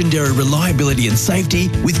 Legendary reliability and safety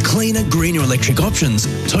with cleaner, greener electric options.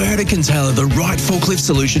 Toyota can tailor the right forklift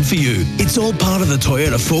solution for you. It's all part of the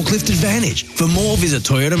Toyota Forklift Advantage. For more, visit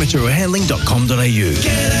toyotamaterialhandling.com.au.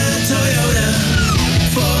 Get a Toyota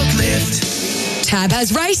forklift. Tab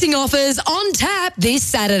has racing offers on tap this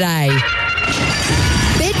Saturday.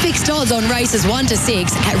 Bet fixed odds on races 1 to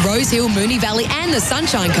 6 at Rosehill, Moonee Valley and the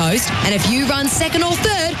Sunshine Coast. And if you run 2nd or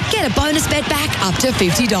 3rd, get a bonus bet back up to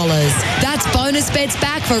 $50. That's bonus bets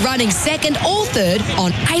back for running 2nd or 3rd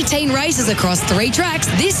on 18 races across 3 tracks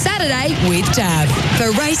this Saturday with Tab.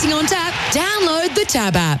 For Racing on Tap, download the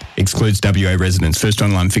Tab app. Excludes WA residents. First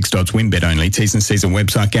online fixed odds win bet only. T's and C's on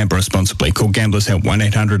website. Gamble responsibly. Call Gamblers Help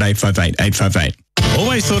 1-800-858-858.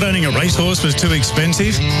 Always thought owning a racehorse was too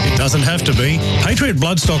expensive? It doesn't have to be. Patriot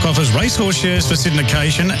Bloodstock offers racehorse shares for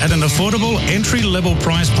syndication at an affordable entry-level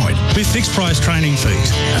price point with fixed-price training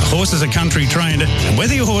fees. Our horses are country trained, and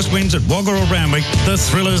whether your horse wins at Wagga or Randwick, the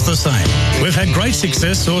thrill is the same. We've had great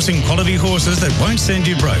success sourcing quality horses that won't send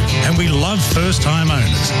you broke, and we love first-time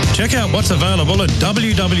owners. Check out what's available at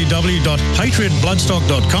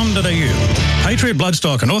www.patriotbloodstock.com.au. Patriot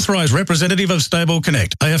Bloodstock, an authorised representative of Stable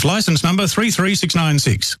Connect. AF licence number 33696.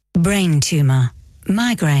 Brain tumour,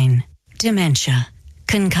 migraine, dementia,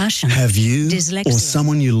 concussion. Have you dyslexia, or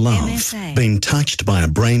someone you love MSA, been touched by a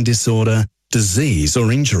brain disorder, disease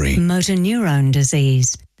or injury? motor neurone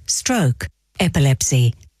disease, stroke,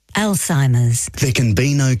 epilepsy, Alzheimer's. There can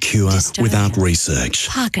be no cure without research.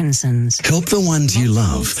 Parkinson's. Help the ones you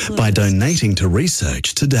love by donating to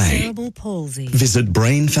research today. Cerebral palsy. Visit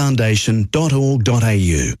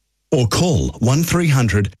brainfoundation.org.au or call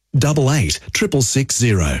 1300 88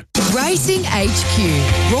 660. Racing HQ,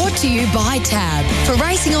 brought to you by Tab. For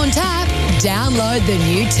Racing on Tap, download the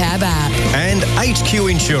new Tab app. And HQ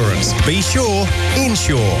Insurance. Be sure,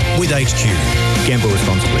 insure with HQ. Gamble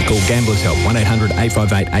responsibly. Call Gamblers Help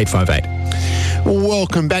 1-800-858-858.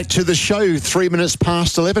 Welcome back to the show. 3 minutes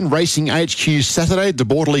past 11, Racing HQ Saturday. De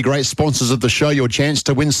Bortoli, great sponsors of the show. Your chance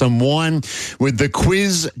to win some wine with the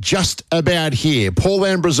quiz just about here. Paul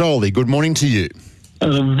Ambrosoli, good morning to you.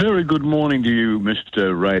 Very good morning to you,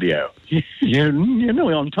 Mr. Radio. You're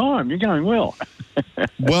nearly on time. You're going well.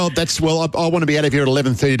 Well, I want to be out of here at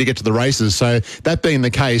 11:30 to get to the races. So that being the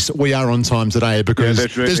case, we are on time today because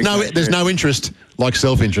there's no interest like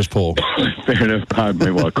self-interest, Paul. Fair enough. Pardon me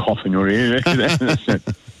while I cough in your ear.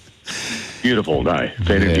 Beautiful day.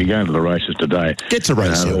 Fair if you go to the races today. Get to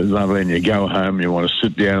race hill. Lovely, and you go home, you want to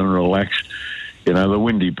sit down and relax. You know, the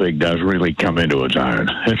Windy Peak does really come into its own.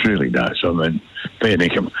 It really does. I mean, fair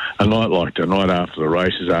dinkum. A night like tonight after the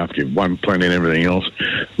races, after you've won plenty and everything else,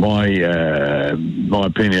 my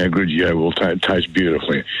Pinot Grigio will taste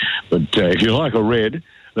beautifully. But if you like a red,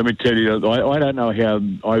 let me tell you,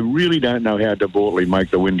 I really don't know how De Bortoli make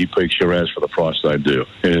the Windy Peak Shiraz for the price they do.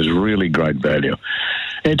 It is really great value.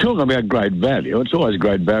 And talking about great value, it's always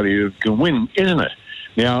great value you can win, isn't it?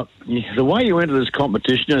 Now, the way you enter this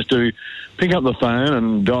competition is to pick up the phone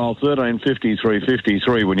and dial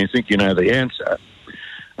 135353 when you think you know the answer,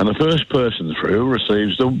 and the first person through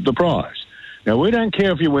receives the prize. Now, we don't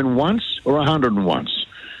care if you win once or 101.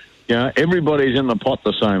 You know, everybody's in the pot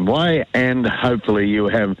the same way, and hopefully you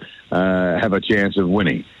have a chance of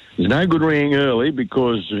winning. There's no good ringing early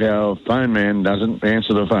because our phone man doesn't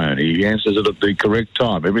answer the phone. He answers it at the correct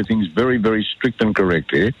time. Everything's very, very strict and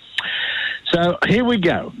correct here. So here we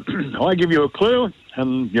go. I give you a clue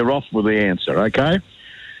and you're off with the answer, okay?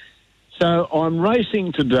 So I'm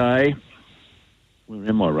racing today. Where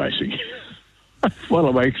am I racing? I want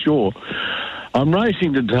to make sure. I'm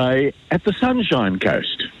racing today at the Sunshine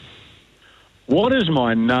Coast. What is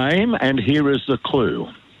my name? And here is the clue.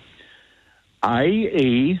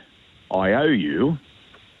 A-E-I-O-U.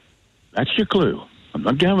 That's your clue. I'm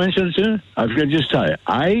not going to mention it soon. I'm going to just tell you.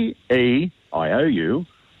 A-E-I-O-U.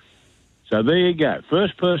 So there you go.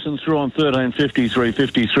 First person through on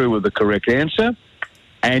 135353 with the correct answer,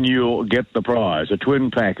 and you'll get the prize, a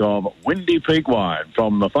twin pack of Windy Peak wine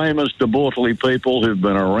from the famous De Bortoli people who've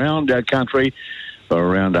been around our country for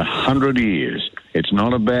around 100 years. It's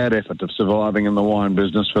not a bad effort of surviving in the wine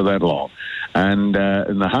business for that long. And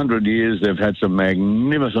in the 100 years, they've had some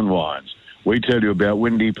magnificent wines. We tell you about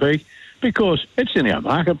Windy Peak because it's in our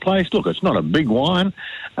marketplace. Look, it's not a big wine,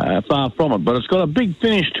 far from it, but it's got a big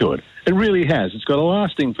finish to it. It really has. It's got a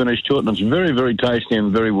lasting finish to it, and it's very, very tasty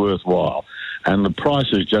and very worthwhile. And the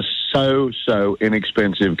price is just so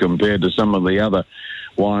inexpensive compared to some of the other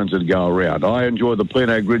wines that go around. I enjoy the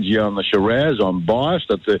Pinot Grigio and the Shiraz. I'm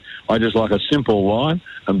biased. I just like a simple wine,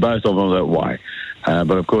 and both of them are that way.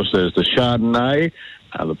 But, of course, there's the Chardonnay,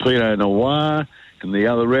 the Pinot Noir, and the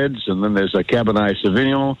other reds, and then there's a Cabernet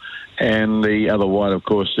Sauvignon, and the other white, of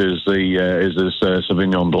course, is this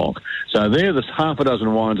Sauvignon Blanc. So there's half a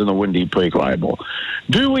dozen wines in the Windy Peak label.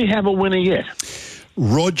 Do we have a winner yet?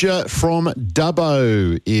 Roger from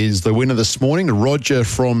Dubbo is the winner this morning. Roger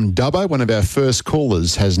from Dubbo, one of our first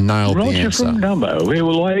callers, has nailed the answer. Roger from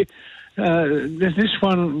Dubbo. Well, this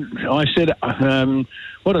one, I said,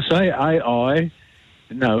 what did I say? AI?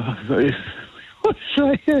 No. What did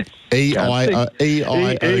I say?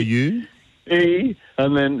 E-I-O-U? E,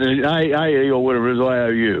 and then A-E or whatever is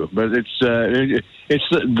I-O-U. But it's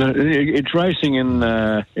racing in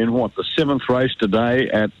what, the 7th race today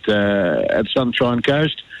at Sunshine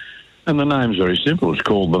Coast, and the name's very simple. It's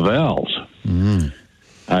called the Vowels.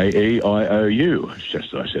 A-E-I-O-U. It's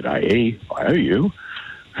just I said A-E-I-O-U.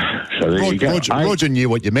 So there you go. Roger knew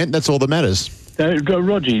what you meant. That's all that matters. Roger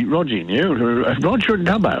knew. Roger and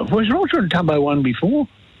Dubbo. Was Roger and Dubbo one before?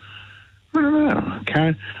 I don't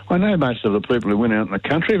know. I know most of the people who went out in the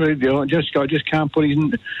country, but I just can't put his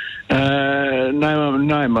name.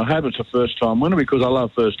 I hope it's a first-time winner because I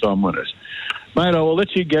love first-time winners. Mate, I will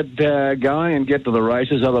let you get going and get to the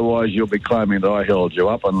races, otherwise you'll be claiming that I held you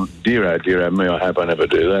up, and dear oh me, I hope I never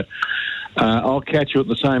do that. I'll catch you at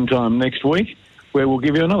the same time next week, where we'll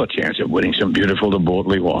give you another chance of winning some beautiful De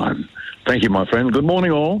Bortley wine. Thank you, my friend. Good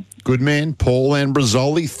morning, all. Good man, Paul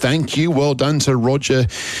Ambrosoli. Thank you. Well done to Roger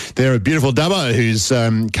there at beautiful Dubbo, who's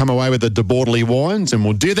come away with the De Bortley wines, and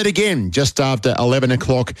we'll do that again just after 11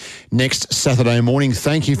 o'clock next Saturday morning.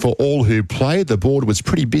 Thank you for all who played. The board was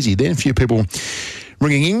pretty busy then. A few people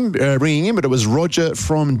ringing in, but it was Roger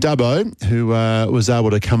from Dubbo who was able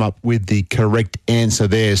to come up with the correct answer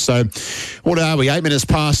there. So what are we, 8 minutes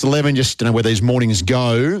past 11, just to know where these mornings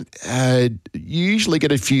go. You usually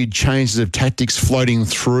get a few changes of tactics floating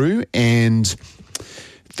through, and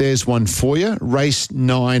there's one for you. Race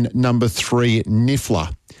 9, number 3,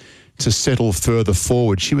 Niffler, to settle further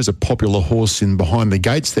forward. She was a popular horse in behind the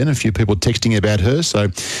gates then, a few people texting about her. So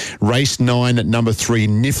race 9, number 3,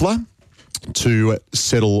 Niffler, to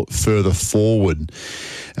settle further forward.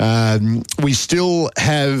 We still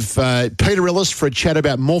have Peter Ellis for a chat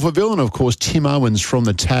about Morphettville, and of course Tim Owens from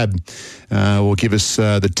the Tab will give us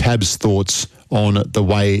the Tab's thoughts on the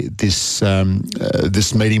way this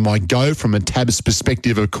meeting might go from a Tab's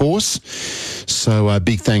perspective, of course. So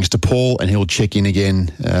big thanks to Paul, and he'll check in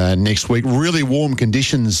again next week. Really warm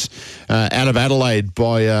conditions out of Adelaide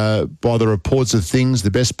by the reports of things. The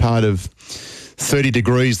best part of 30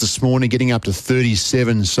 degrees this morning, getting up to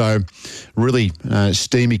 37. So really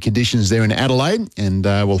steamy conditions there in Adelaide, and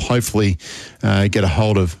we'll hopefully get a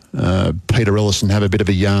hold of Peter Ellis and have a bit of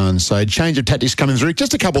a yarn. So change of tactics coming through.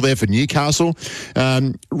 Just a couple there for Newcastle.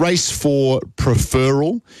 Race 4,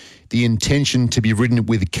 Preferral. The intention to be ridden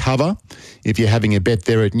with cover if you're having a bet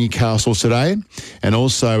there at Newcastle today. And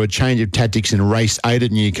also a change of tactics in race 8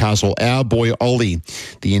 at Newcastle. Our boy Ollie,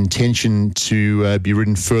 the intention to be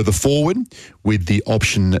ridden further forward with the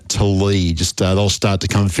option to lead. Just they'll start to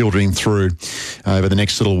come filtering through over the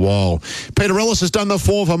next little while. Peter Ellis has done the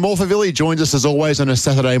form for Morphettville. He joins us as always on a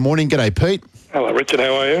Saturday morning. G'day, Pete. Hello, Richard.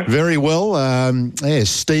 How are you? Very well.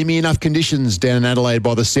 Steamy enough conditions down in Adelaide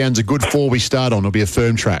by the sounds. A good 4 we start on. It'll be a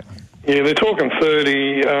firm track. Yeah, they're talking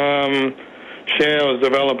 30 showers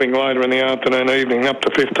developing later in the afternoon, evening, up to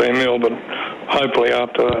 15 mil, but hopefully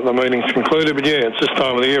after the meeting's concluded. But yeah, it's this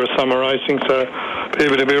time of the year of summer racing, so a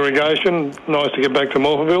bit of irrigation. Nice to get back to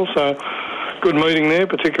Morphettville, so good meeting there,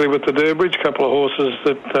 particularly with the Durbridge. A couple of horses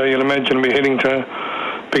that you'd imagine will be heading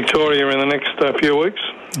to Victoria in the next few weeks.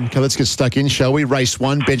 Okay, let's get stuck in, shall we? Race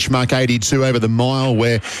 1, benchmark 82 over the mile,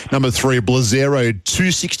 where number 3, Blazero,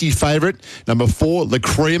 260 favourite. Number 4, La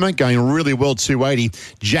Crema, going really well, 280.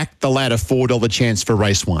 Jack the Ladder, $4 chance for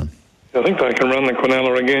race 1. I think they can run the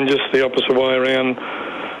Quinella again, just the opposite way around.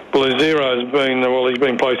 Blazero's he's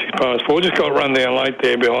been placed his past 4. Just got run down late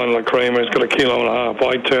there behind La Crema. He's got a 1.5 kilo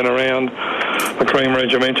weight turnaround. La Crema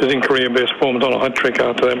Regimented in career best form, done a hot trick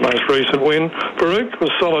after that most recent win. Baruch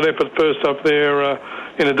was solid effort first up there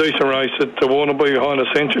in a decent race at Warrnambool behind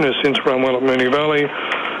Ascension, has since run well at Moonee Valley.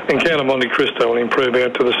 And Count of Monte Cristo will improve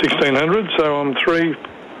out to the 1600. So I'm 3,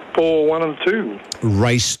 4, 1 and 2.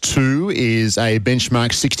 Race 2 is a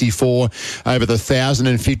benchmark 64 over the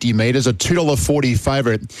 1,050 metres. A $2.40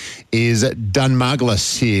 favourite is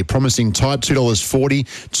Dunmuglis here. Promising type,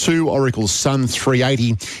 $2.40. 2, Oracle Sun,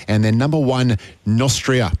 $3.80. And then number 1,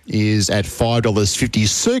 Nostria, is at $5.50.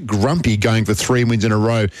 Sir Grumpy going for 3 wins in a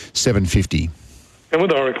row, $7.50. And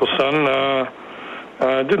with Oracle Sun,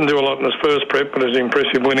 didn't do a lot in his first prep, but his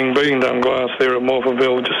impressive winning, beating Dumglass there at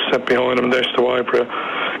Morphettville, just sat behind him and dashed away for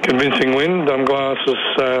a convincing win. Dumglass has,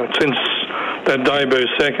 since that debut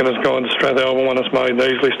second, has gone to Strathalbyn, one that's made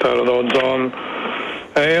easily started odds on.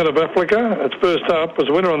 Out of Africa, its first up was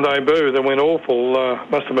a winner on debut that went awful.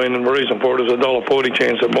 Must have been the reason for it. It was a $1.40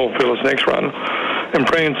 chance at Morphettville's next run. And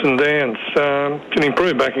Prance and Dance can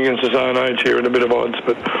improve back against his own age here at a bit of odds,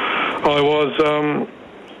 but I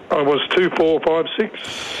was 2, 4, 5,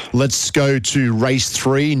 6. Let's go to race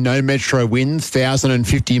 3, no metro win,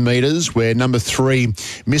 1,050 metres, where number 3,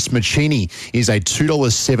 Miss Machini, is a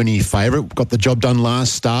 $2.70 favourite. Got the job done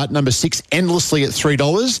last start. Number 6, Endlessly at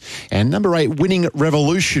 $3. And number 8, Winning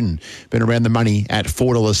Revolution, been around the money at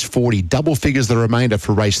 $4.40. Double figures the remainder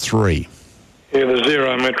for race 3. Yeah, the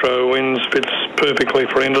 0 metro wins fits perfectly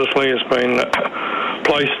for Endlessly. It's been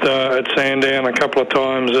placed at Sandown a couple of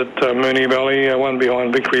times at Moonee Valley, one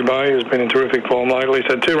behind Victory Bay, has been in terrific form lately. He's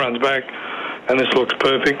had 2 runs back and this looks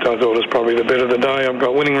perfect. I thought it was probably the bet of the day. I've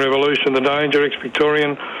got Winning Revolution, the Danger,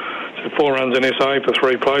 ex-Victorian. So 4 runs in SA for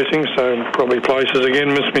 3 placings, so probably places again.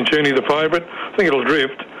 Miss Minchuni, the favourite. I think it'll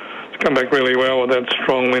drift. It's come back really well with that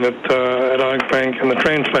strong win at Oakbank, and the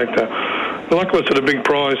Trans Factor. Luckily, it's at a big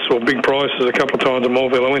price, or big prices a couple of times at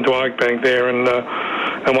Moorville. I went to Oakbank there and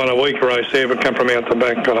won a week race there, but come from out the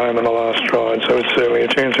back, got home in the last stride. So it's certainly a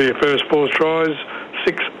chance for your first 4 tries.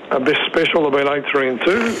 6, a best special, about 8, 3 and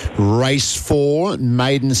 2. Race 4,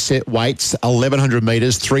 maiden set weights, 1,100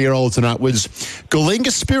 metres, 3-year-olds and upwards. Galinga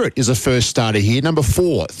Spirit is a first starter here. Number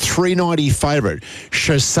 4, 390 favourite.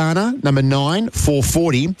 Shosana, number 9,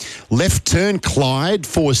 440. Left Turn Clyde,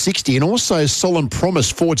 460. And also Solemn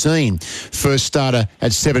Promise, 14. First starter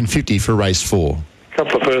at 750 for race 4.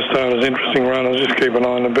 Couple of first starters, interesting runners. Just keep an eye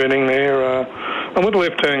on the betting there. And with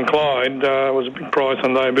Left Turn Clyde, it was a big price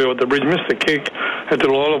on debut at the bridge. Missed the kick, had to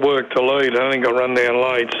do a lot of work to lead. I think got run down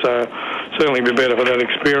late, so certainly be better for that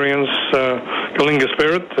experience. Galinga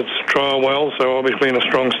Spirit, it's trial well, so obviously in a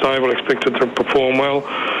strong stable, expected to perform well.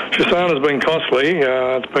 Shosana's been costly.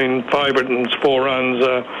 It's been favourite in its 4 runs.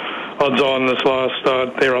 Odds on this last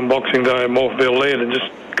start there on Boxing Day at Morphville led and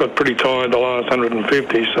just got pretty tired the last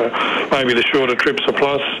 150, so maybe the shorter trips a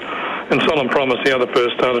plus. And Solemn Promise, the other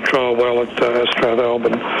first starter, trial well at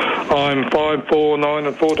Strathalbyn. I'm 5, 4, 9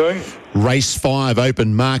 and 14. Race 5,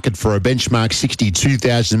 open market for a benchmark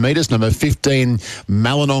 62,000 metres. Number 15,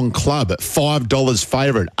 Malinong Club, $5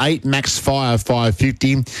 favourite. 8, Max Fire,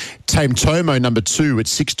 $5.50. Tame Tomo, number 2, at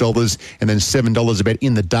 $6. And then $7 about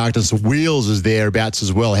In the Darkness. Wheels is thereabouts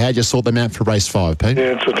as well. How'd you sort them out for race 5, Pete?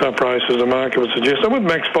 Yeah, it's a tough race, as the market would suggest. I'm with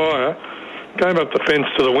Max Fire. Came up the fence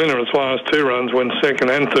to the winner its last 2 runs, went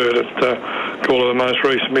 2nd and 3rd at Gawler, the most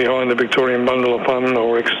recent behind the Victorian Bundle of Fun,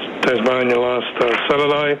 or ex-Tasmania last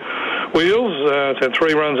Saturday. Wheels, it's had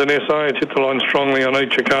 3 runs in SA. It's hit the line strongly on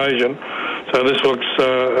each occasion. So this looks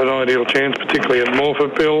an ideal chance, particularly at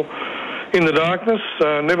Morpheville. In the Darkness,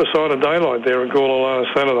 never sighted daylight there at Gawler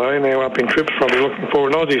last Saturday. Now up in trips, probably looking for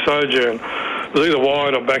an Aussie Sojourn. It was either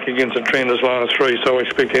wide or back against the trend as last 3, so I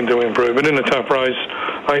expect him to improve. But in a tough race,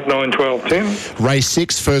 8, 9, 12, 10. Race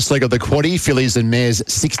 6, first leg of the quaddie, fillies and mares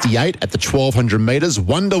 68 at the 1,200 metres.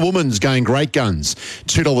 Wonder Woman's going great guns,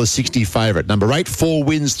 $2.60 favourite. Number 8, 4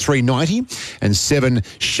 wins, $3.90. And 7,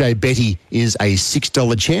 Shea Betty is a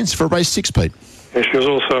 $6 chance for race 6, Pete. Yeah, she was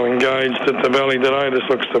also engaged at the Valley today. This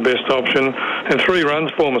looks the best option. And 3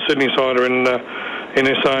 runs, former Sydney sider in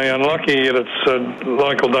SA. Unlucky at its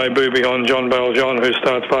local debut behind John Valjean, who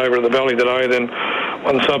starts favourite at the Valley today. Then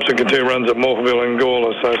one subsequent 2 runs at Morpheville and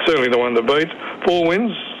Gawler. So certainly the one to beat. 4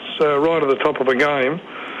 wins, right at the top of the game.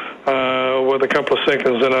 With a couple of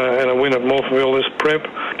seconds and a win at Morpheville this prep.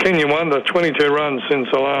 Kenya Wonder, 22 runs since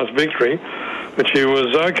the last victory. But she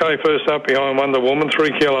was okay first up behind Wonder Woman,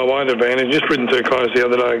 3 kilo weight advantage. Just ridden too close the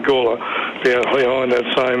other day at Gawler, behind that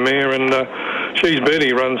same mare. And She's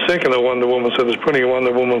Betty runs 2nd at Wonder Woman, so there's plenty of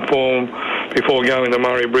Wonder Woman form before going to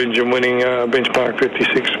Murray Bridge and winning benchmark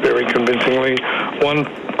 56 very convincingly. 1,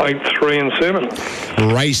 8, 3 and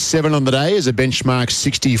 7. Race 7 on the day is a benchmark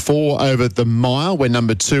 64 over the mile, where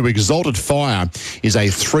number 2, Exalted Fire, is a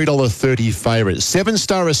 $3.30 favourite.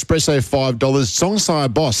 7-star Espresso, $5.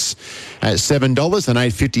 Songsire Boss at $7 and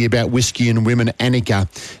 $8.50 about Whiskey and Women. Annika,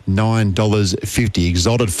 $9.50.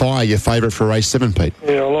 Exalted Fire, your favourite for race 7, Pete?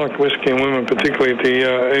 Yeah, I like Whiskey and Women, particularly at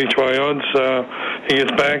the each-way odds. He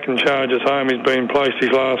gets back and charges home. He's been placed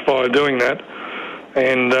his last 5 doing that.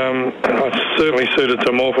 And I certainly suited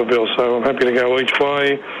to Morpheville, so I'm happy to go each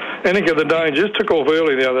way. Annika the Danger just took off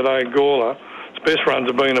early the other day at Gawler. Its best runs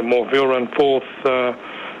have been at Morpheville, run 4th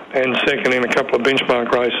and 2nd in a couple of benchmark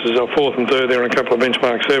races, 4th and 3rd there in a couple of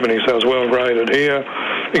benchmark 70s, so it's well graded here.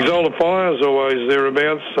 Exalted Fire is always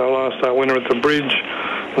thereabouts, last start winner at the Bridge.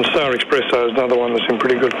 And Star Expresso is another one that's in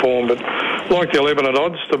pretty good form, but like the 11 at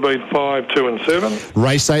odds to beat 5, 2 and 7.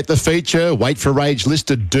 Race 8, the feature, Weight for Rage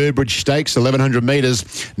listed Durbridge Stakes, 1,100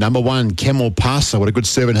 metres. Number 1, Camel Passer, what a good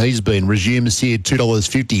servant he's been. Resumes here,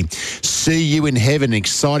 $2.50. See You in Heaven,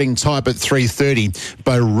 exciting type at $3.30.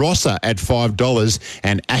 Barossa at $5,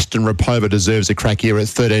 and Aston Rapova deserves a crack here at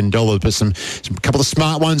 $13. But some couple of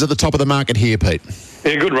smart ones at the top of the market here, Pete.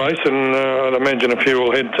 Yeah, good race, and I'd imagine a few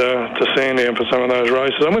will head to Sandown for some of those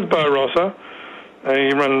races. I'm with Barossa. He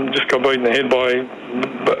just got beaten in the head by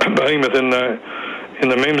Behemoth in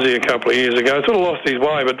the Memsey a couple of years ago. Sort of lost his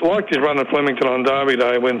way, but liked his run at Flemington on Derby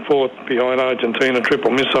Day, went 4th behind Argentina, Triple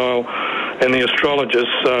Missile and the Astrologist.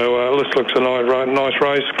 So this looks a nice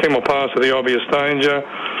race. Camel Passer, the obvious danger.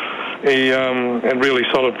 He had really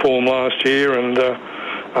solid form last year, and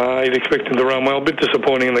he'd expect him to run well. A bit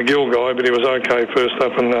disappointing in the Gill Guy, but he was okay first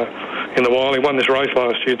up in the Wiley. Won this race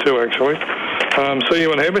last year too, actually. See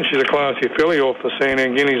You in Heaven, she's a classy filly off the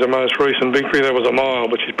Sandown Guineas, the most recent victory. That was a mile,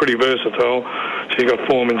 but she's pretty versatile. She's got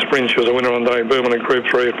form in sprint. She was a winner on debut in Group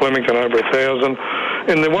 3 at Flemington, over 1,000.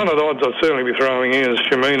 And the one of the odds I'd certainly be throwing in is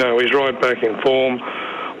Shimino. He's right back in form.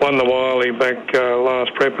 Won the Wiley back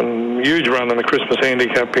last prep, and huge run in the Christmas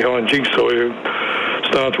handicap behind Jigsaw, who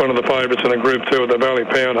starts one of the favourites in a Group 2 at the Valley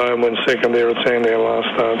Pound Home, went second there at Sandown last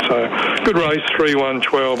start. So good race, 3, 1,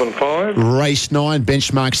 12 and 5. Race 9,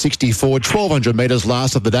 benchmark 64, 1,200 metres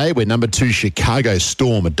last of the day. We're number 2, Chicago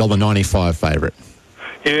Storm, $1.95 favourite.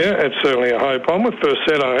 Yeah, it's certainly a hope. I'm with First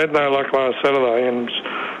Set. I had no luck last Saturday, and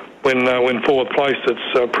when fourth placed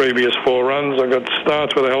its previous 4 runs, I got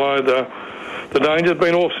starts with a hello. The danger's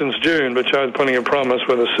been off since June, but showed plenty of promise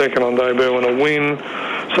with a second on debut and a win.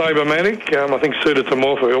 Sabermatic, I think suited to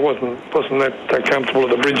Morphy. It wasn't that comfortable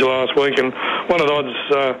at the bridge last week, and one of the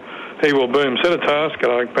odds, He Will Boom, set a task at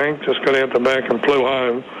Oakbank, just got out the back and flew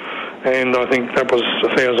home. And I think that was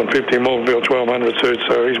 1,050 Morphy, 1,200 suit,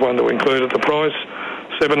 so he's one to include at the price.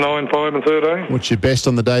 7, 9, 5 and 13. What's your best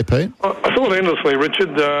on the day, Pete? I thought endlessly,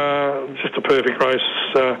 Richard. Just a perfect race.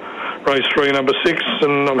 Race 3, number 6,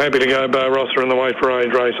 and I'm happy to go Bo Rosser in the Weight for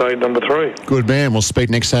Age, race 8, number 3. Good man. We'll speak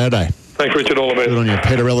next Saturday. Thanks, Richard. All the best. Good on you.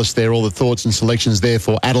 Peter Ellis there. All the thoughts and selections there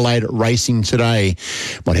for Adelaide Racing today.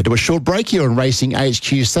 Might head to a short break here on Racing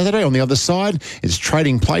HQ Saturday. On the other side, it's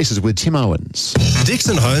Trading Places with Tim Owens.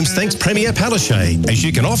 Dixon Homes thanks Premier Palaszczuk, as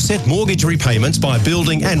you can offset mortgage repayments by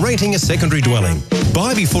building and renting a secondary dwelling.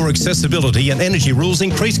 Buy before accessibility and energy rules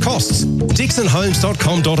increase costs.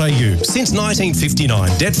 DixonHomes.com.au. Since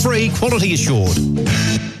 1959. Debt-free, quality assured.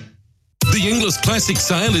 The Inglis Classic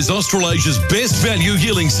Sale is Australasia's best value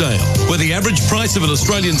yearling sale, where the average price of an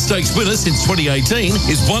Australian Stakes winner since 2018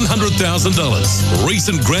 is $100,000.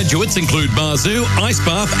 Recent graduates include Marzu, Ice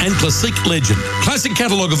Bath and Classic Legend. Classic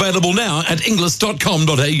catalogue available now at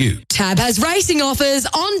inglis.com.au. Tab has racing offers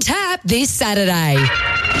on tap this Saturday.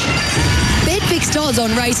 Bet fixed odds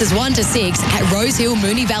on races 1 to 6 at Rosehill,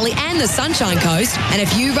 Moonee Valley and the Sunshine Coast. And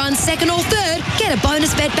if you run second or third, get a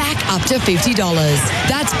bonus bet back up to $50.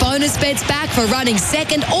 That's bonus bets back for running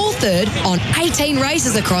second or third on 18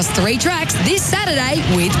 races across 3 tracks this Saturday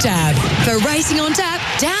with Tab. For Racing on Tap,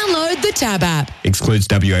 download the Tab app. Excludes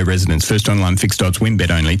WA residents. First online fixed odds win bet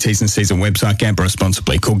only. T's and C's on website. Gamble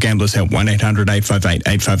responsibly. Call Gamblers Help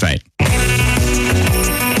 1-800-858-858.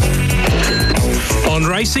 On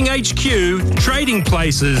Racing HQ, Trading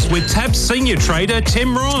Places with TAB Senior Trader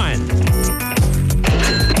Tim Ryan.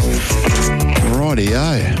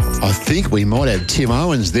 Rightio. I think we might have Tim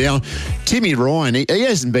Owens there. Timmy Ryan, he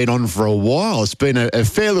hasn't been on for a while. It's been a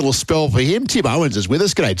fair little spell for him. Tim Owens is with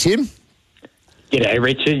us. G'day, Tim. G'day,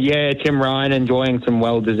 Richard. Yeah, Tim Ryan enjoying some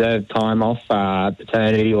well-deserved time off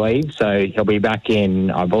paternity leave, so he'll be back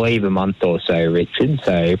in, I believe, a month or so, Richard.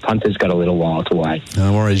 So punter's got a little while to wait.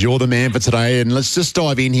 No worries. You're the man for today, and let's just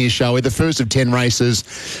dive in here, shall we? The first of 10 races.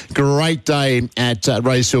 Great day at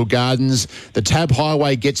Rosehill Gardens. The Tab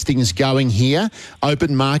Highway gets things going here.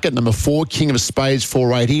 Open market, number 4, King of Spades,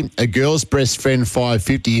 $4.80. A Girl's Best Friend,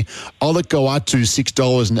 $5.50. Olikoatu,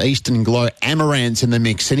 $6. And Eastern Glow Amaranth in the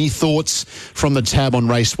mix. Any thoughts from the Tab on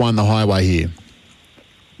race 1, the Highway here?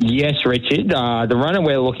 Yes, Richard. The runner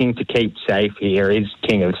we're looking to keep safe here is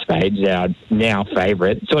King of Spades, our now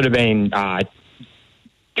favourite. Sort of been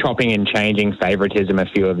chopping and changing favouritism a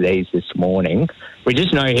few of these this morning. We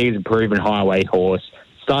just know he's a proven Highway horse.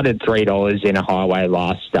 Started $3 in a Highway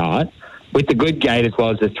last start. With the good gate as well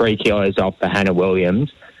as the 3 kilos off for Hannah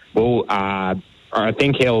Williams, I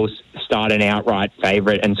think he'll start an outright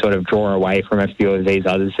favourite and sort of draw away from a few of these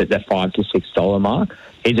others at the $5 to $6 mark.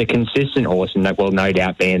 He's a consistent horse and that will no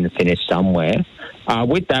doubt be in the finish somewhere.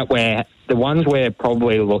 With that, the ones we're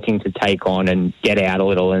probably looking to take on and get out a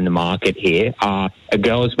little in the market here are A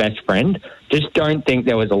Girl's Best Friend. Just don't think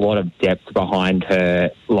there was a lot of depth behind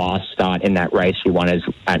her last start in that race she won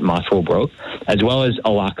at Muswellbrook, as well as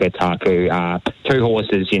Alaka Taku. 2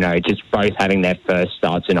 horses, just both having their first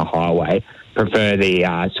starts in a Highway. Prefer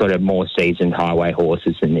the sort of more seasoned Highway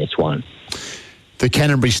horses than this one. The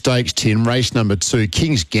Canterbury Stakes, Tim, race number 2,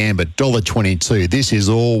 King's Gambit, $1.22. This is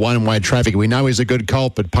all one-way traffic. We know he's a good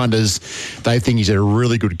colt, but punters, they think he's a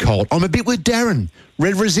really good colt. I'm a bit with Darren.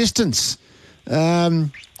 Red Resistance.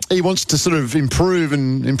 He wants to sort of improve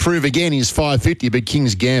again. He's $5.50, but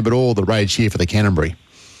King's Gambit, all the rage here for the Canterbury.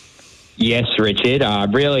 Yes, Richard.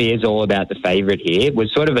 Really is all about the favourite here. It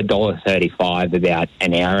was sort of $1.35 about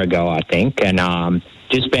an hour ago, I think, and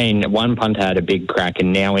just been one punter had a big crack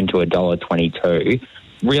and now into $1.22.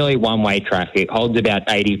 really one-way traffic, holds about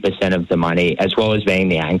 80% of the money, as well as being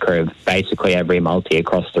the anchor of basically every multi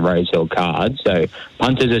across the Rosehill card. So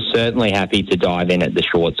punters are certainly happy to dive in at the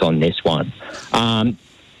shorts on this one.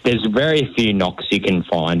 There's very few knocks you can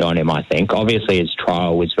find on him, I think. Obviously, his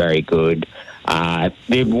trial was very good.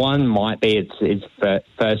 The one might be it's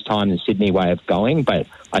first time the Sydney way of going, but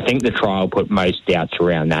I think the trial put most doubts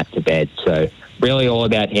around that to bed. So really all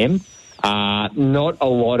about him. Not a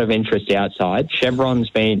lot of interest outside.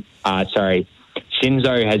 Shinzo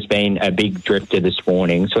has been a big drifter this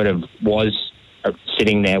morning, sort of was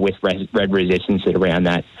sitting there with Red Resistance at around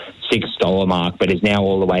that $6 mark, but is now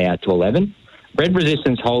all the way out to 11. Red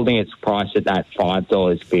Resistance holding its price at that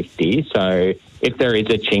 $5.50. So if there is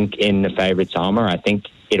a chink in the favourite's armour, I think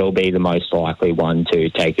it'll be the most likely one to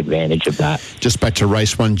take advantage of that. Just back to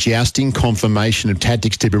race 1, Jousting, confirmation of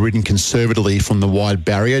tactics to be ridden conservatively from the wide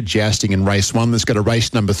barrier. Jousting in race 1. Let's go to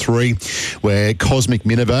race number 3, where Cosmic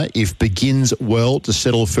Minerva, if begins well to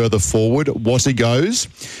settle further forward, Water goes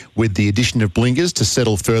with the addition of blinkers to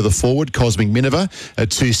settle further forward. Cosmic Minerva, a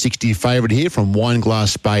 260 favourite here from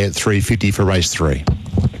Wineglass Bay at 350 for race 3.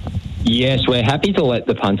 Yes, we're happy to let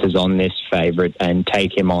the punters on this favourite and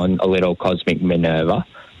take him on a little Cosmic Minerva.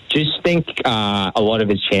 Just think a lot of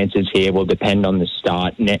his chances here will depend on the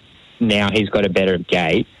start. Now he's got a better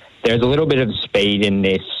gate. There's a little bit of speed in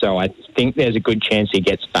this, so I think there's a good chance he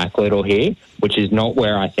gets back a little here, which is not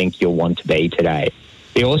where I think you'll want to be today.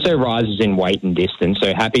 He also rises in weight and distance,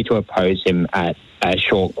 so happy to oppose him at a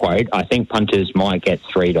short quote. I think punters might get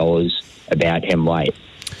 $3 about him late.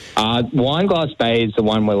 Wineglass Bay is the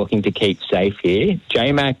one we're looking to keep safe here.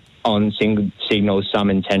 J-Mac on signals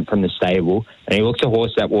some intent from the stable, and he looks a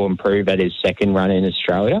horse that will improve at his second run in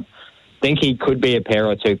Australia. I think he could be a pair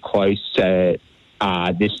or two close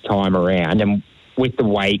this time around, and with the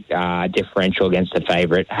weight differential against the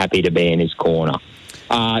favourite, happy to be in his corner.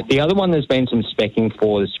 The other one there's been some specking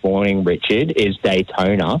for this morning, Richard, is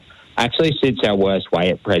Daytona. Actually sits our worst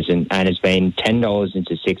way at present and has been $10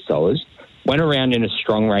 into $6. Went around in a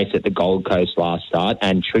strong race at the Gold Coast last start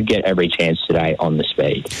and should get every chance today on the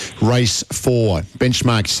speed. Race 4,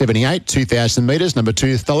 benchmark 78, 2,000 metres, number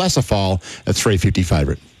 2, Thalassophile, a 350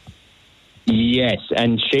 favourite. Yes,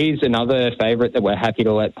 and she's another favourite that we're happy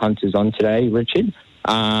to let punters on today, Richard.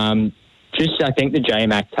 I think the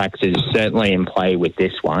J-Mac tax is certainly in play with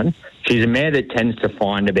this one. She's a mare that tends to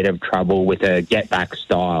find a bit of trouble with her get-back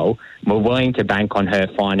style. We're willing to bank on her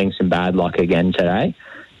finding some bad luck again today.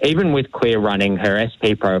 Even with clear running, her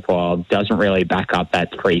SP profile doesn't really back up that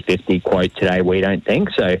 350 quote today, we don't think.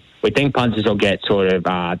 So we think punters will get sort of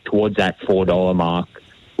towards that $4 mark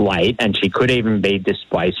late, and she could even be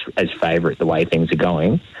displaced as favourite the way things are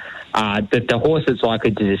going. The horse that's likely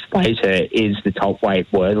to displace her is the top weight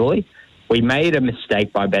Worthily. We made a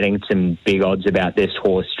mistake by betting some big odds about this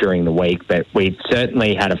horse during the week, but we've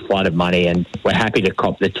certainly had a flood of money, and we're happy to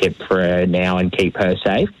cop the tip for her now and keep her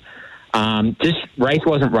safe. This race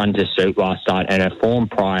wasn't run to suit last start, and her form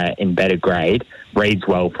prior in better grade reads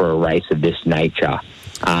well for a race of this nature.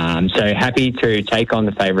 So happy to take on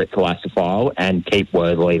the favourite Thalassophile and keep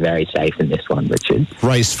Worthily very safe in this one, Richard.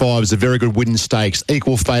 Race 5 is a very good Widden Stakes.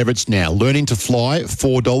 Equal favourites now. Learning to Fly,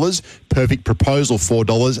 $4. Perfect Proposal,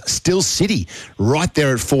 $4. Still City, right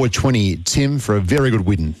there at $4.20. Tim, for a very good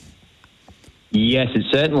Widden. Yes, it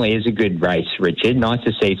certainly is a good race, Richard. Nice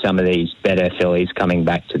to see some of these better fillies coming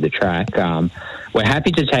back to the track. We're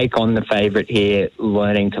happy to take on the favourite here,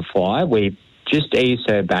 Learning to Fly. We just eased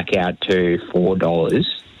her back out to $4.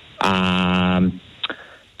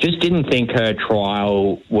 Just didn't think her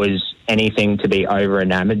trial was anything to be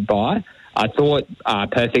over-enamoured by. I thought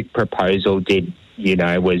Perfect Proposal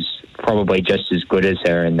was probably just as good as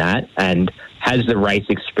her in that, and has the race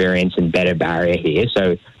experience and better barrier here.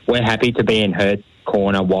 So we're happy to be in her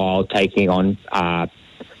corner while taking on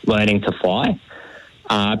Learning to Fly.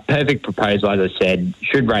 Perfect Proposal, as I said,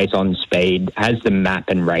 should race on speed, has the map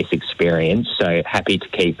and race experience, so happy to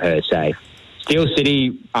keep her safe. Steel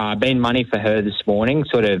City, been money for her this morning,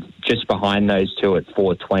 sort of just behind those two at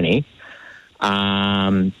 $4.20.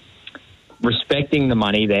 Respecting the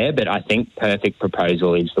money there, but I think Perfect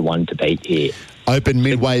Proposal is the one to beat here. Open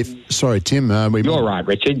midway. Sorry, Tim. You're right,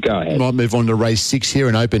 Richard. Go ahead. Might move on to race 6 here.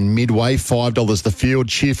 An open midway, $5 the field.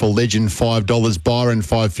 Cheerful Legend, $5. Byron,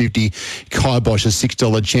 $5.50. Kibosh, a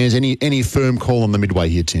 $6 chance. Any firm call on the midway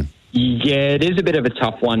here, Tim? Yeah, it is a bit of a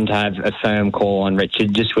tough one to have a firm call on,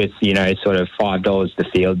 Richard, just with, sort of $5 the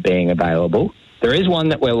field being available. There is one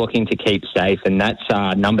that we're looking to keep safe, and that's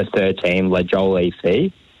number 13, La Jolie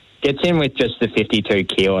Fee. Gets in with just the 52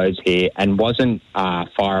 kilos here and wasn't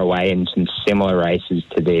far away in some similar races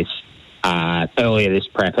to this earlier this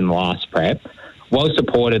prep and last prep. well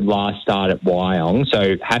supported last start at Wyong,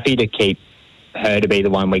 so happy to keep her to be the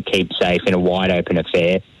one we keep safe in a wide open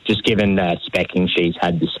affair, just given the specking she's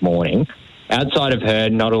had this morning. Outside of her,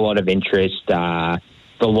 not a lot of interest.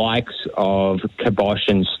 The likes of Kibosh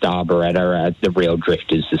and Star Beretta are the real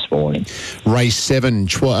drifters this morning. Race 7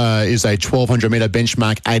 is a 1,200-metre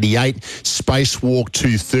benchmark 88. Spacewalk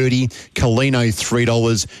 230. Colino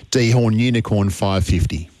 $3. Dehorn Unicorn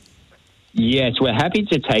 $5.50. Yes, we're happy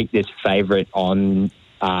to take this favourite on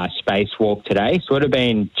Spacewalk today. Sort of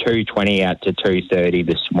been 220 out to 230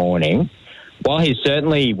 this morning. While he's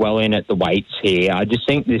certainly well in at the weights here, I just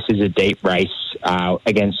think this is a deep race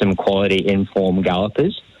against some quality informed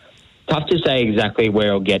gallopers. Tough to say exactly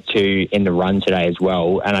where he'll get to in the run today as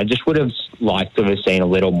well, and I just would have liked to have seen a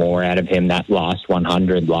little more out of him that last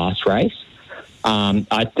 100 last race.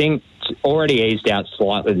 I think already eased out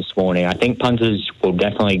slightly this morning. I think punters will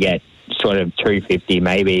definitely get sort of 250,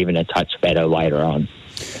 maybe even a touch better later on.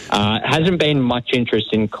 Hasn't been much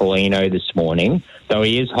interest in Colino this morning, though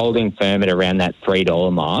he is holding firm at around that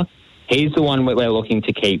 $3 mark. He's the one we're looking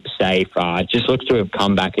to keep safe. Just looks to have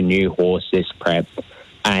come back a new horse this prep.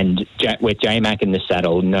 And with J-Mac in the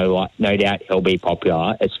saddle, no doubt he'll be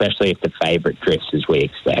popular, especially if the favourite drifts as we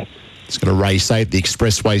expect. It's got a race 8, the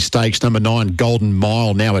Expressway Stakes. Number 9, Golden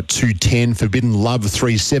Mile, now at $2.10. Forbidden Love,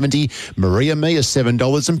 $3.70. Maria Mia,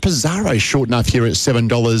 $7. And Pizarro, short enough here at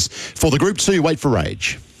 $7. For the Group 2, Wait for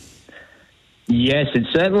Rage. Yes,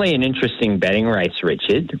 it's certainly an interesting betting race,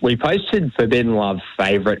 Richard. We posted Forbidden Love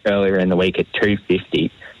favourite earlier in the week at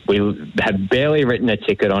 $2.50. We have barely written a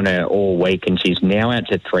ticket on her all week, and she's now out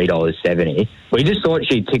to $3.70. We just thought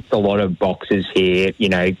she ticked a lot of boxes here, you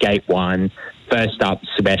know, gate 1, first up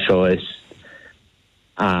specialist.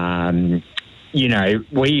 You know,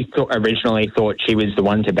 we originally thought she was the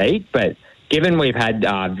one to beat, but given we've had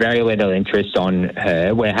very little interest on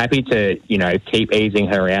her, we're happy to, you know, keep easing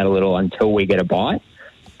her out a little until we get a bite.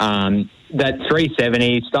 That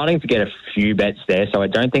 $3.70, starting to get a few bets there, so I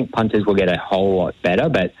don't think punters will get a whole lot better,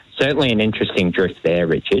 but certainly an interesting drift there,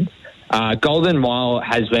 Richard. Golden Mile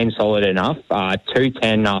has been solid enough,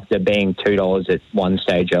 $2.10 after being $2 at one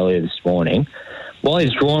stage earlier this morning. While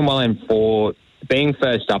he's drawn well in 4, being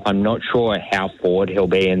first up, I'm not sure how forward he'll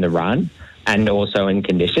be in the run and also in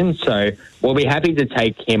conditions, so we'll be happy to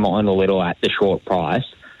take him on a little at the short price.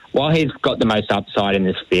 While he's got the most upside in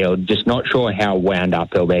this field, just not sure how wound up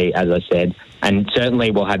he'll be, as I said, and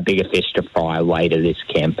certainly we'll have bigger fish to fry later this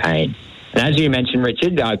campaign. And as you mentioned,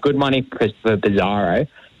 Richard, good money for Pizarro.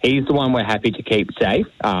 He's the one we're happy to keep safe.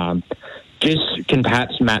 Just can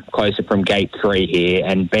perhaps map closer from gate 3 here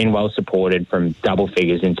and been well supported from double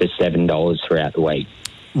figures into $7 throughout the week.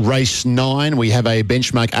 Race 9, we have a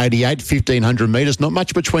benchmark 88, 1,500 metres. Not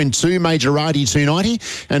much between 2, Majorati 290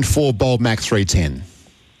 and 4, Bold Mac 310.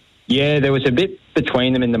 Yeah, there was a bit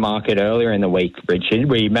between them in the market earlier in the week, Richard.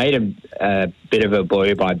 We made a bit of a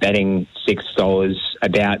blue by betting $6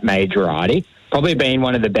 about Majorati. Probably been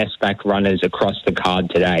one of the best back runners across the card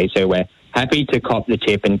today, so we're happy to cop the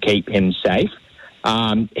tip and keep him safe.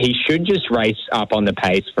 He should just race up on the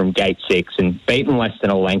pace from gate 6 and beaten less than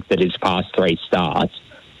a length at his past 3 starts.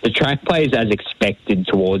 The track plays as expected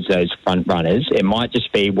towards those front runners. It might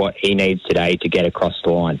just be what he needs today to get across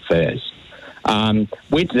the line first.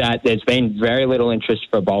 With that, there's been very little interest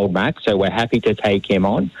for Bold Mac, so we're happy to take him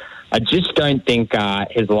on. I just don't think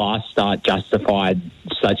his last start justified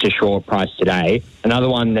such a short price today. Another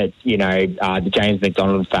one that, you know, the James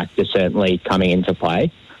McDonald factor certainly coming into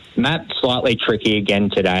play. Matt slightly tricky again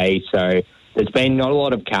today, so there's been not a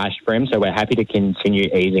lot of cash for him, so we're happy to continue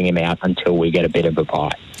easing him out until we get a bit of a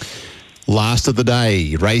bite. Last of the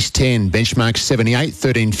day, race 10, benchmark 78,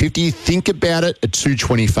 1,350. Think About It, a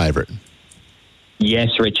 220 favourite.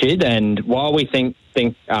 Yes, Richard, and while we think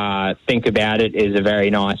About It is a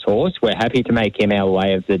very nice horse, we're happy to make him our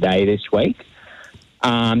lay of the day this week.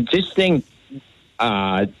 Just think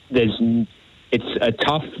it's a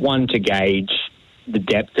tough one to gauge the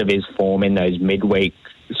depth of his form in those midweek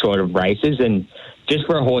sort of races, and just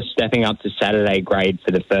for a horse stepping up to Saturday grade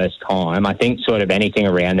for the first time, I think sort of anything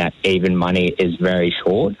around that even money is very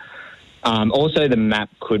short. Also, the map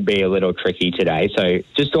could be a little tricky today, so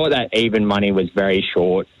just thought that even money was very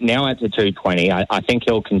short. Now at the 220, I think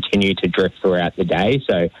he'll continue to drift throughout the day,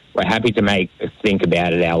 so we're happy to think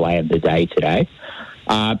about it our lay of the day today.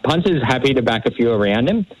 Punter's happy to back a few around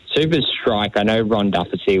him. Super Strike, I know Ron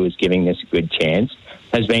Dufficy was giving this a good chance,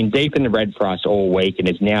 has been deep in the red for us all week and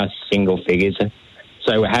is now single figures,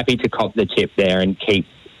 so we're happy to cop the tip there and keep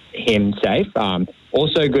him safe.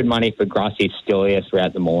 Also good money for Grassy Stilia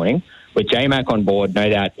throughout the morning. With J-Mac on board, no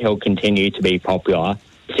doubt he'll continue to be popular.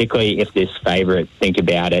 particularly if this favourite, Think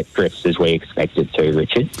About It, drifts as we expect it to,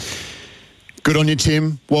 Richard. Good on you,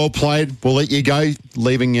 Tim. Well played. We'll let you go,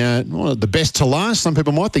 leaving the best to last. Some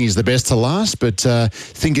people might think he's the best to last, but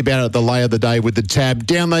think about it, the lay of the day with the Tab.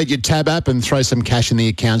 Download your Tab app and throw some cash in the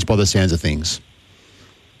accounts by the sounds of things.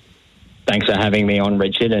 Thanks for having me on,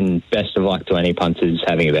 Richard, and best of luck to any punters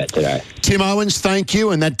having a bet today. Tim Owens, thank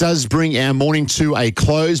you, and that does bring our morning to a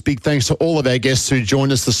close. Big thanks to all of our guests who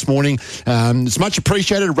joined us this morning. It's much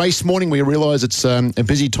appreciated. Race morning, we realise it's a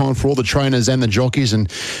busy time for all the trainers and the jockeys, and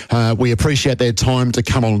we appreciate their time to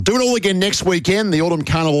come on. Do it all again next weekend. The Autumn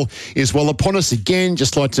Carnival is well upon us again.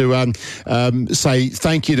 Just like to say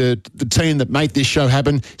thank you to the team that made this show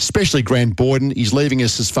happen, especially Grant Boyden. He's leaving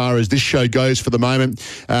us as far as this show goes for the moment.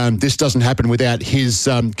 This doesn't happen without his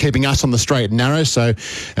keeping us on the straight and narrow, so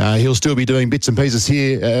he'll still be doing bits and pieces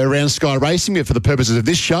here around Sky Racing, but for the purposes of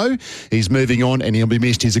this show, he's moving on and he'll be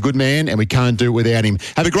missed. He's a good man and we can't do it without him.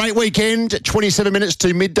 Have a great weekend. 27 minutes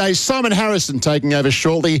to midday. Simon Harrison taking over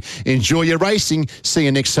shortly. Enjoy your racing. See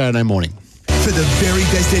you next Saturday morning. For the very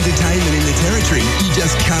best entertainment in the territory, you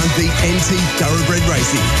just can't beat NT Thoroughbred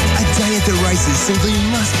Racing. A day at the races simply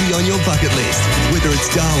must be on your bucket list. Whether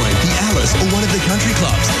it's Darwin, the Alice, or one of the country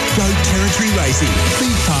clubs, go Territory Racing.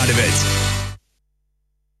 Be part of it.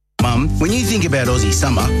 Mum, when you think about Aussie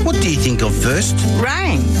summer, what do you think of first?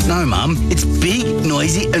 Rain. No, Mum. It's big,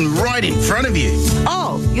 noisy and right in front of you.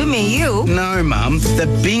 Oh, you mean you? No, Mum. The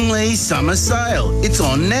Bingley Summer Sale. It's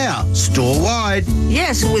on now, store-wide.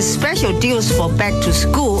 Yes, with special deals for back to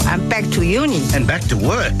school and back to uni. And back to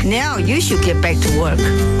work. Now you should get back to work.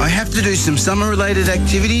 I have to do some summer-related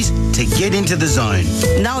activities to get into the zone.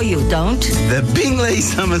 No, you don't. The Bingley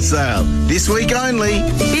Summer Sale. This week only.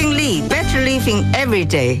 Bingley, better living every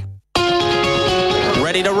day.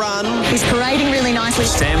 Ready to run. He's parading really nicely.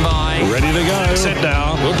 Stand by. Ready to go. Set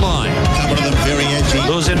down. Good line. Couple of them very edgy.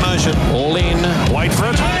 Wheels in motion. All in. Wait for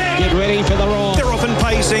it. Get ready for the roar. They're off and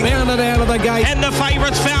pacing. Down and out of the gate. And the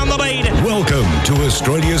favourites found the lead. Welcome to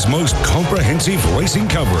Australia's most comprehensive racing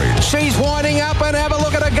coverage. She's winding up and have a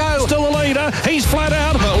look at her go. Still a leader. He's flat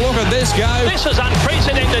out. But look at this go. This is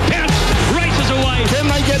unprecedented. Bounce. Races away. Can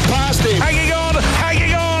they get past him? Hanging on.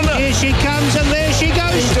 Hanging on. Here she comes and there she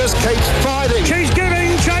goes. He just keeps fighting. She's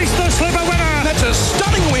giving chase the slipper winner. That's a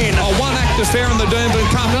stunning win. A one-act affair in the Doomben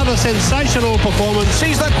Cup. Another sensational performance.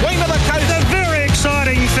 She's the queen of the coast. A very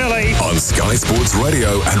exciting filly. On Sky Sports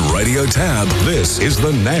Radio and Radio Tab, this is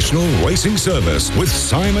the National Racing Service with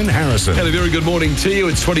Simon Harrison. And a very good morning to you.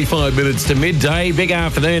 It's 25 minutes to midday. Big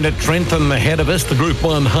afternoon at Trentham ahead of us. The Group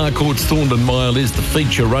 1 Harcourt's Thorndon Mile is the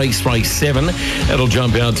feature race, race 7. That'll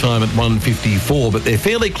jump our time at 1:54, but they're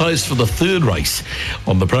fairly close for the third race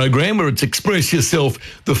on the program, where it's Express Yourself,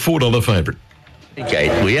 the $4 favourite.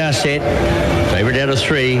 Okay, we are set. Favourite out of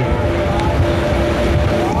 3.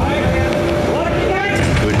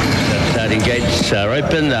 Good. Starting gates are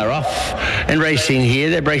open. They're off and racing here.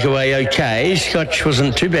 They break away okay. Scotch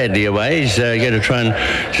wasn't too badly away. He's going to try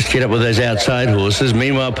and just get up with those outside horses.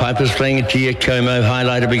 Meanwhile, Piper's playing at Giacomo.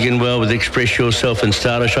 Highlighter begin well with Express Yourself and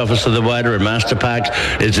Stylish Officer the wider, and Master Park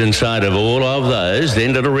is inside of all of those.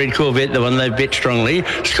 Then Little Red Corvette, the one they've bet strongly.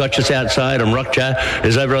 Scotch is outside and Rockja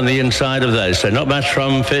is over on the inside of those. So not much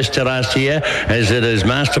from first to last here, as it is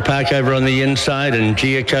Master Park over on the inside and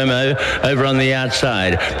Giacomo over on the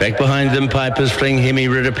outside. Back behind them, Piper's fling, Hemi,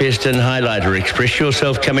 Ridapest and Highlighter. Express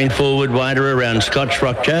Yourself coming forward wider around Scotch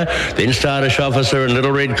Rockja. Then Stylish Officer and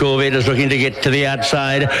Little Red Corvette is looking to get to the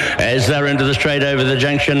outside as they're into the straight over the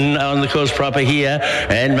junction on the course proper here.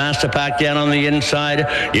 And Master Park down on the inside,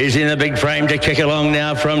 using the big frame to kick along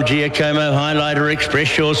now from Giacomo. Highlighter,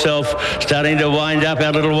 Express Yourself starting to wind up a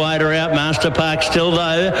little wider out. Master Park still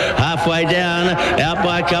though, halfway down, out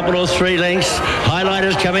by a couple or 3 lengths.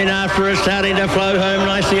 Highlighter's coming after us, starting to flow home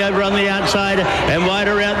nicely over on the outside and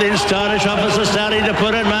wider out. Then Stylish Officer starting to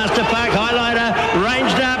put it. Master Park, Highlighter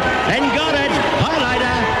ranged up and got it.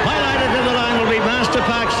 Highlighter to the line will be Master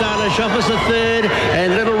Park. Stylish Officer 3rd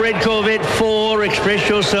and Little Red Corvette 4. Express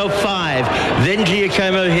Yourself 5. Then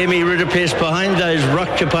Giacomo, Hemi, Ridapest behind those.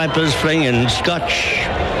 Rockja, Piper's Fling and Scotch.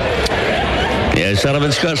 Yeah,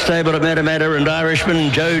 Sullivan Scott stable at Matamata, and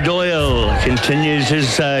Irishman Joe Doyle continues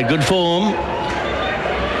his good form.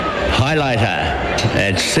 Highlighter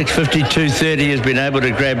at 6:52.30 has been able to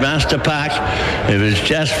grab Master Park, who was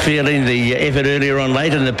just feeling the effort earlier on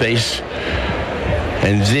late in the piece.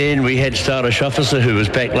 And then we had Stylish Officer, who was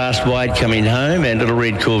back last wide, coming home, and Little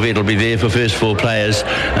Red Corvette will be there for first 4 players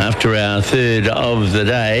after our third of the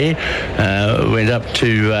day. Went up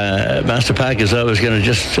to Master Park as though it was going to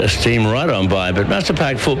just steam right on by, but Master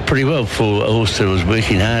Park fought pretty well for a horse that was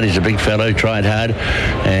working hard. He's a big fellow, tried hard,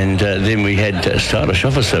 and then we had Stylish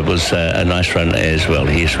Officer was a nice run as well.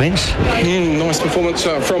 Here, Swens. Nice performance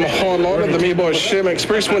from Highlighter. The mare by Sherman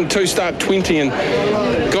Express won 2 start 20 and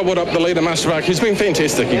gobbled up the leader, Master Park. He's been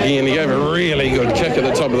fantastic again. He gave a really good kick at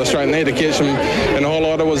the top of the straight, and there to catch him. And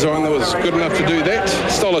Highlighter was the one that was good enough to do that.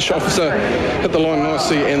 Stylish Officer hit the line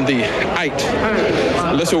nicely, and the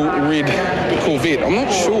 8, Little Red Corvette. I'm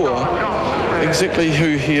not sure exactly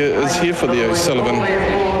who is here for the O'Sullivan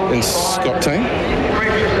and Scott team.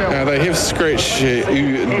 They have scratched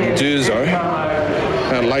Uderzo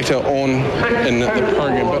later on in the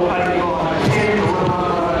program, but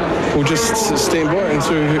we'll just stand by and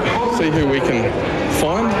see who we can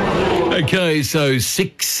find. Okay, so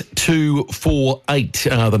 6, 2, 4, 8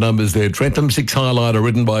 are the numbers there, Trentham. 6 Highlighter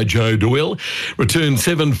ridden by Joe Doyle. Return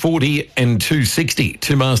 740 and 260.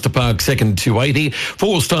 2 Master Park second, 280.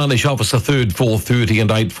 4 Stylish Officer third, 430,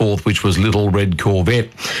 and 8 fourth, which was Little Red Corvette.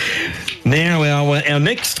 Now, our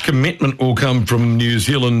next commitment will come from New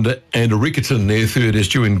Zealand and Riccarton. Their third is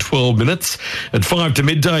due in 12 minutes. At 5 to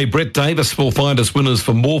midday, Brett Davis will find us winners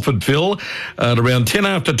for Morfordville. At around 10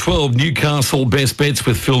 after 12, Newcastle Best Bets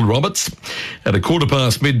with Phil Roberts. At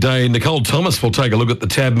 15 midday, Nicole Thomas will take a look at the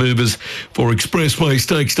tab movers for Expressway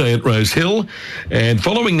Stakes Day at Rosehill. And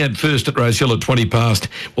following that first at Rosehill at 20 past,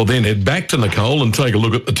 we'll then head back to Nicole and take a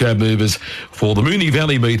look at the tab movers for the Moonee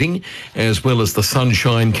Valley meeting as well as the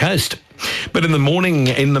Sunshine Coast. But in the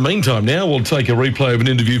meantime now, we'll take a replay of an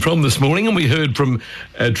interview from this morning, and we heard from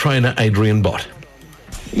trainer Adrian Bott.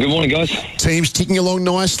 Good morning, guys. Team's ticking along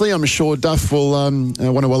nicely. I'm sure Duff will want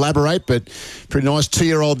to elaborate, but pretty nice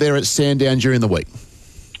 2-year-old there at Sandown during the week.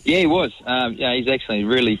 Yeah, he was. He's excellent.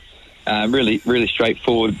 Really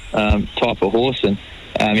straightforward type of horse,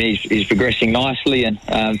 and he's progressing nicely, and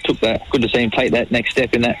took that. Good to see him take that next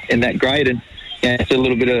step in that grade, and it's a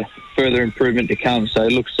little bit of further improvement to come. So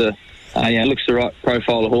it looks the right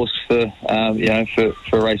profile of horse for a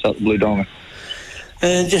race like the Blue Donga.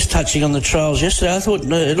 Just touching on the trials yesterday, I thought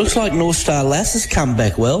it looks like North Star Lass has come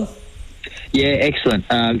back well. Yeah, excellent.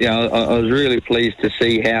 I was really pleased to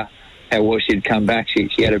see how well she'd come back. She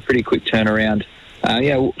had a pretty quick turnaround.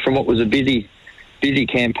 From what was a busy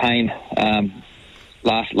campaign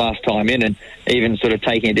last time in, and even sort of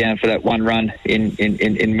taking it down for that one run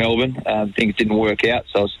in Melbourne. Things didn't work out,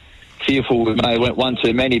 so I was fearful we may have went one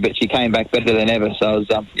too many, but she came back better than ever. So I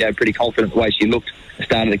was pretty confident the way she looked at the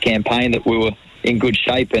start of the campaign that we were in good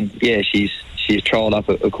shape, and she's trialled up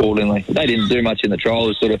accordingly. They didn't do much in the trial. It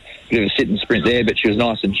was sort of a bit of a sit and sprint there, but she was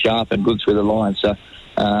nice and sharp and good through the line. So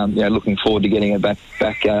looking forward to getting her back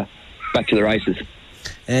to the races.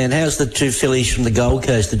 And how's the 2 fillies from the Gold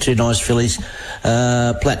Coast, the 2 nice fillies,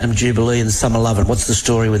 Platinum Jubilee and Summer Lovin'? What's the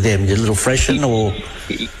story with them? Did a little freshen or?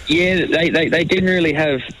 Yeah, they didn't really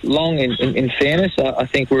have long in fairness. I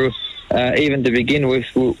think we're even to begin with,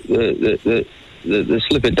 the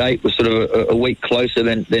slipper date was sort of a week closer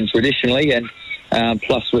than traditionally, and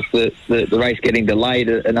plus with the race getting delayed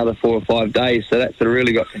another 4 or 5 days, so that sort of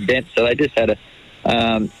really got condensed. So they just had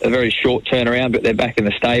a very short turnaround, but they're back in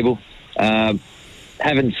the stable.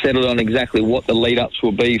 Haven't settled on exactly what the lead-ups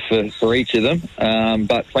will be for each of them,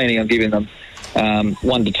 but planning on giving them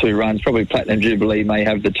 1 to 2 runs. Probably Platinum Jubilee may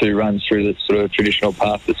have the 2 runs through the sort of traditional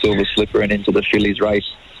path, the Silver Slipper and into the Fillies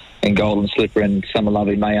race, and Golden Slipper and Summer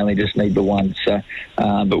Lovely may only just need the 1. So,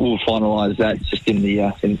 but we'll finalise that just in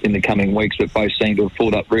the coming weeks. But both seem to have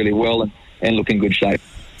pulled up really well and look in good shape.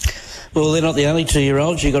 Well, they're not the only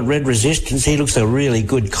 2-year-olds. You've got Red Resistance. He looks a really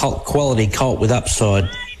good quality colt with upside.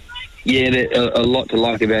 Yeah, a lot to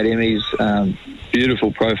like about him. He's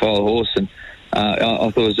beautiful profile horse, and I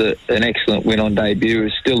thought it was an excellent win on debut.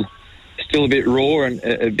 It's still a bit raw and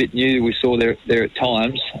a bit new. We saw there at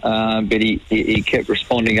times, but he kept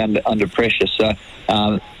responding under pressure. So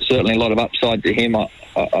certainly a lot of upside to him.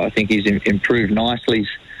 I think he's improved nicely. He's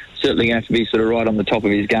certainly going to have to be sort of right on the top of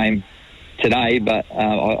his game today, but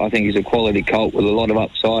I think he's a quality colt with a lot of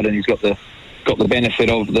upside, and he's got the benefit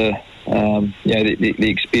of the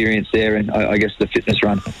experience there, and I guess the fitness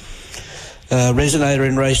run. Resonator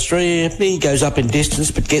in race 3, he goes up in distance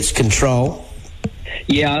but gets control.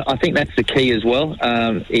 Yeah, I think that's the key as well.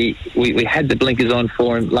 We had the blinkers on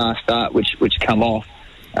for him last start, which come off.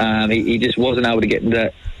 He just wasn't able to get into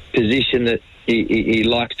that position that he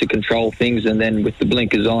likes to control things, and then with the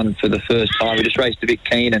blinkers on for the first time, he just raced a bit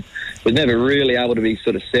keen and was never really able to be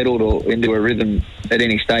sort of settled or into a rhythm at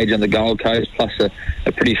any stage on the Gold Coast, plus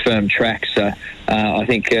a pretty firm track. So I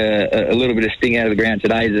think a little bit of sting out of the ground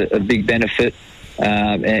today is a big benefit.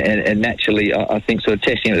 And naturally, I think sort of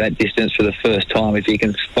testing at that distance for the first time, if he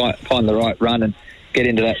can find the right run and get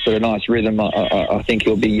into that sort of nice rhythm, I think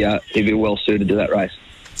he'll be well suited to that race.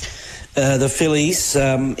 The fillies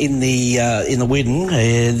in the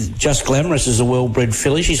Widden, Just Glamorous is a well-bred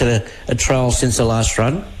filly. She's had a trial since the last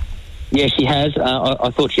run. Yeah, she has.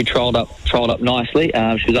 I thought she trialled up nicely.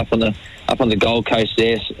 She was up on the Gold Coast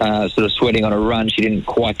there, sort of sweating on a run. She didn't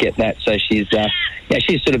quite get that, so she's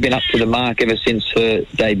sort of been up to the mark ever since her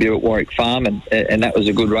debut at Warwick Farm, and that was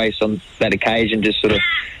a good race on that occasion. Just sort of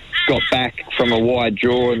got back from a wide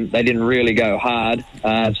draw, and they didn't really go hard.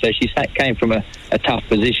 So she came from a tough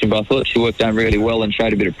position, but I thought she worked down really well and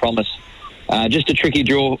showed a bit of promise. Just a tricky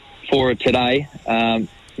draw for her today.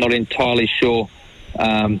 Not entirely sure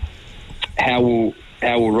how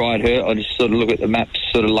we'll ride her. I just sort of look at the maps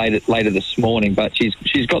sort of later this morning, but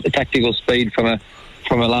she's got the tactical speed from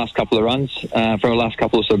her last couple of runs, from her last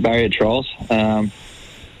couple of sort of barrier trials.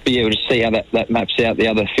 But yeah, we'll just see how that maps out. The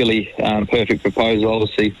other filly, Perfect Proposal,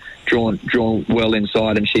 obviously drawn well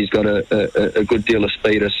inside, and she's got a good deal of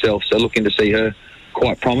speed herself. So looking to see her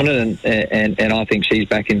quite prominent, and I think she's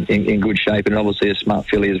back in good shape, and obviously a smart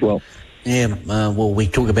filly as well. Yeah, well, we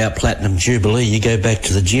talk about Platinum Jubilee. You go back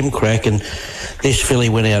to the gym crack, and this filly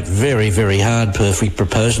went out very, very hard, Perfect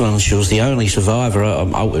Proposal, and she was the only survivor.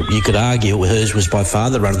 You could argue hers was by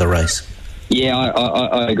far the run of the race. Yeah,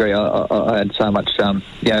 I agree. I had so much.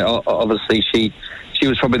 Obviously she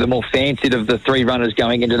was probably the more fancied of the three runners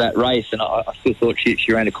going into that race, and I still thought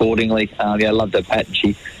she ran accordingly. I loved her pattern.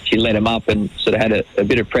 She led him up and sort of had a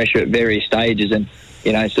bit of pressure at various stages, and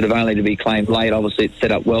sort of only to be claimed late. Obviously, it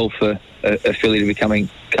set up well for a filly to be coming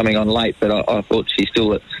on late, but I thought she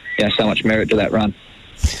still had so much merit to that run.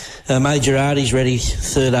 Major Artie's ready,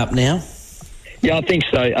 third up now. Yeah, I think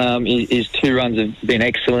so. His two runs have been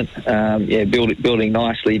excellent. Building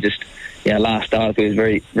nicely. Just last start he was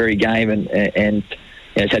very, very game, and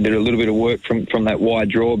he's had to do a little bit of work from that wide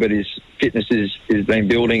draw, but his fitness has been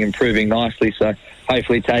building, improving nicely. So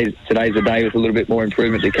hopefully today's a day with a little bit more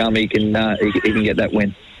improvement to come. He can get that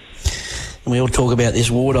win. And we all talk about this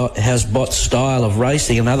Waterhouse Bot style of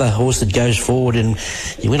racing, another horse that goes forward, and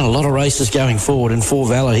you win a lot of races going forward. And For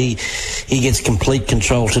Valor, he gets complete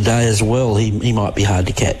control today as well. He might be hard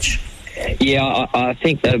to catch. Yeah, I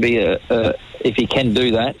think that'll be if he can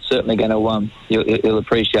do that, certainly going to he'll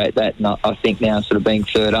appreciate that. And I think now, sort of being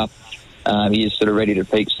third up, he is sort of ready to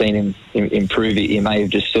peak. Seen him improve. He may have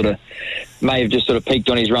just sort of peaked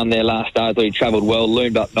on his run there last start. I thought he travelled well,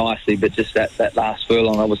 loomed up nicely, but just that last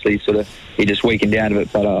furlong, obviously, he just weakened out of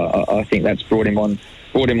it. But I think that's brought him on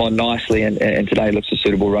nicely, and today looks a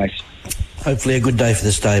suitable race. Hopefully, a good day for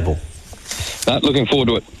the stable. Looking forward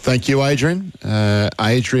to it. Thank you, Adrian.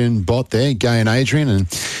 Adrian Bott there, Gay and Adrian. And,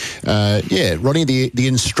 Ronnie, the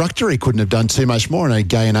instructor, he couldn't have done too much more. I know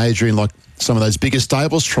Gay and Adrian, like some of those bigger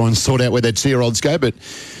stables, try and sort out where their 2-year-olds go, but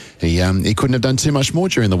he couldn't have done too much more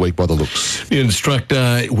during the week by the looks. The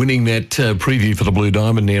instructor winning that preview for the Blue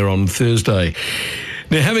Diamond there on Thursday.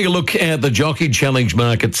 Now, having a look at the Jockey Challenge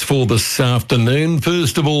markets for this afternoon.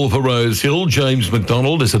 First of all, for Rose Hill, James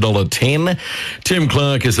McDonald is $1.10. Tim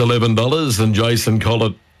Clark is $11, and Jason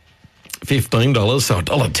Collett $15. So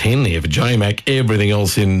 $1.10 there for J-Mac. Everything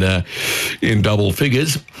else in double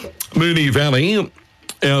figures. Moonee Valley,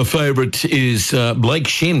 our favourite is Blake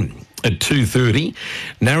Shin at $2.30.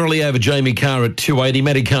 Narrowly over Jamie Carr at $2.80.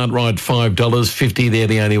 Matty Cartwright $5.50. They're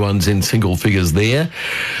the only ones in single figures there.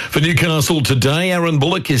 For Newcastle today, Aaron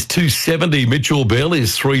Bullock is $2.70. Mitchell Bell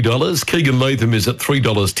is $3. Keegan Latham is at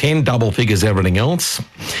 $3.10. Double figures everything else.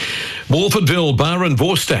 Morfordville, Bar and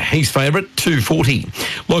Vorster, he's favourite,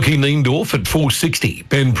 $2.40. Lockie Niendorf at $4.60.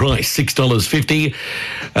 Ben Price,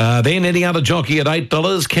 $6.50. Then any other jockey at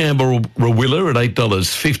 $8. Campbell Rawiller at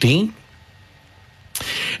 $8.50.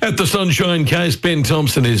 At the Sunshine Coast, Ben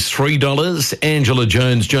Thompson is $3. Angela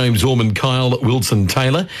Jones, James Orman, Kyle Wilson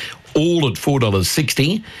Taylor, all at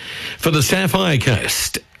 $4.60. For the Sapphire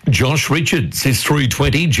Coast, Josh Richards is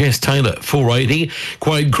 $3.20. Jess Taylor, $4.80.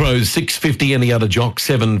 Quade Crowe, $6.50. Any other jock,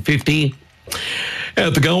 $7.50.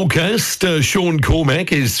 At the Gold Coast, Sean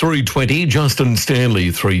Cormack is $3.20. Justin Stanley,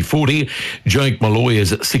 $3.40. Jake Malloy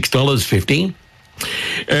is at $6.50.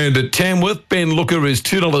 And at Tamworth, Ben Looker is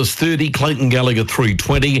 $2.30. Clayton Gallagher,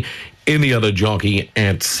 $3.20. any other jockey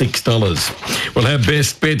at $6. We'll have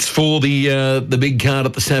best bets for the big card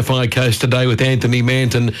at the Sapphire Coast today with Anthony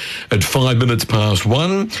Manton at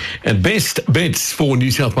 1 and best bets for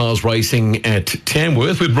New South Wales racing at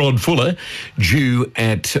Tamworth with Rod Fuller due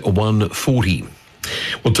at 1:40.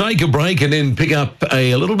 We'll take a break and then pick up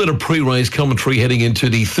a little bit of pre-race commentary heading into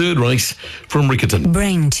the third race from Riccarton.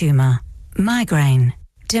 Brain tumour, migraine,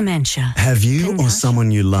 dementia. Have you or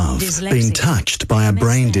someone you love been touched by a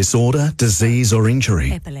brain disorder, disease or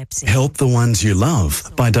injury? Epilepsy. Help the ones you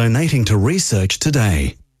love by donating to research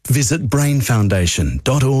today. Visit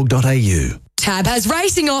brainfoundation.org.au. Tab has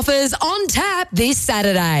racing offers on tap this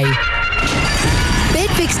Saturday. Bet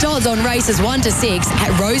fixed odds on races 1 to 6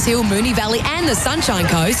 at Rosehill, Moonee Valley and the Sunshine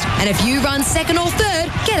Coast. And if you run second or third,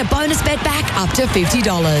 get a bonus bet back up to $50.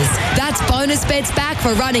 That's bonus bets back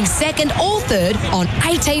for running second or third on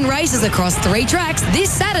 18 races across 3 tracks this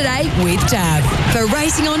Saturday with Tab. For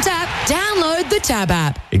Racing on Tap, download the Tab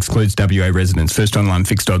app. Excludes WA residents. First online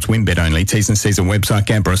fixed odds win bet only. T's and C's on website.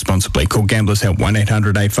 Gamble responsibly. Call Gamblers Help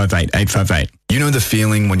 1-800-858-858. You know the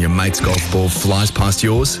feeling when your mate's golf ball flies past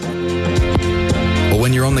yours? Or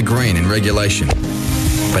when you're on the green in regulation,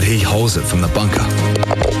 but he holds it from the bunker.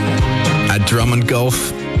 At Drummond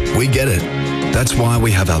Golf, we get it. That's why we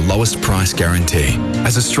have our lowest price guarantee.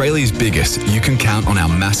 As Australia's biggest, you can count on our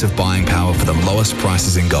massive buying power for the lowest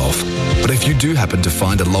prices in golf. But if you do happen to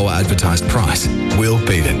find a lower advertised price, we'll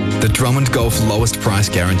beat it. The Drummond Golf lowest price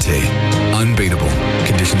guarantee. Unbeatable.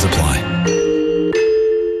 Conditions apply.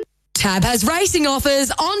 Tab has racing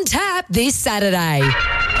offers on tap this Saturday.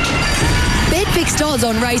 Bet fixed odds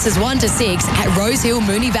on races 1 to 6 at Rosehill,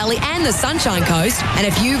 Moonee Valley and the Sunshine Coast. And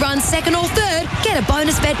if you run second or third, get a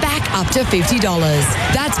bonus bet back up to $50.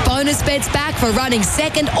 That's bonus bets back for running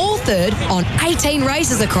second or third on 18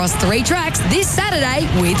 races across 3 tracks this Saturday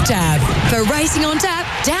with Tab. For Racing on Tap,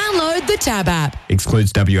 download the Tab app.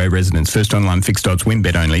 Excludes WA residents. First online fixed odds win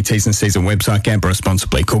bet only. T's and C's on website. Gamble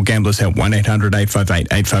responsibly. Call Gamblers Help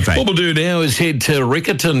 1-800-858-858. What we'll do now is head to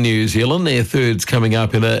Riccarton, New Zealand. Their third's coming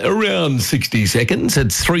up in around 60 seconds.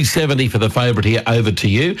 It's 370 for the favourite here. Over to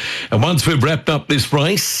you. And once we've wrapped up this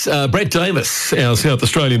race, Brett Davis, our South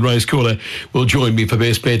Australian race caller, will join me for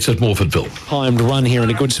best bets at Morfordville. Timed run here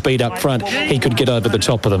and a good speed up front. He could get over the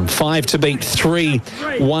top of them. 5 to beat 3,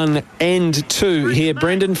 1 and 2 here.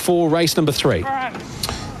 Brendan for race number 3.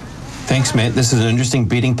 Thanks, Matt. This is an interesting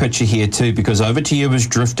betting picture here too, because Over to You was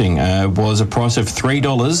drifting. Was a price of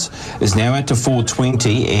 $3, is now out to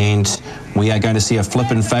 $4.20, and we are going to see a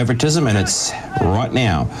flip in favouritism, and it's right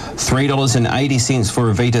now $3.80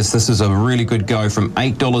 for Avitas. This is a really good go from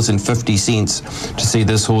 $8.50 to see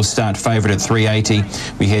this horse start favourite at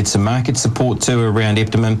 $3.80. We had some market support too around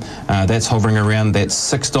Eptimum. That's hovering around that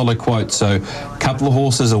 $6 quote. So a couple of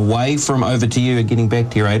horses away from Over to You. Getting back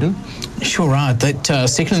to your Aidan. Sure are. That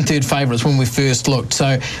second and third favourites when we first looked.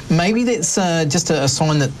 So maybe that's just a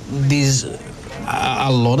sign that there's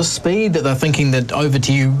a lot of speed, that they're thinking that Over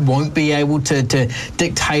to You won't be able to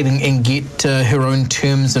dictate and get her own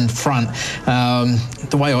terms in front.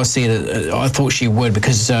 The way I see it, I thought she would,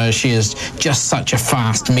 because she is just such a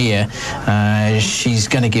fast mare. She's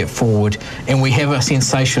going to get forward. And we have a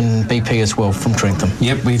sensation BP as well from Trentham.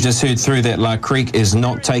 Yep, we've just heard through that La Creek is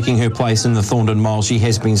not taking her place in the Thorndon Mile. She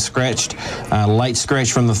has been scratched. Late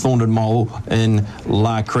scratch from the Thorndon Mile in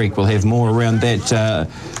La Creek. We'll have more around that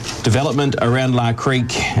development around La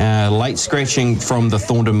Creek. Late scratching from the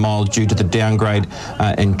Thorndon Mile due to the downgrade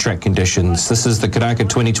in track conditions. This is the Karaka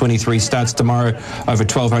 2023, starts tomorrow over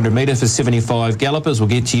 1,200 metres for 75 gallopers. We'll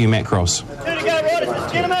get to you, Matt Cross.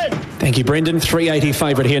 Thank you, Brendan. $3.80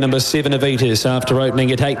 favourite here, number 7 Avitas, after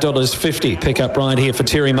opening at $8.50. Pick up right here for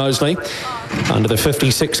Terry Mosley, under the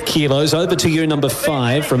 56 kilos. Over to You, number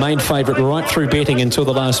 5, remained favourite right through betting until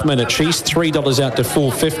the last minute. She's $3 out to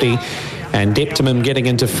 $4.50, and Deptimum getting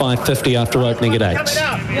into $5.50 after opening at 8.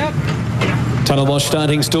 Tunnel Wash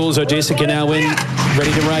starting stalls. Jessica now in,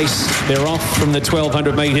 ready to race. They're off from the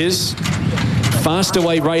 1,200 metres. Fast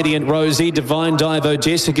away Radiant Rosie, Divine Divo,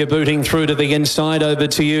 Jessica booting through to the inside. Over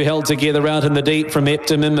to You, held together out in the deep from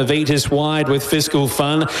Eptimum. Avitas wide with Fiscal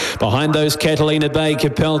Fun. Behind those, Catalina Bay,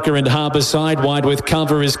 Kapelka and Harbourside. Wide with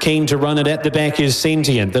Cover is keen to run it. At the back is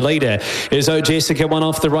Sentient. The leader is Jessica, one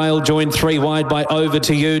off the rail, joined 3 wide by Over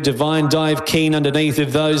to You. Divine Dive keen underneath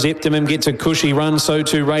of those. Eptimum gets a cushy run, so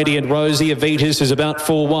too Radiant Rosie. Avitas is about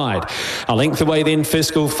 4 wide. A length away then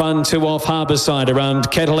Fiscal Fun, 2 off Harbourside around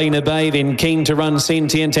Catalina Bay, then keen to to run.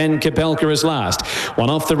 Sentient and Capelka is last. One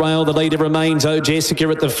off the rail, the leader remains Oh Jessica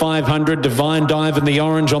at the 500. Divine Dive in the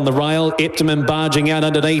orange on the rail. Eptimum barging out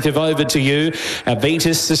underneath of Over to You.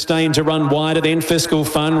 Avitus sustained to run wider, then Fiscal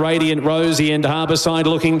Fun. Radiant Rosie and Harbourside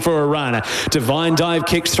looking for a run. Divine Dive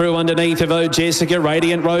kicks through underneath of Oh Jessica.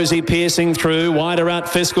 Radiant Rosie piercing through. Wider out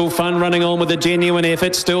Fiscal Fun running on with a genuine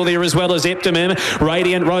effort. Still there as well as Eptimum.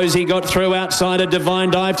 Radiant Rosie got through outside of Divine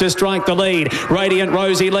Dive to strike the lead. Radiant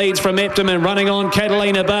Rosie leads from Eptimum, running on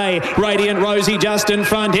Catalina Bay. Radiant Rosie just in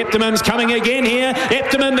front. Eptimum's coming again here.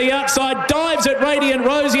 Eptimum the outside dives at Radiant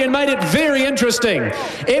Rosie and made it very interesting.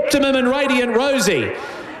 Eptimum and Radiant Rosie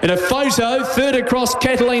in a photo, third across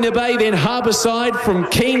Catalina Bay, then Harbourside from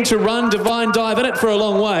Keen to Run. Divine Dive in it for a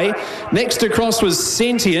long way. Next across was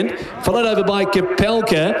Sentient, followed over by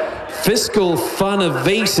Capelka, Fiscal Fun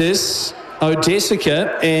Avitus,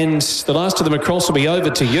 Odessica, and the last of them across will be Over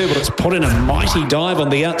to You, but it's put in a mighty dive on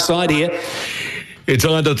the outside here. It's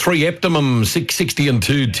either 3 Eptimum, 660 and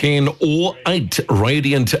 210, or 8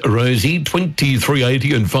 Radiant Rosie,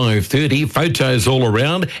 2380 and 530. Photos all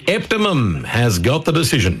around. Eptimum has got the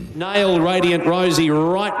decision. Nail Radiant Rosie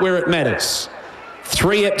right where it matters.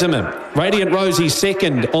 3 Eptimum. Radiant Rosie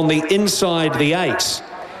second on the inside, the 8.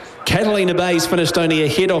 Catalina Bay's finished only a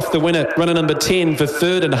head off the winner, runner number 10 for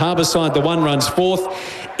third, and Harbourside, the 1 runs fourth.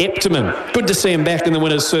 Eptimum, good to see him back in the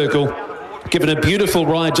winner's circle. Given a beautiful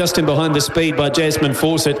ride just in behind the speed by Jasmine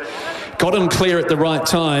Fawcett. Got him clear at the right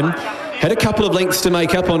time. Had a couple of lengths to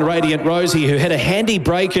make up on Radiant Rosie, who had a handy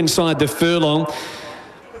break inside the furlong.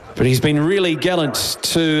 But he's been really gallant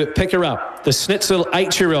to pick her up. The Schnitzel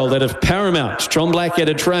 8-year-old out of Paramount. John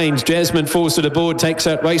Blackadder trains. Jasmine Fawcett aboard takes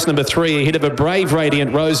out race number 3 ahead of a brave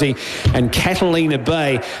Radiant Rosie, and Catalina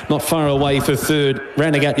Bay not far away for third.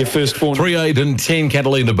 Rounding out your first 4. 3, 8 and 10.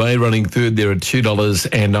 Catalina Bay running third there at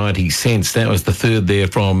 $2.90. That was the third there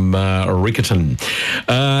from Rickerton.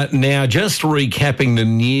 Now, just recapping the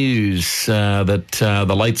news that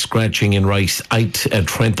the late scratching in race 8 at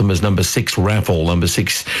Trentham is number 6 Raffle. Number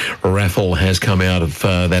 6 Raffle has come out of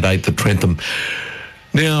that 8th at Trentham.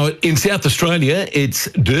 Now, in South Australia, it's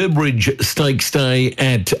Durbridge Stakes Day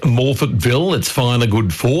at Morfettville. It's final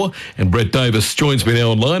good 4. And Brett Davis joins me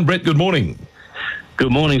now online. Brett, good morning.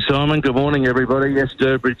 Good morning, Simon. Good morning, everybody. Yes,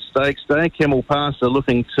 Durbridge Stakes Day. Kemmel Pass are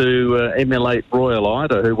looking to emulate Royal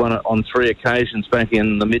Ida, who won it on 3 occasions back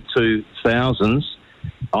in the mid-2000s.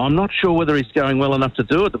 I'm not sure whether he's going well enough to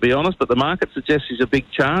do it, to be honest, but the market suggests he's a big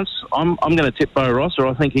chance. I'm going to tip Bo Rosser.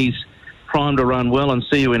 I think he's primed to run well, and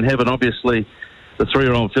See You in Heaven, obviously, the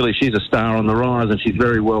 3-year-old filly, she's a star on the rise, and she's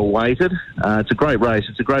very well weighted. It's a great race.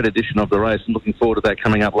 It's a great edition of the race. I'm looking forward to that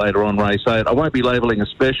coming up later on, race 8. I won't be labelling a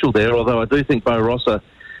special there, although I do think Bo Rosser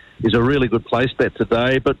is a really good place bet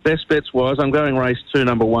today. But best bets wise, I'm going race 2,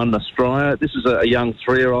 number 1, Nostria. This is a young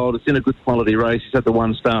 3-year-old. It's in a good quality race. He's had the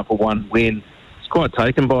 1 start for 1 win. It's quite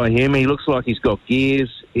taken by him. He looks like he's got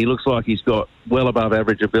gears. He looks like he's got well above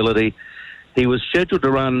average ability. He was scheduled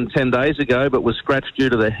to run 10 days ago, but was scratched due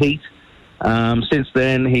to the heat. Since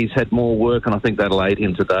then, he's had more work, and I think that'll aid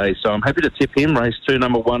him today. So I'm happy to tip him, race 2,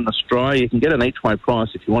 number 1, Nostria. You can get an each-way price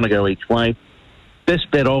if you want to go each way.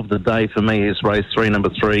 Best bet of the day for me is race 3, number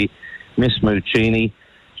 3, Miss Muccini.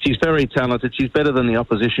 She's very talented. She's better than the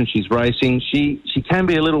opposition she's racing. She can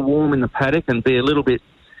be a little warm in the paddock and be a little bit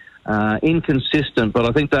inconsistent, but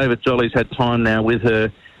I think David Jolly's had time now with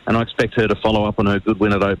her, and I expect her to follow up on her good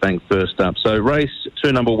win at Oakbank first up. So race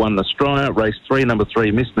 2, number 1, Nostria. Race 3, number 3,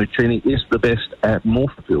 Miss Muccini is the best at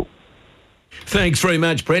Morfettville. Thanks very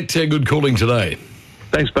much, Brett. Good calling today.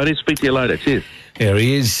 Thanks, buddy. Speak to you later. Cheers. There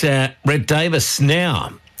he is, Brett Davis.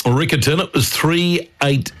 Now, Rickerton, it was 3,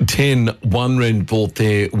 8, 10, 1 ran fourth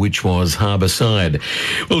there, which was Harbourside.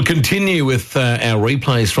 We'll continue with our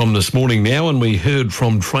replays from this morning now, and we heard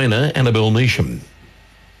from trainer Annabelle Neesham.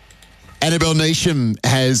 Annabelle Neesham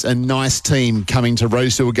has a nice team coming to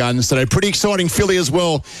Rosehill Gardens today. Pretty exciting filly as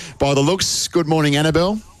well, by the looks. Good morning,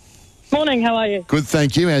 Annabelle. Morning, how are you? Good,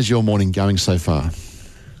 thank you. How's your morning going so far?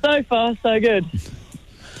 So far, so good.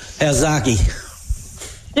 How's Zaki?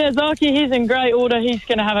 Yeah, Zaki, he's in great order.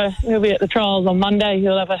 He'll be at the trials on Monday.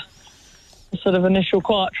 He'll have a sort of initial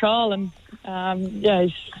quiet trial, and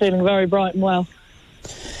he's feeling very bright and well.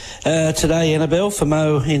 Today, Annabelle, for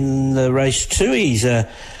Mo in the race 2, he's a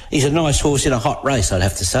nice horse in a hot race, I'd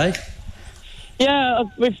have to say. Yeah,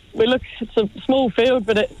 we look. It's a small field,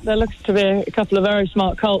 but there looks to be a couple of very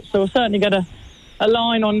smart colts, so we'll certainly get a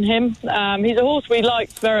line on him. He's a horse we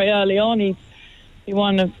liked very early on. He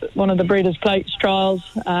won one of the Breeders' Plates trials,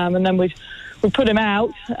 and then we put him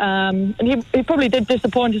out. And he probably did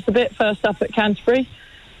disappoint us a bit first up at Canterbury.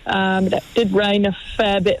 It did rain a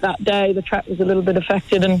fair bit that day. The track was a little bit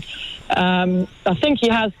affected, and I think he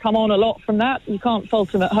has come on a lot from that. You can't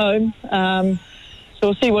fault him at home. So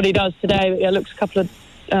we'll see what he does today. But, yeah, looks a couple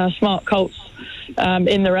of smart colts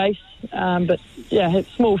in the race. But, yeah,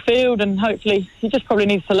 it's small field, and hopefully he just probably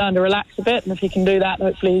needs to learn to relax a bit. And if he can do that,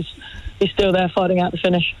 hopefully he's still there fighting out the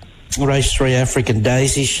finish. Race 3, African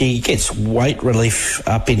Daisy. She gets weight relief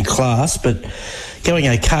up in class, but going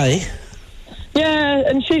okay. Yeah,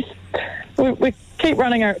 and we keep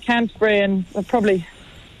running her at Canterbury, and she probably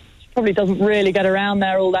doesn't really get around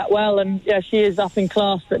there all that well. And yeah, she is up in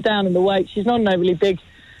class, but down in the weight. She's not an overly big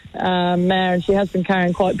mare, and she has been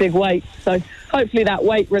carrying quite big weight. So hopefully that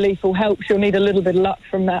weight relief will help. She'll need a little bit of luck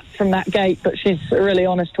from that gate, but she's a really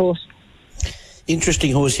honest horse.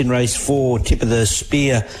 Interesting horse in race 4, Tip of the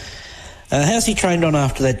Spear. How's he trained on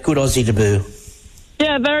after that good Aussie debut?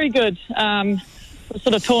 Yeah, very good.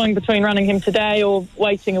 Sort of toying between running him today or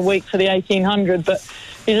waiting a week for the 1800, but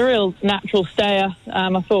he's a real natural stayer.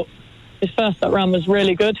 I thought his first up run was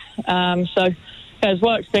really good. So his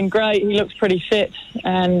work's been great. He looks pretty fit,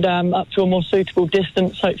 and up to a more suitable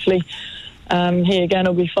distance, hopefully he again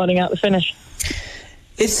will be fighting out the finish.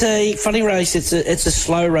 It's a funny race. It's a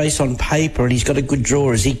slow race on paper, and he's got a good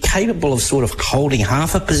draw. Is he capable of sort of holding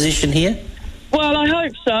half a position here? Well, I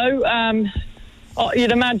hope so.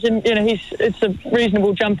 You'd imagine, it's a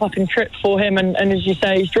reasonable jump up in trip for him, and as you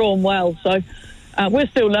say, he's drawn well. So we're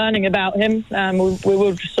still learning about him. We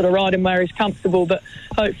will just sort of ride him where he's comfortable, but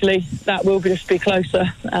hopefully that will just be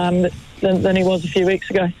closer than he was a few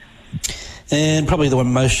weeks ago. And probably the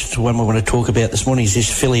one we want to talk about this morning is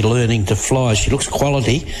this filly learning to fly. She looks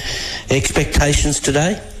quality. Expectations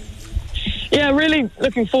today? Yeah, really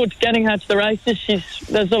looking forward to getting her to the races.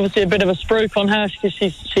 There's obviously a bit of a spruik on her because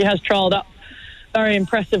she has trialled up very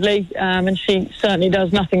impressively, and she certainly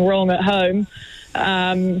does nothing wrong at home.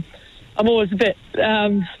 I'm always a bit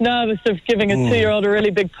nervous of giving a 2-year-old a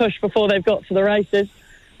really big push before they've got to the races,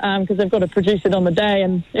 because they've got to produce it on the day,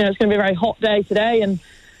 and it's going to be a very hot day today, and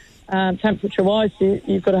temperature-wise,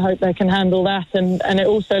 you've got to hope they can handle that, and it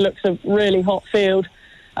also looks a really hot field.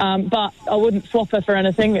 But I wouldn't swap her for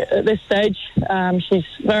anything at this stage. She's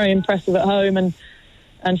very impressive at home, and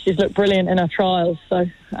she's looked brilliant in her trials. So,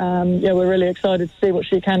 we're really excited to see what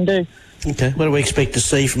she can do. Okay, what do we expect to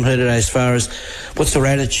see from her today as far as what's her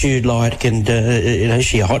attitude like? And, is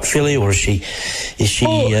she a hot filly, or is she...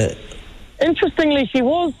 Interestingly, she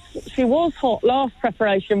was hot last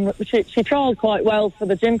preparation. She trialled quite well for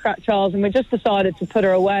the Gimcrack trials, and we just decided to put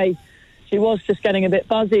her away. She was just getting a bit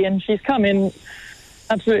buzzy, and she's come in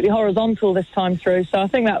absolutely horizontal this time through. So I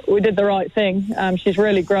think that we did the right thing. She's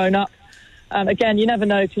really grown up. Again, you never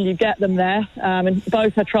know till you get them there. And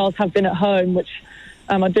both her trials have been at home, which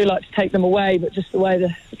I do like to take them away, but just the way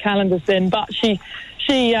the calendar's been. But she's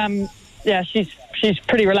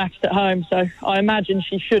pretty relaxed at home, so I imagine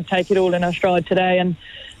she should take it all in her stride today. And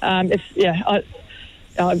I'd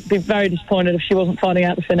be very disappointed if she wasn't fighting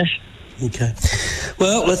out the finish. Okay.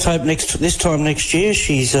 Well, let's hope this time next year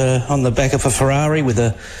she's on the back of a Ferrari with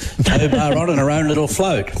a tow bar on and her own little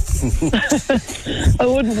float. I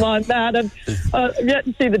wouldn't mind that. I've yet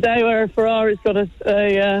to see the day where a Ferrari's got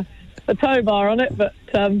a tow bar on it, but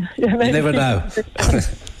maybe you never know.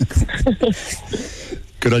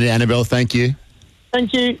 Good on you, Annabelle. Thank you.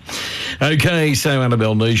 Thank you. Okay, so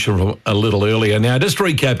Annabelle Nisha a little earlier. Now, just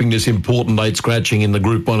recapping this important late scratching in the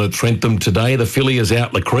Group 1 at Trentham today. The filly is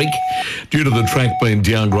Outlet Creek due to the track being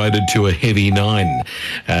downgraded to a heavy 9.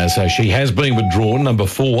 So she has been withdrawn, number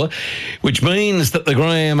 4, which means that the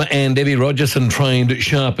Graham and Debbie Rogerson trained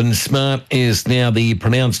Sharp and Smart is now the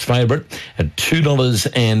pronounced favourite at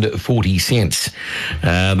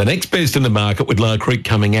 $2.40. The next best in the market with La Creek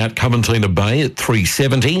coming out, Coventina Bay at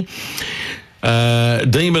 $3.70.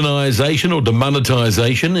 Demonisation or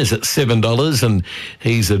demonetisation is at $7, and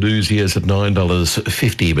He's a Doozy is at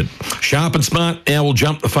 $9.50. But Sharp and Smart now will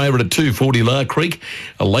jump the favourite at $2.40. La Creek,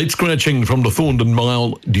 a late scratching from the Thorndon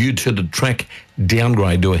Mile due to the track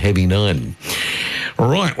downgrade to a heavy 9. All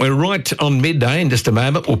right, we're right on midday. In just a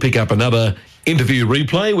moment, we'll pick up another interview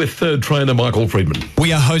replay with third trainer Michael Friedman.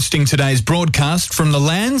 We are hosting today's broadcast from the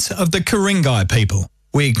lands of the Ku-ring-gai people.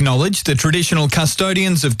 We acknowledge the traditional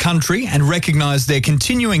custodians of country and recognise their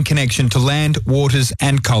continuing connection to land, waters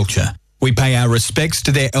and culture. We pay our respects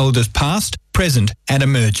to their elders past, present and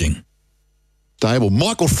emerging. Well,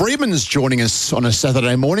 Michael Friedman is joining us on a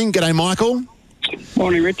Saturday morning. G'day, Michael.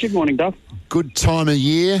 Morning, Richard. Morning, Doug. Good time of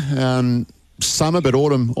year. Summer, but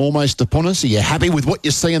autumn almost upon us. Are you happy with what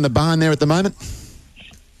you see in the barn there at the moment?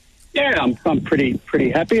 Yeah, I'm pretty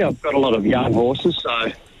happy. I've got a lot of young horses,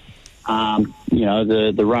 so...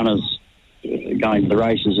 the runners going to the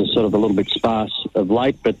races are sort of a little bit sparse of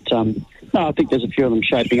late, but no, I think there's a few of them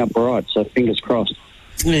shaping up all right, so fingers crossed.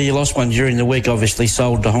 Yeah, you lost one during the week, obviously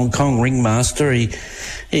sold to Hong Kong, Ringmaster. He'd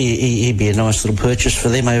be a nice little purchase for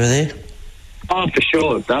them over there. Oh, for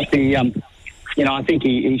sure. Duffy, I think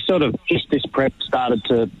he sort of, just this prep started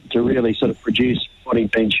to really sort of produce what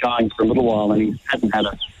he'd been showing for a little while, and he hadn't had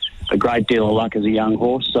a great deal of luck as a young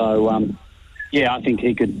horse. So, I think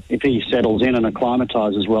he could, if he settles in and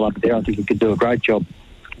acclimatises well up there, I think he could do a great job.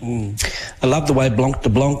 I love the way Blanc de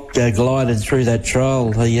Blanc glided through that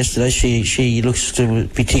trial yesterday. She looks to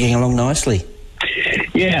be ticking along nicely.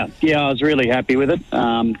 Yeah, I was really happy with it.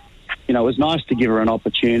 It was nice to give her an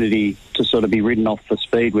opportunity to sort of be ridden off for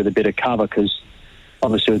speed with a bit of cover, because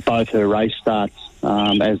obviously with both her race starts,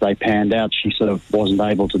 as they panned out, she sort of wasn't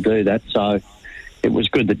able to do that. So it was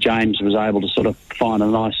good that James was able to sort of find a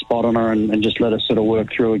nice spot on her and just let her sort of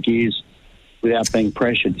work through her gears without being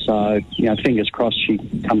pressured. So, fingers crossed she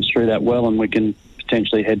comes through that well and we can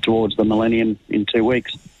potentially head towards the Millennium in 2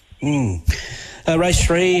 weeks. Race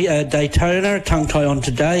 3, Daytona, tongue tie on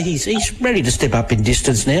today. He's ready to step up in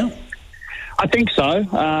distance now. I think so.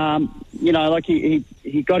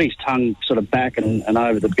 He got his tongue sort of back and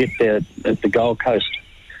over the bit there at the Gold Coast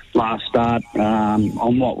last start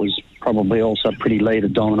on what was probably also a pretty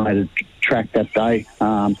leader-dominated track that day.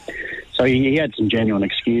 So he had some genuine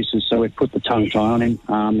excuses, so we put the tongue tie on him.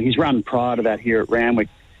 His run prior to that here at Randwick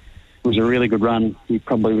was a really good run. He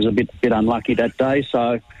probably was a bit unlucky that day.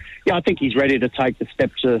 So, yeah, I think he's ready to take the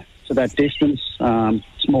step to that distance.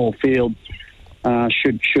 Small field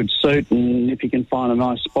should suit, and if he can find a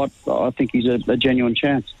nice spot, I think he's a genuine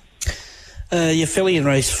chance. Your filly in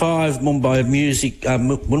race 5,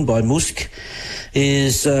 Mumbai Musk,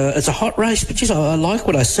 is it's a hot race, but geez, I like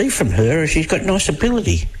what I see from her. She's got nice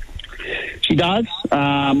ability. She does.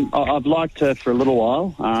 I've liked her for a little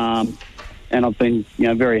while, and I've been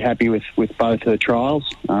very happy with both her trials.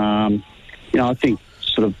 I think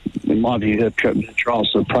sort of, in my view, her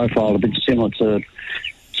trials sort of profile a bit similar to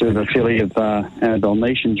the filly of Annabelle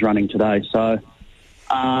Neeshan's running today. So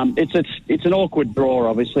it's an awkward draw,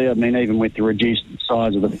 obviously. I mean, even with the reduced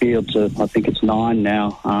size of the field to, I think it's 9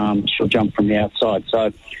 now, she'll jump from the outside.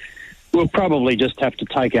 So we'll probably just have to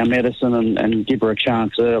take our medicine and give her a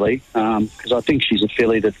chance early, because I think she's a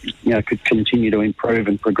filly that could continue to improve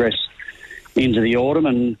and progress into the autumn,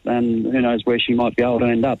 and who knows where she might be able to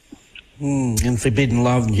end up. And Forbidden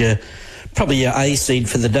Love, probably your A seed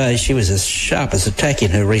for the day. She was as sharp as a tack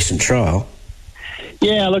in her recent trial.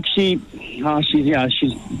 Yeah, look, she's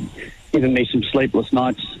given me some sleepless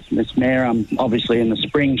nights, this mare. Obviously in the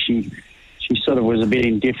spring she sort of was a bit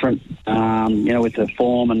indifferent, with her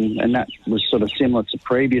form, and that was sort of similar to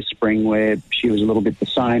previous spring where she was a little bit the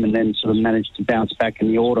same and then sort of managed to bounce back in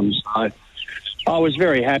the autumn. So I was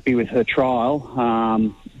very happy with her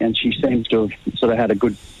trial, and she seems to have sort of had a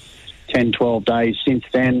good 10, 12 days since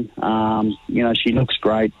then. She looks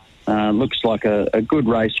great. Looks like a good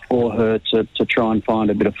race for her to try and find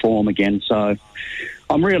a bit of form again. So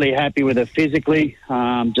I'm really happy with her physically.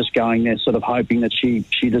 Just going there sort of hoping that she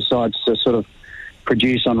decides to sort of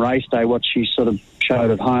produce on race day what she sort of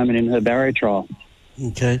showed at home and in her barrier trial.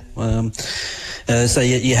 Okay. So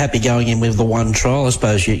you're happy going in with the one trial? I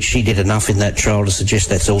suppose she did enough in that trial to suggest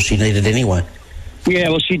that's all she needed anyway. Yeah,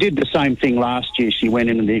 well, she did the same thing last year. She went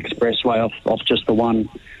into the expressway off just the one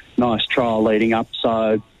nice trial leading up.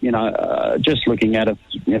 So, just looking at her,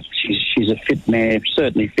 she's a fit mare,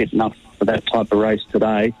 certainly fit enough for that type of race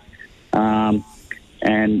today. I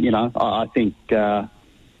think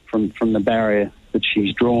from the barrier that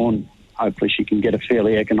she's drawn, hopefully she can get a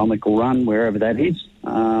fairly economical run wherever that is.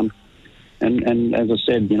 And as I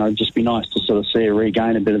said, just be nice to sort of see her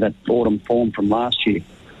regain a bit of that autumn form from last year.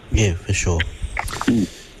 Yeah, for sure.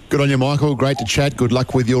 Good on you, Michael. Great to chat. Good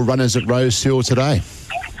luck with your runners at Rosehill today.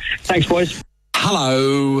 Thanks, boys.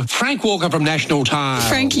 Hello, Frank Walker from National Tile.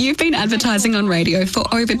 Frank, you've been advertising on radio for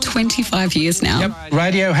over 25 years now. Yep,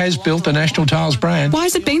 radio has built the National Tiles brand. Why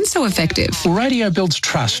has it been so effective? Well, radio builds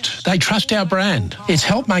trust. They trust our brand. It's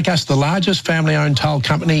helped make us the largest family-owned tile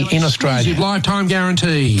company in Australia. Lifetime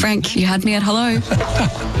guarantee. Frank, you had me at hello.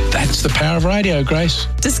 That's the power of radio, Grace.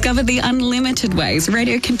 Discover the unlimited ways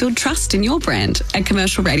radio can build trust in your brand at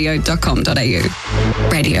commercialradio.com.au.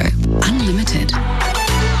 Radio. Unlimited.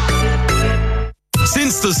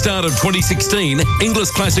 Since the start of 2016,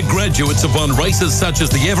 Inglis Classic graduates have won races such as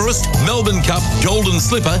the Everest, Melbourne Cup, Golden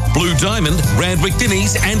Slipper, Blue Diamond, Randwick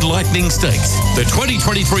Dinnies and Lightning Stakes. The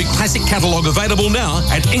 2023 Classic catalogue available now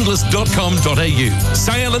at inglis.com.au.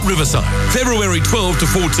 Sale at Riverside, February 12 to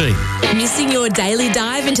 14. Missing your daily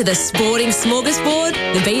dive into the sporting smorgasbord?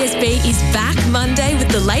 The BSB is back Monday with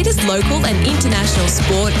the latest local and international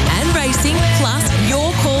sport and racing, plus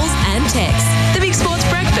your calls and texts. The Big Sports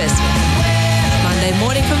Breakfast. Monday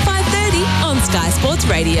morning from 5:30 on Sky Sports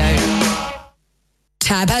Radio.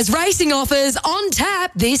 Tab has racing offers on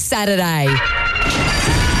tap this Saturday.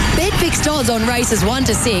 Bet fixed odds on races 1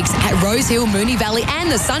 to 6 at Rosehill, Moonee Valley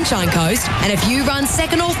and the Sunshine Coast. And if you run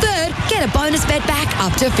second or third, get a bonus bet back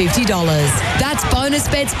up to $50. That's bonus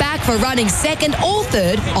bets back for running second or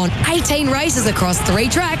third on 18 races across 3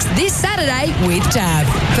 tracks this Saturday with Tab.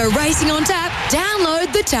 For Racing on Tap,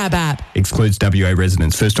 download the Tab app. Excludes WA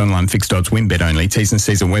residents. First online fixed odds win bet only. T's and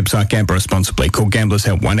C's on website. Gamble responsibly. Call Gamblers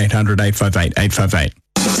Help 1-800-858-858.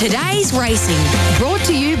 Today's racing brought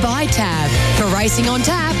to you by Tab. For Racing on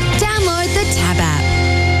Tap, download the Tab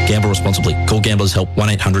app. Gamble responsibly. Call Gamblers Help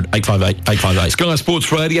 1-800-858-858. Sky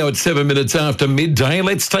Sports Radio at 7 minutes after midday.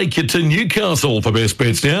 Let's take you to Newcastle for best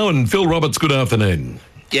bets now. And Phil Roberts, good afternoon.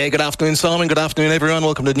 Yeah, good afternoon, Simon. Good afternoon, everyone.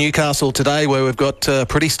 Welcome to Newcastle today, where we've got a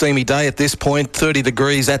pretty steamy day at this point, 30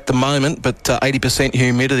 degrees at the moment, but 80%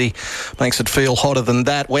 humidity makes it feel hotter than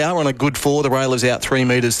that. We are on a good 4. The rail is out 3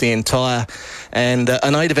 metres the entire, and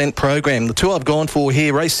an 8-event program. The 2 I've gone for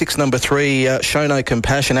here, race 6, number 3, Show No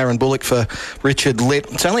Compassion, Aaron Bullock for Richard Litt.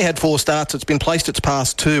 It's only had 4 starts. It's been placed its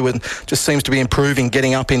past 2 and just seems to be improving,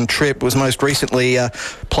 getting up in trip. It was most recently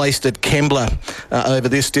placed at Kembla over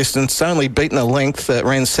this distance. It's only beaten a length,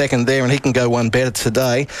 ran second there, and he can go one better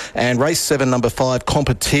today. And race 7, number 5,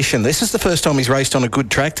 Competition. This is the first time he's raced on a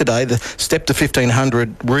good track today. The step to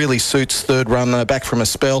 1500 really suits third run back from a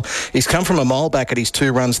spell. He's come from a mile back at his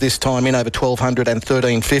 2 runs this time in over 1200 and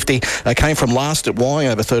 1350. Came from last at Wyong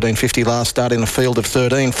over 1350 last start in a field of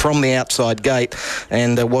 13 from the outside gate,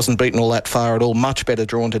 and wasn't beaten all that far at all. Much better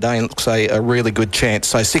drawn today, and looks a really good chance.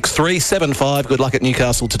 So 6-3, 7-5. Good luck at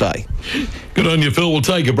Newcastle today. Good on you, Phil. We'll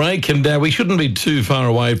take a break, and we shouldn't be too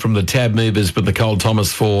far away from the tab movers, but the Cole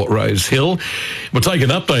Thomas for Rosehill. We'll take an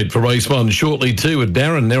update for race 1 shortly too with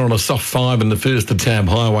Darren. They're on a soft 5, and the first the Tab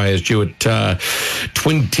Highway is due at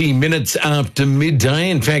 20 minutes after midday.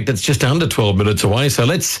 In fact, it's just under 12 minutes away. So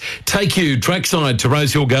let's take you trackside to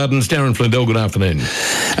Rosehill Gardens. Darren Flindell, good afternoon.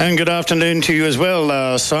 And good afternoon to you as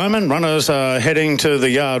well, Simon. Runners are heading to the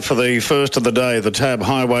yard for the first of the day, the Tab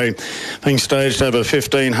Highway being staged over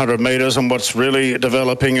 1,500 metres on what's really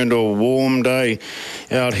developing into a warm day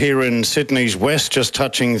out here in Sydney's west, just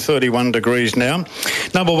touching 31 degrees now.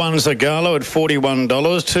 Number 1 Zagalo at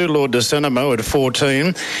 $41, 2 Lord de Senemo at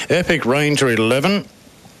 14, Epic Ranger 11.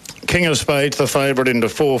 King of Spades, the favourite, into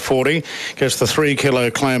 440. Gets the 3 kilo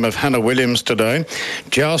claim of Hannah Williams today.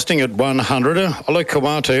 Jousting at 100.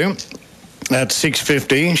 Olakawatu at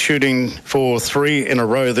 6.50, shooting for 3 in a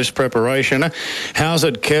row this preparation.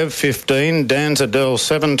 Howsett Kev 15, Danzadell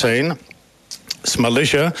 17.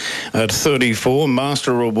 Smalisha at 34,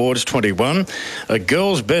 Master Rewards 21. A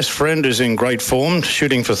Girl's Best Friend is in great form,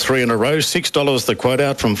 shooting for 3 in a row. $6 the quote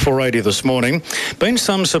out from $4.80 this morning. Been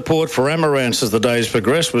some support for Amaranth as the days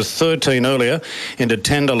progress, was 13 earlier into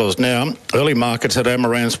 $10 now. Early markets at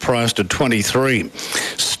Amaranth priced at 23.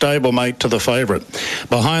 Stablemate to the favourite.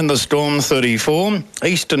 Behind the Storm 34,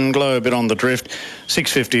 Eastern Glow a bit on the drift,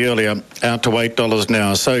 $6.50 earlier, out to $8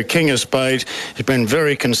 now. So King of Spades has been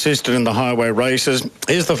very consistent in the highway races.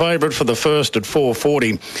 Is the favourite for the first at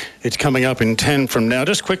 4.40. It's coming up in 10 from now.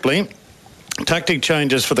 Just quickly, tactic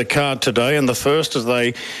changes for the card today, and the first as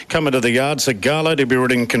they come into the yard, Zagalo to be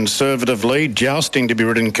ridden conservatively, Jousting to be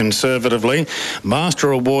ridden conservatively,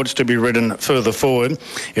 Master Awards to be ridden further forward.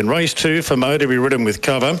 In race 2, Famo to be ridden with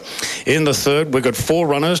cover. In the third, we've got 4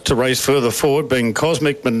 runners to race further forward, being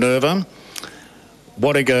Cosmic Minerva,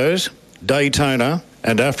 What It Goes, Daytona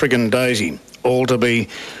and African Daisy, all to be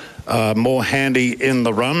more handy in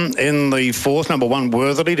the run. In the fourth, number 1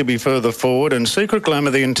 Worthily to be further forward, and Secret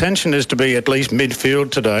Glamour, the intention is to be at least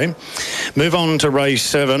midfield today. Move on to race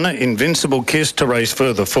 7, Invincible Kiss to race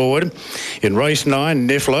further forward. In race 9,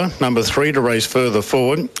 Niffler, number 3 to race further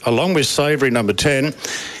forward, along with Savoury, number 10,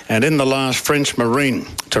 and in the last, French Marine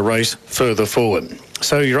to race further forward.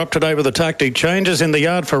 So you're up to date with the tactic changes in the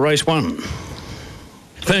yard for race 1.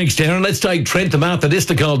 Thanks, Darren. Let's take Trent the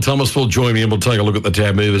Methodist. Cole Thomas will join me, and we'll take a look at the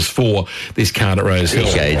tab movers for this card at Rosehill.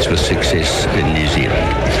 Decades with success in New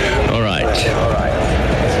Zealand. All right.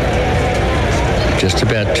 Just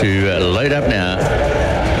about to load up now.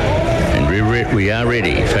 And We are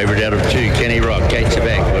ready. Favourite out of 2, Kenny Rock. Gates are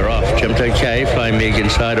back. We're off. Jumped okay. Flying Meg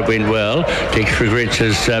inside. It went well. Tex Regrets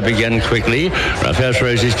has begun quickly. Roughhouse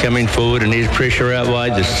Rosie's coming forward, and there's pressure out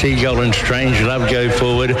wide. The Seagull and Strange Love go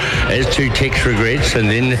forward, as 2 Tex Regrets, and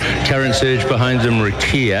then Current Surge behind them,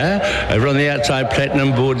 Rakia. Over on the outside,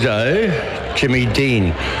 Platinum Bordeaux. Jimmy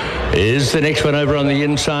Dean is the next one over on the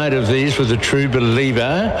inside of these with the True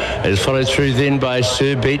Believer, is followed through then by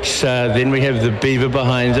Sir Beach. Then we have the Beaver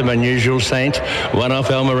behind them, Unusual Saint. One off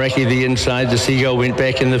Almaraki the inside. The Seagull went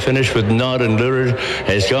back in the finish with Nod, and Lurid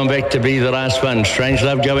has gone back to be the last one. Strange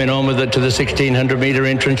Love going on with it to the 1600 metre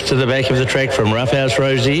entrance to the back of the track from Roughhouse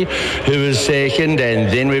Rosie, who is second,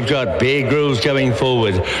 and then we've got Bear Grylls going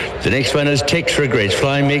forward. The next one is Tex Regrets.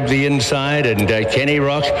 Flying Meg the inside, and Kenny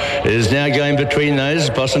Rock is now going between those.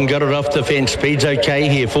 Boston got it off the fence. Speed's okay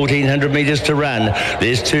here. 1400 metres to run.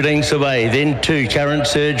 There's 2 lengths away. Then 2 Current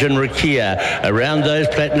Surge and Rakia. Around those,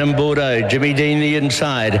 Platinum Bordeaux. Jimmy Dean the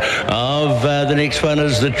inside of the next one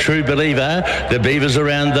is the True Believer. The Beavers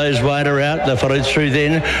around those wider out. They're followed through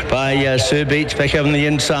then by Sir Beach back on the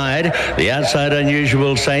inside. The outside,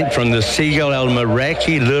 Unusual Saint from the Seagull,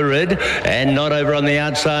 Almaraki, Lurid, and not over on the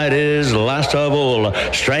outside is last of all.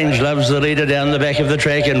 Strange Love's the leader down the back of the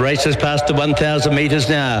track and races past the 1,000 metres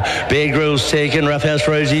now. Bear Grylls second, Roughhouse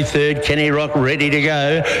Rosie third, Kenny Rock ready to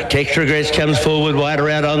go. Tex Regrets comes forward, wider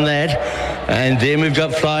out on that. And then we've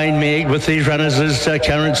got Flying Meg with these runners as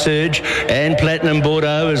Current Surge and Platinum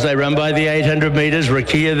Bordeaux as they run by the 800 metres.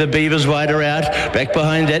 Rakia, the Beavers wider out. Back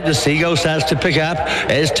behind that, the Seagull starts to pick up,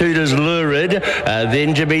 as Tudor's Lurid.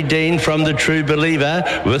 Then Jimmy Dean from the True Believer.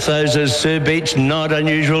 With those as Sir Beach, Not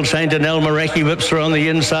Unusual Saint, and Almaraki whips through on the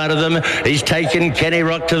inside of them. He's taken Kenny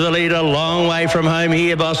Rock to the lead, a long way from home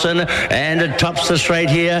here, Boston, and it tops the straight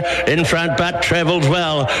here in front, but travels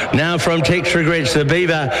well. Now from Tex Regrets, the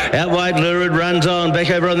Beaver out wide. Lurid runs on, back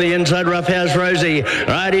over on the inside, Roughhouse Rosie.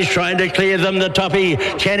 Right, he's trying to clear them, the toppy,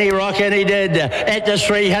 Kenny Rock, and he did. At the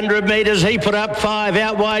 300 metres, he put up 5.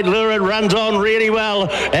 Out wide, Lurid runs on really well,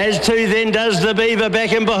 as 2 then does the Beaver.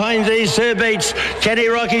 Back in behind these Sir Beats. Kenny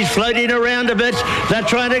Rock, he's floating around a bit. They're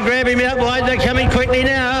trying to grab him out wide. They're coming quickly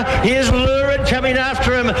now. Here's Lurid coming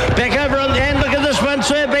after him. Back over on the end. Look at this one.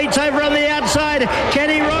 Sir Beats over on the outside.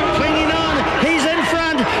 Kenny Rock clinging on. He's in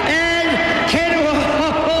front. And Kenny...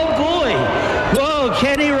 Oh, boy. Whoa,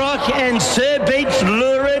 Kenny Rock and Sir Beats,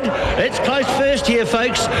 Lurid. It's close first here,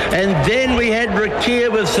 folks. And then we had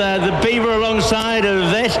Rakia with the Beaver alongside of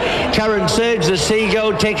that. Current Surge, the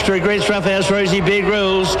Seagull, Tex Regrets, Roughhouse Rosie, Bear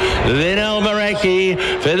Grylls. Then Almaraki.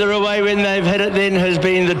 Further away when they've hit it then has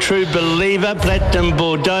been the True Believer. Platinum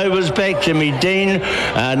Bordeaux was back. Jimmy Dean.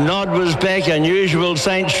 Nod was back. Unusual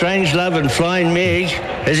Saint, Strange Love, and Flying Meg.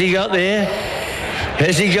 Has he got there?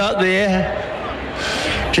 Has he got there?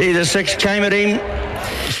 Gee, the 6 came at him.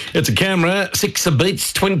 It's a camera, 6 a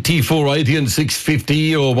beats, 24.80 and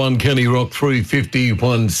 6.50, or 1 Kenny Rock, 3.50,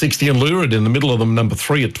 1.60, and Lurid in the middle of them, number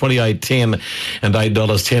 3 at 28.10 and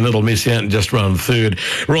 $8.10. It'll miss out and just run third.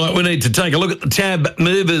 Right, we need to take a look at the tab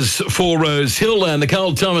movers for Rose Hill.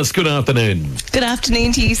 Nicole Thomas, good afternoon. Good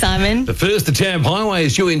afternoon to you, Simon. The first, the Tab Highway,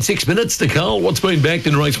 is due in 6 minutes. Nicole, what's been backed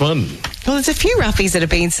in race 1? Well, there's a few roughies that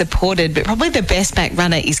have been supported, but probably the best back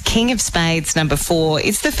runner is King of Spades, number 4.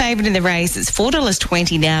 It's the favourite in the race. It's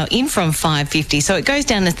 $4.20 now, in from $5.50, so it goes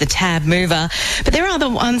down as the tab mover. But there are other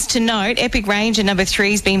ones to note. Epic Ranger, number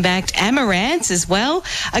 3, has been backed. Amaranth as well.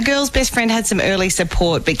 A Girl's Best Friend had some early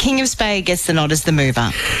support, but King of Spade gets the nod as the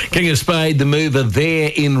mover. King of Spade, the mover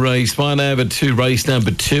there in race 1, over to race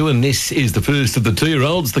number 2, and this is the first of the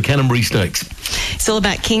 2-year-olds, the Canterbury Stakes. It's all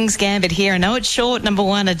about King's Gambit here. I know it's short, number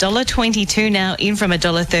 1, $1.22 now, in from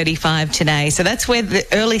 $1.35 today. So that's where the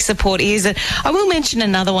early support is. I will mention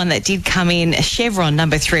another one that did come in, Chevron,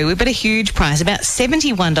 number 3. We've got a huge price, about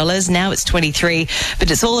 $71. Now it's $23,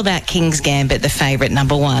 but it's all about King's Gambit, the favourite,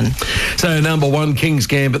 number 1. So number 1, King's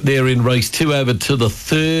Gambit there in race 2, over to the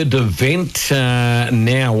third event.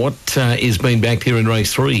 Now, what is being backed here in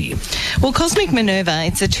race 3? Well, Cosmic Minerva,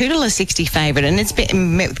 it's a $2.60 favourite, and it's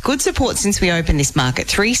been met with good support since we opened this market,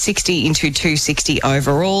 $3.60 into $2.60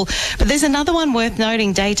 overall. But there's another one worth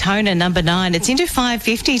noting, Daytona, number 9. It's into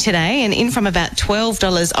 $5.50 today and in from about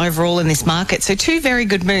 $12 overall in this market. So 2 very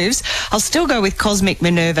good moves. I'll still go with Cosmic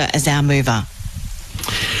Minerva as our mover.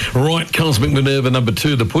 Right, Cosmic Minerva, number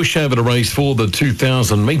 2, the push over to race 4, the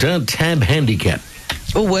 2,000 metre Tab Handicap.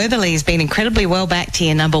 Well, Wortherly has been incredibly well backed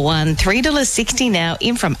here, number 1. $3.60 now,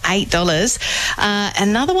 in from $8.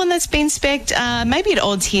 Another one that's been spec'd, maybe at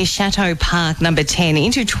odds here, Chateau Park, number 10,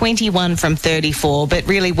 into 21 from 34. But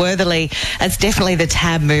really, Wortherly, that's definitely the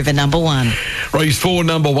tab mover, number 1. Race 4,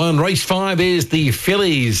 number 1. Race 5 is the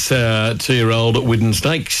Fillies 2-year-old Widden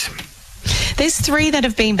Stakes. There's 3 that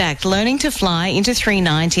have been backed. Learning to Fly into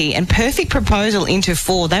 $3.90 and Perfect Proposal into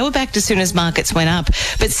 $4. They were backed as soon as markets went up.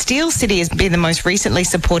 But Steel City has been the most recently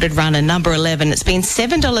supported runner, number 11. It's been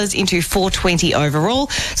 $7 into $4.20 overall.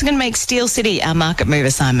 So I'm going to make Steel City our market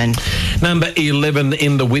mover, Simon. Number 11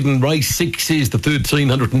 in the Widden. Race 6 is the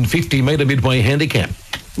 1,350-metre midway handicap.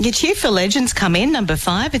 Your Cheer for Legends come in, number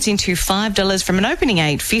 5. It's into $5 from an opening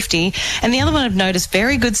 $8.50. And the other one I've noticed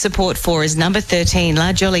very good support for is number 13,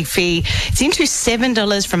 La Jolie Fee. It's into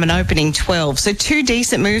 $7 from an opening $12. So 2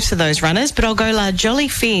 decent moves for those runners, but I'll go La Jolie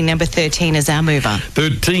Fee, number 13, as our mover.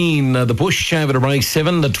 13, the Bush over to race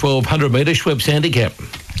 7, the 1,200-metre Schweppes handicap.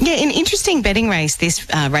 Yeah, an interesting betting race, this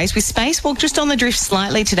race, with Spacewalk just on the drift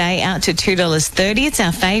slightly today, out to $2.30. It's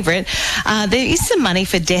our favourite. There is some money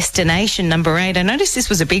for Destination, number 8. I noticed this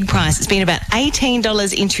was a big price. It's been about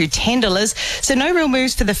 $18 into $10. So no real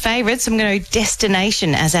moves for the favourites. I'm going to go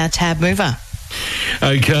Destination as our tab mover.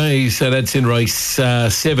 Okay, so that's in race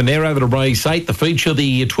 7. Now over to race 8, the feature,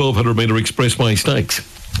 the 1,200-metre Expressway Stakes.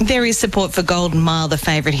 There is support for Golden Mile, the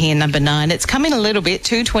favourite here, number 9. It's come in a little bit,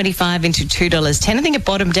 $2.25 into $2.10. I think it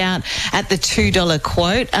bottomed out at the $2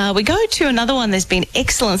 quote. We go to another one there's been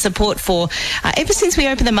excellent support for ever since we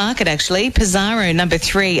opened the market, actually. Pizarro, number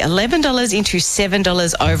 3, $11 into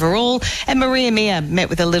 $7 overall. And Maria Mia met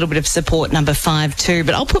with a little bit of support, number 5 too.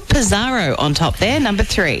 But I'll put Pizarro on top there, number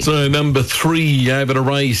 3. So number 3 over to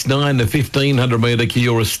race 9, the 1,500-metre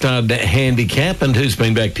Kiora Stud handicap. And who's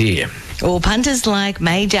been backed here? Well, punters like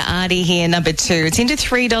Major Artie here, number 2. It's into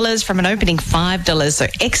 $3 from an opening $5, so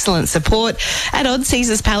excellent support. At odds,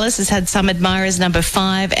 Caesar's Palace has had some admirers, number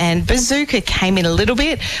 5, and Bazooka came in a little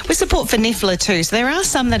bit with support for Niffler too. So there are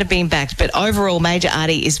some that have been backed, but overall, Major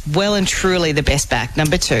Artie is well and truly the best back,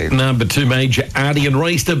 number 2. Number 2, Major Artie. And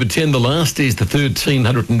race number 10, the last, is the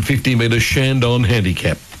 1,350-metre Shandon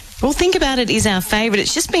handicap. Well, Think About It is our favourite.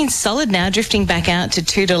 It's just been solid now, drifting back out to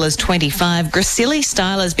 $2.25. Gracilli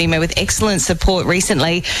Style has been met with excellent support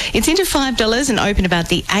recently. It's into $5 and open about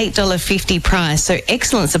the $8.50 price. So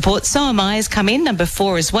excellent support. So Am I has come in, number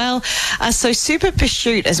 4 as well. So Super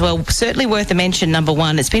Pursuit as well, certainly worth a mention, number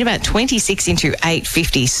 1. It's been about $26 into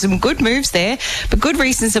 $8.50. Some good moves there, but good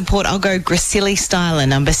recent support. I'll go Gracilli Styler,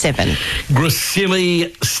 number 7.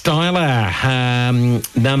 Gracilli Styler,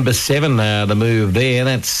 number 7, the move there.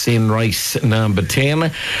 That's in race number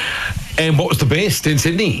 10. And what was the best in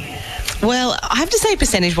Sydney? Well, I have to say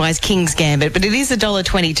percentage-wise, King's Gambit, but it is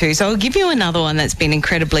 $1.22, so I'll give you another one that's been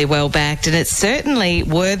incredibly well-backed, and it's certainly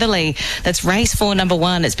worthily. That's race 4, number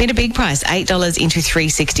 1. It's been a big price, $8 into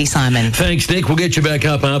 $3.60, Simon. Thanks, Nick. We'll get you back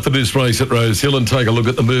up after this race at Rose Hill and take a look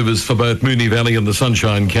at the movers for both Moonee Valley and the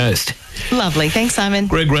Sunshine Coast. Lovely. Thanks, Simon.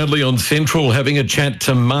 Greg Radley on Central, having a chat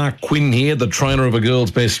to Mark Quinn here, the trainer of a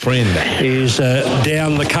girl's best friend. Is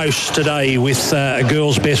down the coast today with a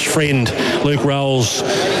girl's best friend. Luke Rolls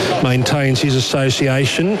maintains his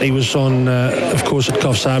association. He was on, of course, at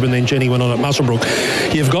Coffs Harbour, and then Jenny went on at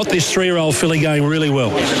Muswellbrook. You've got this 3-year-old filly going really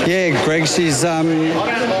well. Yeah, Greg, she's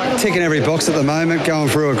ticking every box at the moment, going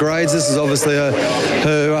through her grades. This is obviously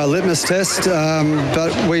her litmus test,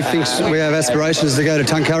 but we think we have aspirations to go to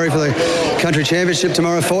Tuncurry for the Country Championship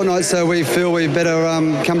tomorrow fortnight, so we feel we better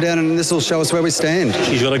come down and this will show us where we stand.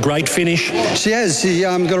 She's got a great finish. She has. She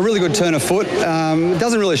got a really good turn of foot. It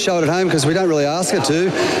doesn't really show it at home because we don't really ask her to,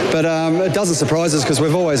 but it doesn't surprise us because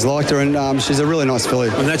we've always liked her, and she's a really nice filly.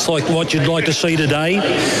 And that's like what you'd like to see today,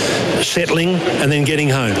 settling and then getting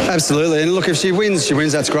home. Absolutely. And look, if she wins,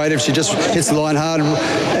 that's great. If she just hits the line hard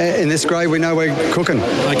in this grade, we know we're cooking.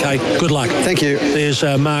 Okay, good luck. Thank you. There's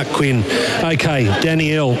Mark Quinn. Okay,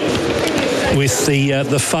 Danielle with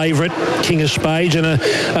the favourite, King of Spades,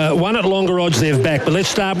 and one at longer odds they've backed. But let's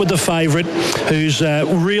start with the favourite, who's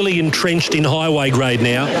really entrenched in highway grade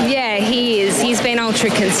now. Yeah, he is. He's been ultra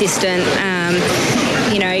consistent.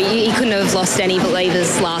 You know, he couldn't have lost any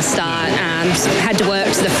believers last start. Had to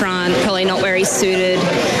work to the front, probably not where he's suited.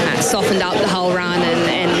 Softened up the whole run,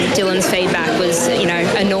 and Dylan's feedback was, you know,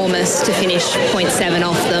 enormous to finish 0.7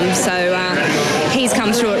 off them. So he's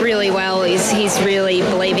come through it really well. He's really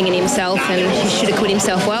believing in himself, and he should have quit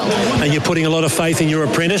himself well. And you're putting a lot of faith in your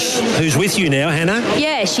apprentice, who's with you now, Hannah?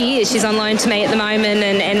 Yeah, she is. She's on loan to me at the moment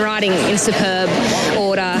and riding in superb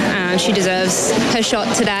order. She deserves her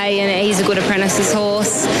shot today, and he's a good apprentice's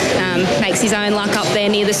horse. Makes his own luck up there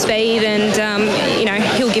near the speed, and, you know,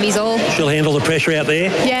 he'll give his all. She'll handle the pressure out there?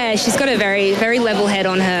 Yeah, she's got a very, very level head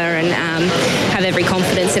on her, and have every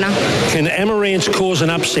confidence in her. Can Amaranth cause an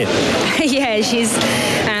upset? Yeah,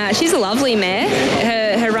 she's a lovely mare.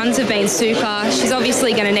 Her runs have been super. She's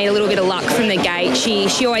obviously going to need a little bit of luck from the gate.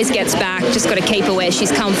 She always gets back, just got to keep her where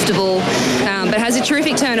she's comfortable, but has a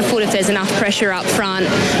terrific turn of foot if there's enough pressure up front,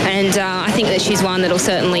 and I think that she's one that'll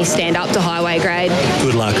certainly stand up to highway grade.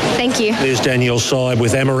 Good luck. Thank you. There's Danielle Seib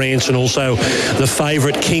with Amaranth and also the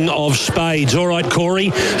favourite King of Spades. All right, Corey,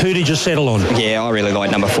 who did you settle on? Yeah, I really like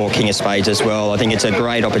number 4, King of Spades as well. I think it's a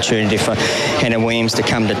great opportunity for Hannah Williams to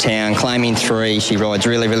come to town, claiming 3. She rides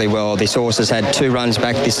really, really well. This horse has had 2 runs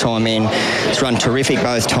back this time in. It's run terrific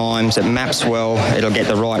both times. It maps well. It'll get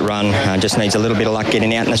the right run. Just needs a little bit of luck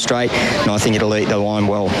getting out in the straight, and I think it'll eat the line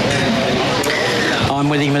well. I'm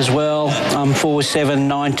with him as well. I'm 4, 7,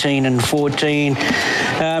 19 and 14.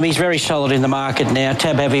 He's very solid in the market now.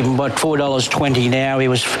 Tab have him, $4.20 now. He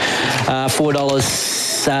was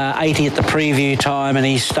 $4.80 at the preview time, and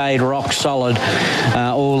he stayed rock solid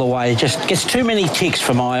all the way. Just gets too many ticks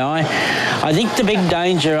for my eye. I think the big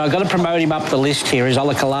danger, I've got to promote him up the list here, is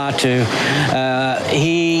Olakalatu.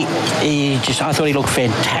 I thought he looked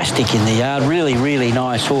fantastic in the yard. Really, really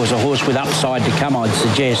nice horse. A horse with upside to come, I'd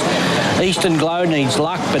suggest. Eastern Glow needs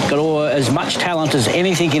luck, but got as much talent as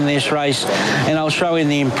anything in this race. And I'll show in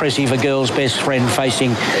the impressive A Girl's Best Friend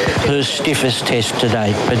facing her stiffest test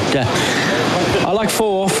today. But I like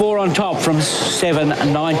 4 on top from 7,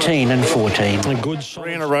 19 and 14. A good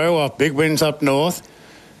 3 in a row off big wins up north.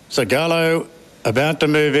 Zagalo about to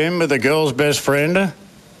move in with The Girl's Best Friend.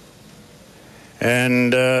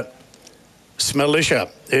 And Smelisha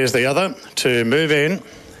is the other to move in.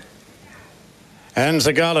 And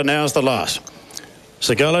Zagala now's the last.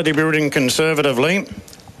 Zagala debuting conservatively.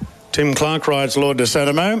 Tim Clark rides Lord de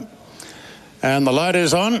Sanimo. And the light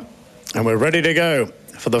is on. And we're ready to go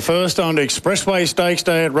for the first on Expressway Stakes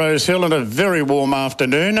Day at Rose Hill in a very warm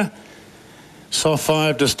afternoon. Soft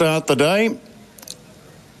 5 to start the day.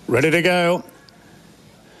 Ready to go.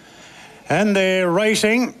 And they're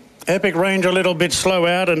racing. Epic Range a little bit slow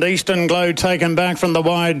out, and Eastern Glow taken back from the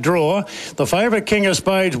wide draw. The favourite King of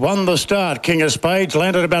Spades won the start. King of Spades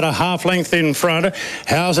landed about a half length in front.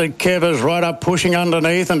 How's It Kev is right up pushing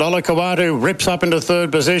underneath, and Olakawatu rips up into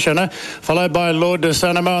 3rd position, followed by Lord de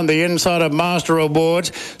Sanimo on the inside of Master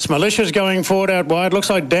Awards. Smelicia's going forward out wide.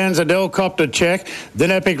 Looks like Dan Zadell copped a check.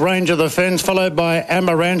 Then Epic Range of the fence, followed by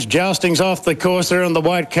Amaranth. Jousting's off the course there in the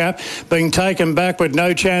white cap, being taken back with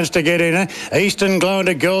no chance to get in. Eastern Glow and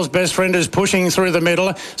A Girl's Best Friend is pushing through the middle.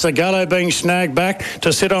 Zagalo being snagged back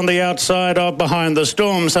to sit on the outside of Behind the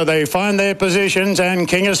Storm. So they find their positions, and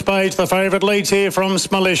King of Spades, the favourite, leads here from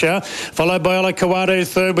Smelisha, followed by Olakawatu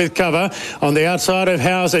 3rd with cover. On the outside of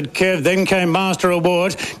How's It Kev, then came Master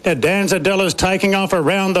Awards. Now Dan Zadella's taking off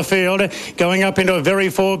around the field, going up into a very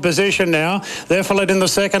forward position now. They're followed in the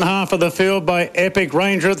second half of the field by Epic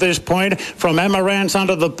Ranger at this point, from Amaranth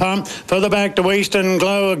under the pump. Further back to Eastern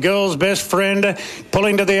Glow, A Girl's Best Friend,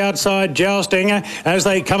 pulling to the outside, jousting as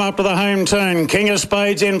they come up to the home turn. King of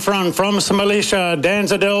Spades in front from Smelisha. Dan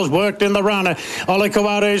Zadell's worked in the run.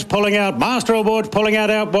 Olakawatu's pulling out. Master Awards pulling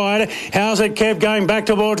out wide. How's It Kev going back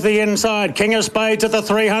towards the inside. King of Spades at the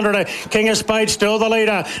 300. King of Spades still the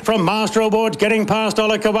leader from Master Awards, getting past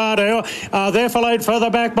Olakawatu. They're followed further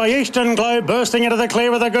back by Eastern Glow, bursting into the clear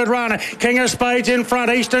with a good run. King of Spades in front.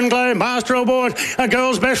 Eastern Glow, Master Awards, A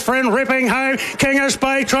Girl's Best Friend ripping home. King of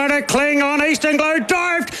Spades trying to cling on. Eastern Glow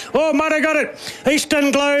dived. Oh, might have got it.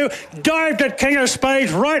 Eastern Glow dived at King of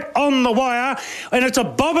Spades right on the wire, and it's a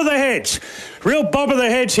bob of the heads. Real bob of the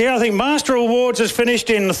heads here. I think Master Awards has finished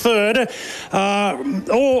in 3rd,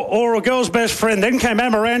 or A Girl's Best Friend. Then came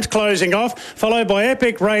Amaranth closing off, followed by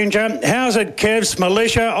Epic Ranger. How's It Kev,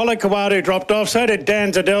 Smelisha, Olakawatu dropped off. So did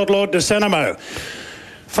Dan Zadell, Lord de Sanimo.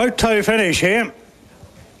 Photo finish here.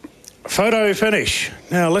 Photo finish.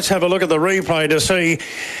 Now let's have a look at the replay to see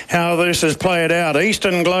how this has played out.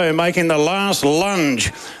 Eastern Glow making the last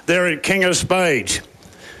lunge there at King of Spades.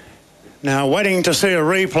 Now waiting to see a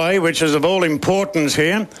replay, which is of all importance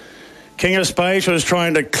here. King of Spades was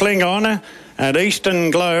trying to cling on, and Eastern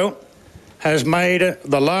Glow has made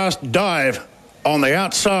the last dive on the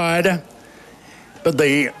outside, but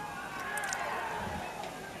the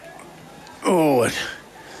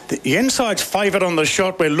inside's favoured on the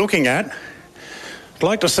shot we're looking at. I'd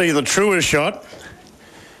like to see the truer shot.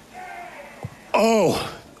 Oh,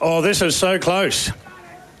 this is so close.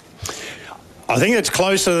 I think it's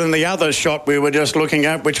closer than the other shot we were just looking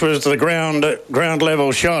at, which was the ground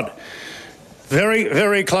level shot. Very,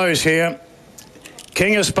 very close here.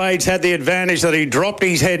 King of Spades had the advantage that he dropped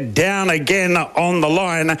his head down again on the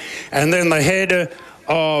line, and then the head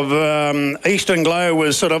of Eastern Glow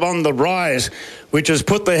was sort of on the rise, which has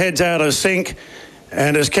put the heads out of sync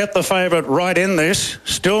and has kept the favourite right in this.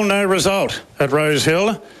 Still no result at Rose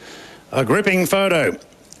Hill. A gripping photo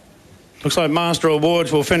Looks like Master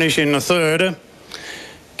Awards will finish in the third.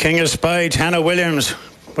 King of Spades, Hannah Williams.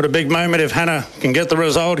 What a big moment if Hannah can get the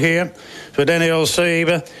result here for Danielle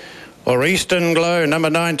Sieb. Or Eastern Glow, number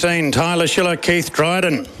 19, Tyler Schiller, Keith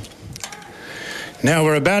Dryden. Now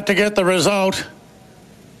we're about to get the result.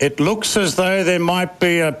 It looks as though there might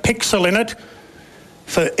be a pixel in it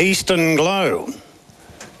for Eastern Glow.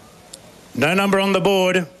 No number on the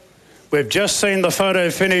board. We've just seen the photo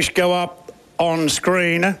finish go up on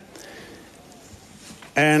screen.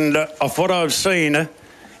 And of what I've seen,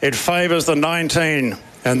 it favours the 19.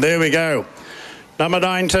 And there we go. Number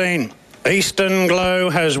 19, Eastern Glow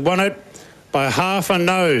has won it by half a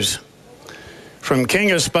nose. From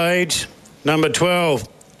King of Spades, number 12,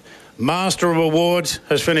 Master of Awards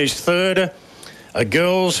has finished third. A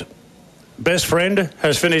Girl's Best Friend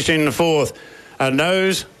has finished in the fourth. A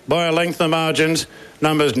nose by a length of margins,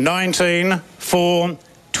 numbers 19, 4,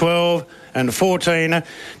 12 and 14.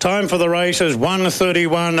 Time for the race is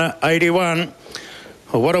 1:31.81.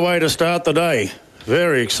 Well, what a way to start the day.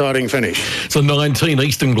 Very exciting finish. So 19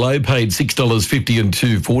 Eastern Glow paid $6.50 and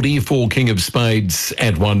 $2.40. 4 King of Spades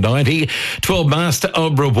at $1.90. 12 Master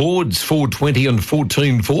of Rewards $4.20 and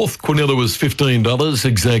 14 fourth. Quinella was $15.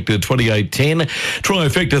 Exacta $28.10.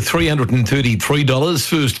 Trifecta $333.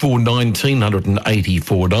 First four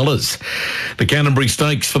 $1,984. The Canterbury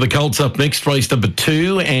Stakes for the Colts up next. Race number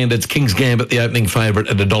 2, and it's King's Gambit, the opening favourite,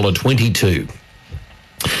 at $1.22.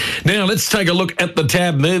 Now, let's take a look at the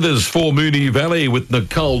tab movers for Moonee Valley with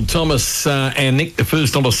Nicole Thomas and Nick. The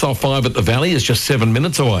first on a soft 5 at the Valley is just 7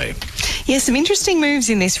 minutes away. Yeah, some interesting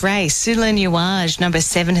moves in this race. Sula Nuage, number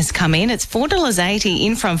 7, has come in. It's $4.80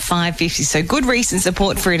 in from $5.50, so good recent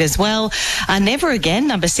support for it as well. Never Again,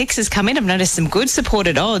 number 6, has come in. I've noticed some good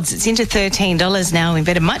supported odds. It's into $13 now. We've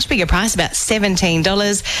got a much bigger price, about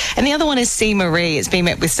 $17. And the other one is C. Marie. It's been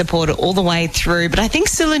met with support all the way through. But I think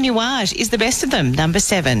Sula Nuage is the best of them, number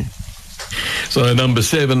 7. So number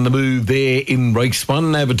 7, the move there in race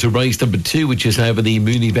 1, over to race number 2, which is over the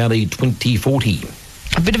Moonee Valley 2040.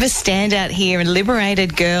 A bit of a standout here, a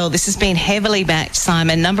Liberated Girl. This has been heavily backed,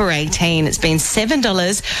 Simon, number 18. It's been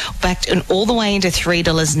 $7 backed and all the way into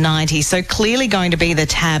 $3.90. So clearly going to be the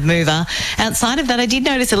tab mover. Outside of that, I did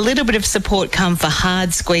notice a little bit of support come for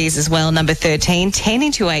Hard Squeeze as well, number 13, 10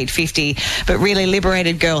 into $8.50. But really,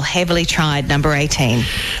 Liberated Girl heavily tried, number 18.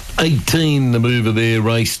 18, the mover there,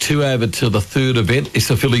 race 2 over to the third event. It's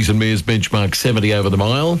the Fillies and Mares Benchmark 70 over the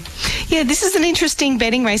mile. Yeah, this is an interesting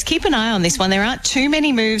betting race. Keep an eye on this one. There aren't too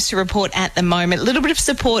many moves to report at the moment. A little bit of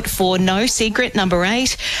support for No Secret, number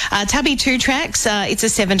 8. Tubby 2 Tracks, it's a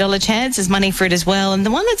 $7 chance. There's money for it as well. And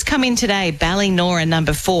the one that's come in today, Ballynora,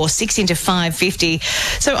 number 4, 6 into $5.50.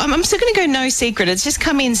 So I'm still going to go No Secret. It's just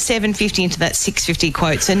come in $7.50 into that $6.50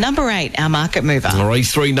 quote. So number 8, our market mover.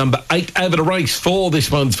 Race 3, number 8 over to race 4.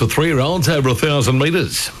 This one's for 3-year-olds over 1,000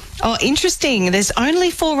 metres. Oh, interesting. There's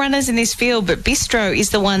only 4 runners in this field, but Bistro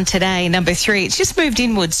is the one today, number 3. It's just moved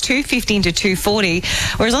inwards, $2.50 to $2.40,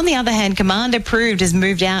 whereas on the other hand, Commander Proved has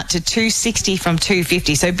moved out to $2.60 from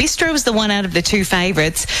 $2.50. So Bistro is the one out of the 2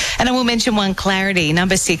 favourites. And I will mention one, Clarity,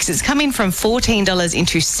 number 6. It's come in from $14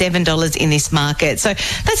 into $7 in this market. So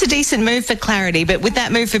that's a decent move for Clarity. But with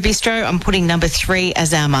that move for Bistro, I'm putting number 3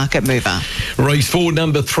 as our market mover. Race 4,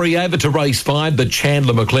 number 3 over to race 5, the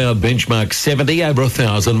Chandler McLeod Benchmark 70 over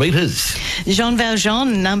 1,000 metres. Jean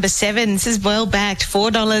Valjean, number 7. This is well backed,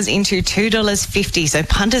 $4 into $2.50. So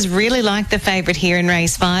punters really like the favourite here in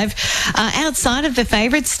race 5. Outside of the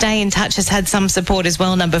favourite, Stay in Touch has had some support as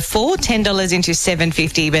well, number 4, $10 into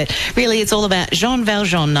 $7.50. But really, it's all about Jean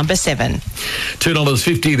Valjean, number 7.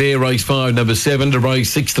 $2.50 there, race 5, number 7 to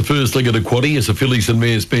race 6. The first leg of the quaddie is the Fillies and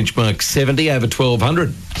Mares Benchmark 70 over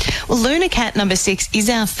 1,200. Well, Luna Cat, number 6, is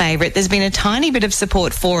our favourite. There's been a tiny bit of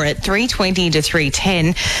support for it, $3.20 to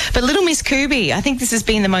 $3.10. But Little Miss Kubi, I think this has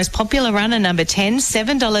been the most popular runner, number 10,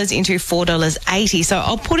 $7 into $4.80. So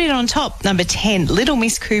I'll put it on top, number 10, Little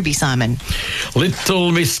Miss Kubi, Simon.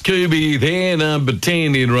 Little Miss Kubi there, number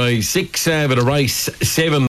 10 in race 6 over to race 7.